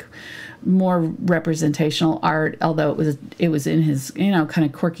and like more representational art, although it was in his kind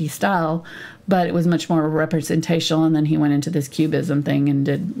of quirky style, but it was much more representational. And then he went into this cubism thing and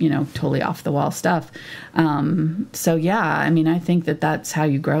did totally off the wall stuff. So yeah, I mean, I think that that's how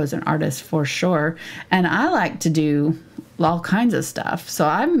you grow as an artist for sure. And I like to do all kinds of stuff. So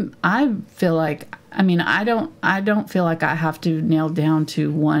I feel like, I mean, I don't feel like I have to nail down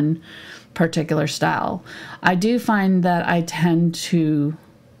to one particular style. I do find that I tend to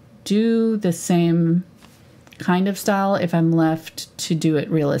do the same kind of style if I'm left to do it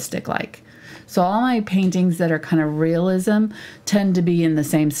realistic like. So all my paintings that are kind of realism tend to be in the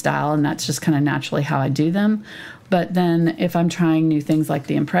same style, and that's just kind of naturally how I do them. But then if I'm trying new things like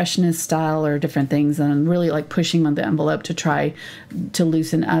the Impressionist style or different things, and I'm really like pushing on the envelope to try to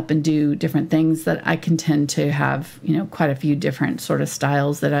loosen up and do different things, that I can tend to have, quite a few different sort of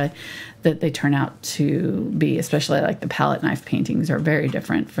styles that they turn out to be, especially like the palette knife paintings are very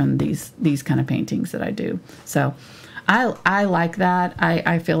different from these kind of paintings that I do. So I like that.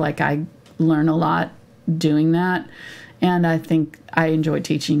 I feel like I learn a lot doing that. And I think I enjoy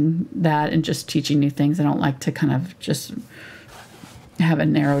teaching that and just teaching new things. I don't like to kind of just have a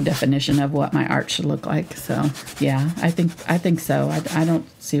narrow definition of what my art should look like. So yeah, I think so. I don't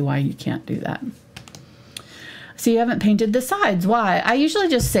see why you can't do that. So you haven't painted the sides. Why? I usually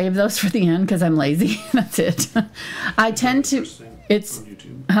just save those for the end because I'm lazy. That's it. I tend to. It's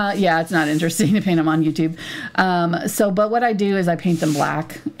yeah, it's not interesting to paint them on YouTube. But what I do is I paint them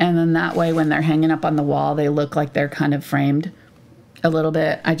black, and then that way when they're hanging up on the wall, they look like they're kind of framed a little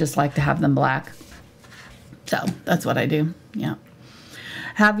bit. I just like to have them black. So that's what I do. Yeah.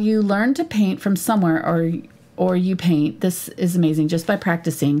 Have you learned to paint from somewhere, or you paint? This is amazing, just by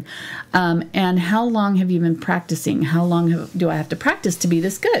practicing. And how long have you been practicing? How long do I have to practice to be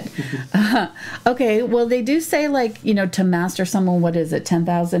this good? Okay, well, they do say, like, to master someone, what is it,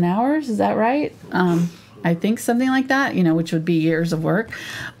 10,000 hours? Is that right? I think something like that, which would be years of work.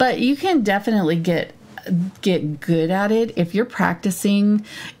 But you can definitely get good at it if you're practicing.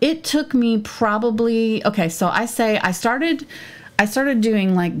 It took me probably, okay, so I started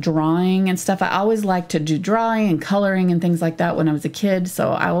doing like drawing and stuff. I always liked to do drawing and coloring and things like that when I was a kid.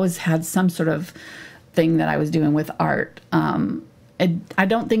 So I always had some sort of thing that I was doing with art. I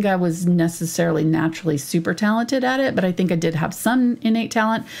don't think I was necessarily naturally super talented at it, but I think I did have some innate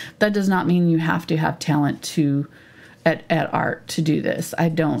talent. That does not mean you have to have talent at art to do this. I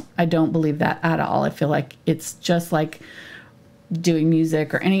don't believe that at all. I feel like it's just like doing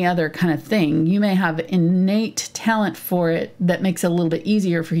music or any other kind of thing. You may have innate talent for it that makes it a little bit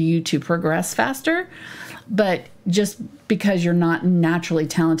easier for you to progress faster, but just because you're not naturally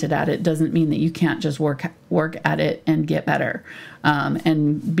talented at it doesn't mean that you can't just work at it and get better,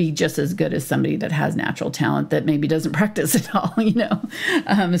 and be just as good as somebody that has natural talent that maybe doesn't practice at all,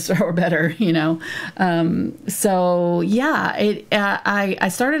 or better, So yeah, I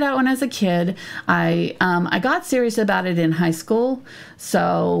started out when I was a kid. I got serious about it in high school.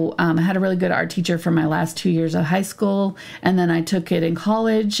 So I had a really good art teacher for my last 2 years of high school, and then I took it in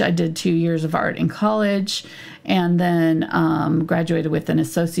college. I did 2 years of art in college, and then graduated with an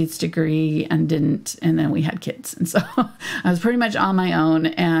associate's degree, and then we had kids. And so I was pretty much on my own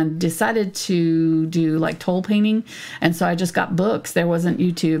and decided to do like toll painting. And so I just got books. There wasn't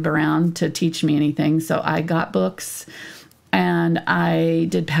YouTube around to teach me anything. So I got books, and I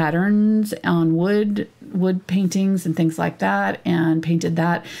did patterns on wood paintings and things like that, and painted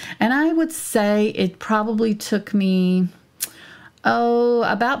that. And I would say it probably took me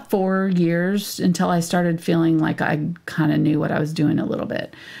about 4 years until I started feeling like I kind of knew what I was doing a little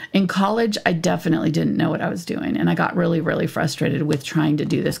bit. In college, I definitely didn't know what I was doing, and I got really, really frustrated with trying to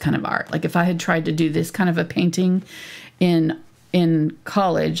do this kind of art. Like if I had tried to do this kind of a painting in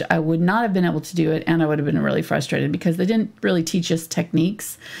college, I would not have been able to do it, and I would have been really frustrated because they didn't really teach us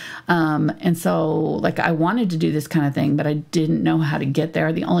techniques. And so like I wanted to do this kind of thing, but I didn't know how to get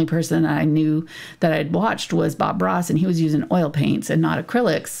there. The only person that I knew that I'd watched was Bob Ross, and he was using oil paints and not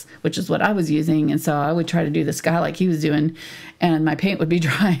acrylics, which is what I was using. And so I would try to do the sky like he was doing, and my paint would be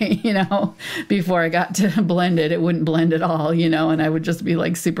dry, before I got to blend it. It wouldn't blend at all, and I would just be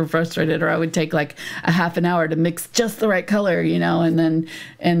like super frustrated, or I would take like a half an hour to mix just the right color, and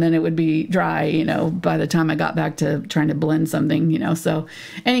then it would be dry, by the time I got back to trying to blend something, So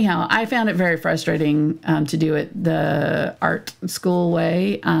anyhow, I found it very frustrating to do it the art school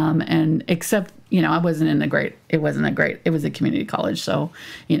way, and except it was a community college. So,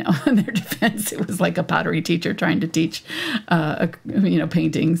 in their defense, it was like a pottery teacher trying to teach,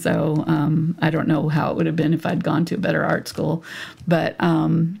 painting. So, I don't know how it would have been if I'd gone to a better art school, but,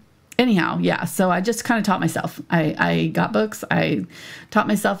 anyhow, yeah, so I just kind of taught myself. I got books, I taught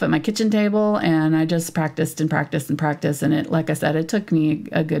myself at my kitchen table, and I just practiced and practiced and practiced. And it, like I said, it took me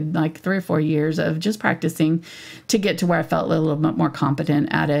a good 3 or 4 years of just practicing to get to where I felt a little bit more competent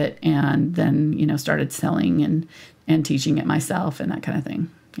at it, and then, started selling and teaching it myself and that kind of thing.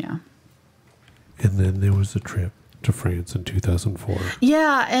 Yeah. And then there was a trip to France in 2004.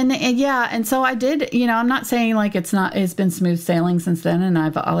 Yeah, and so I did, I'm not saying like it's been smooth sailing since then, and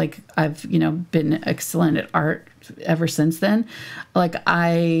I've been excellent at art ever since then. Like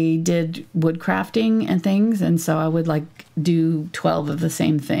I did wood crafting and things, and so I would do 12 of the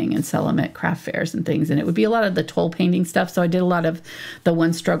same thing and sell them at craft fairs and things, and it would be a lot of the toll painting stuff. So I did a lot of the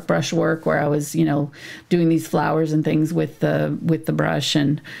one stroke brush work where I was doing these flowers and things with the brush,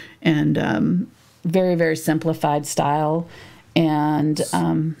 and very, very simplified style. And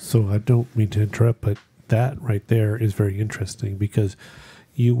so I don't mean to interrupt, but that right there is very interesting, because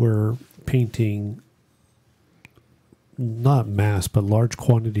you were painting not mass but large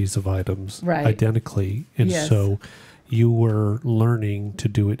quantities of items identically, and yes. So you were learning to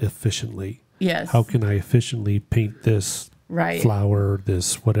do it efficiently. Yes. How can I efficiently paint this flower,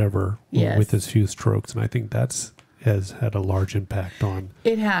 this whatever, yes. with as few strokes? And I think that's has had a large impact on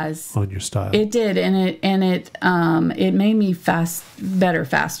your style. It did, and it made me better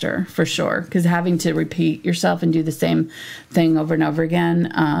faster for sure, because having to repeat yourself and do the same thing over and over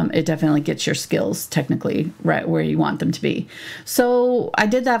again, it definitely gets your skills technically right where you want them to be. So I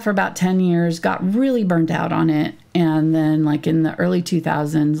did that for about 10 years, got really burnt out on it, and then in the early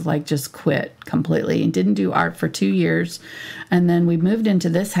 2000s just quit completely and didn't do art for 2 years. And then we moved into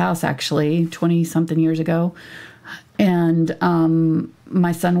this house actually 20 something years ago. And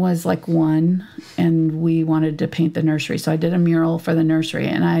my son was 1, and we wanted to paint the nursery. So I did a mural for the nursery,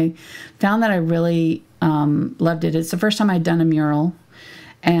 and I found that I really loved it. It's the first time I'd done a mural,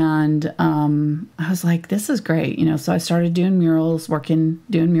 and I was like, this is great, So I started doing murals, doing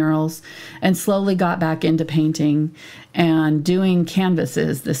murals, and slowly got back into painting and doing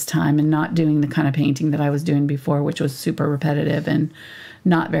canvases this time, and not doing the kind of painting that I was doing before, which was super repetitive and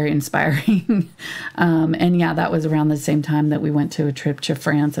not very inspiring. And yeah, that was around the same time that we went to a trip to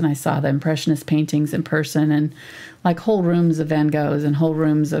France, and I saw the Impressionist paintings in person, and whole rooms of Van Goghs and whole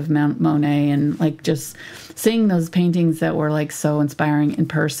rooms of Monet, and just seeing those paintings that were so inspiring in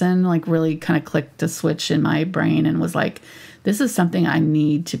person, really kind of clicked a switch in my brain and was this is something I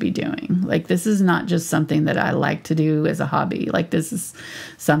need to be doing. This is not just something that I like to do as a hobby. This is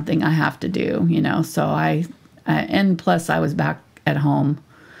something I have to do, So and plus I was back at home.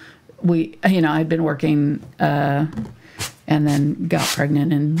 I'd been working and then got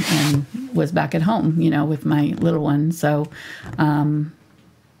pregnant and was back at home, with my little one. So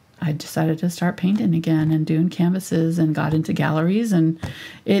I decided to start painting again and doing canvases and got into galleries. And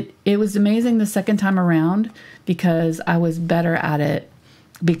it was amazing the second time around because I was better at it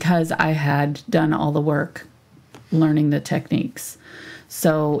because I had done all the work learning the techniques.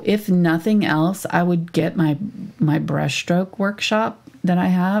 So if nothing else, I would get my brushstroke workshop that I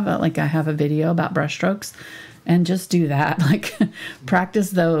have. Like I have a video about brushstrokes and just do that. Like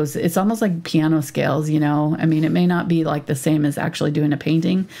practice those. It's almost like piano scales, I mean, it may not be like the same as actually doing a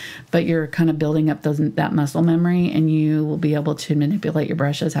painting, but you're kind of building up that muscle memory and you will be able to manipulate your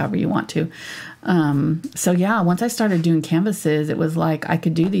brushes however you want to. So yeah, once I started doing canvases, it was like I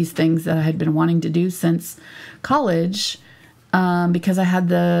could do these things that I had been wanting to do since college. Because I had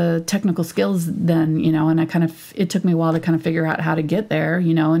the technical skills then, and it took me a while to kind of figure out how to get there,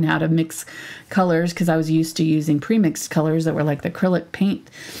 and how to mix colors because I was used to using pre-mixed colors that were like the acrylic paint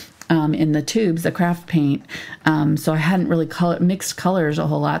in the tubes, the craft paint. So I hadn't really mixed colors a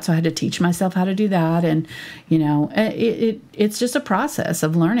whole lot. So I had to teach myself how to do that. And, it's just a process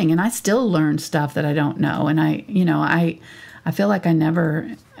of learning. And I still learn stuff that I don't know. And I feel like I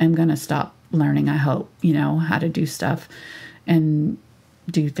never am going to stop learning, I hope, how to do stuff. And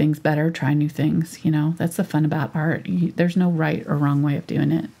do things better, try new things. That's the fun about art. There's no right or wrong way of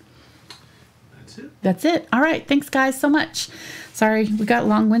doing it. That's it. All right. Thanks, guys, so much. Sorry, we got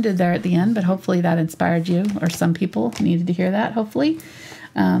long-winded there at the end, but hopefully that inspired you, or some people needed to hear that, hopefully.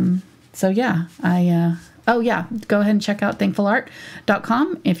 So, yeah, go ahead and check out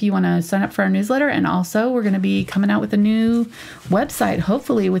thankfulart.com if you want to sign up for our newsletter. And also, we're going to be coming out with a new website,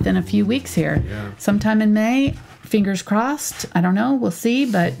 hopefully within a few weeks here. Yeah. Sometime in May. Fingers crossed. I don't know. We'll see.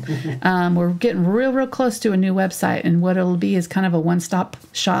 But we're getting real close to a new website. And what it'll be is kind of a one-stop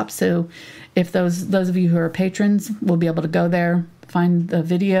shop. So if those of you who are patrons will be able to go there, find the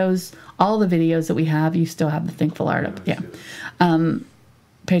videos, all the videos that we have. You still have the Thankful Art up. Yeah.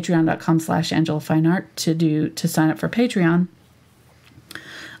 Patreon.com/AngelaFineArt to sign up for Patreon.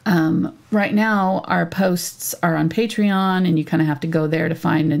 Right now, our posts are on Patreon, and you kind of have to go there to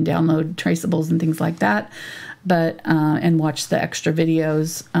find and download traceables and things like that. But and watch the extra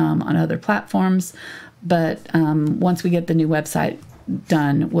videos on other platforms. But once we get the new website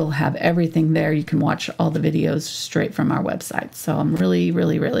done, we'll have everything there. You can watch all the videos straight from our website. So I'm really,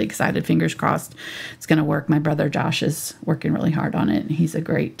 really, really excited. Fingers crossed it's going to work. My brother Josh is working really hard on it. He's a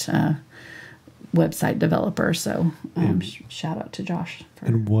great website developer. So shout out to Josh.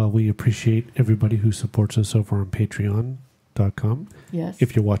 And while we appreciate everybody who supports us over on Patreon.com. Yes.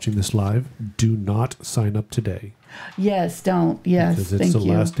 If you're watching this live, do not sign up today. Yes, don't. Yes, because it's the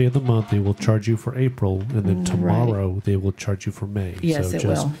last day of the month. They will charge you for April, and then tomorrow they will charge you for May. Yes,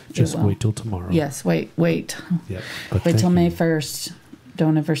 so just wait till tomorrow. Yes, wait. Yeah, wait till May 1st.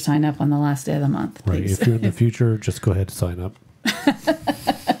 Don't ever sign up on the last day of the month, please. Right. If you're in the future, just go ahead and sign up.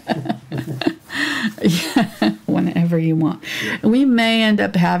 Yeah, whenever you want. We may end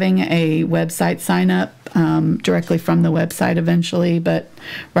up having a website sign up directly from the website eventually, but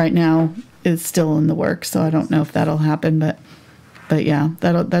right now it's still in the works, so I don't know if that'll happen. But yeah,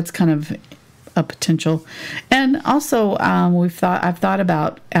 that's kind of a potential. And also, I've thought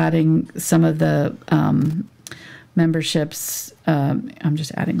about adding some of the memberships. I'm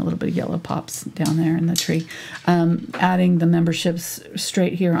just adding a little bit of yellow pops down there in the tree. Adding the memberships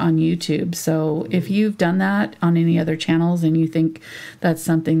straight here on YouTube. So if you've done that on any other channels and you think that's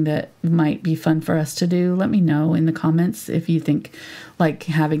something that might be fun for us to do, let me know in the comments. If you think like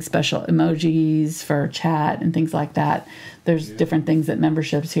having special emojis for chat and things like that, there's different things that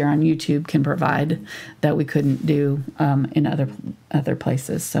memberships here on YouTube can provide that we couldn't do in other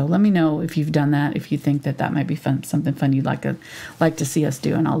places. So let me know if you've done that, if you think that might be fun, something fun you'd like to see us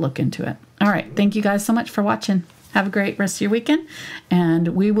do, and I'll look into it. All right. Thank you guys so much for watching. Have a great rest of your weekend. And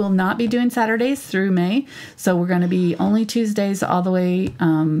we will not be doing Saturdays through May. So we're going to be only Tuesdays all the way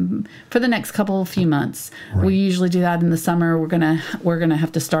for the next few months. Right. We usually do that in the summer. We're gonna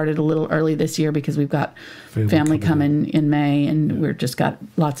have to start it a little early this year because we've got family coming in May, and we've just got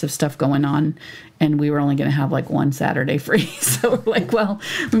lots of stuff going on. And we were only going to have like one Saturday free. So we're like, well,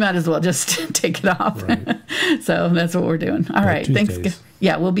 we might as well just take it off. Right. So that's what we're doing. All right. Tuesdays. Thanks.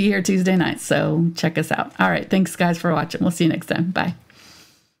 Yeah, we'll be here Tuesday nights. So check us out. All right. Thanks, guys, for watching. We'll see you next time. Bye.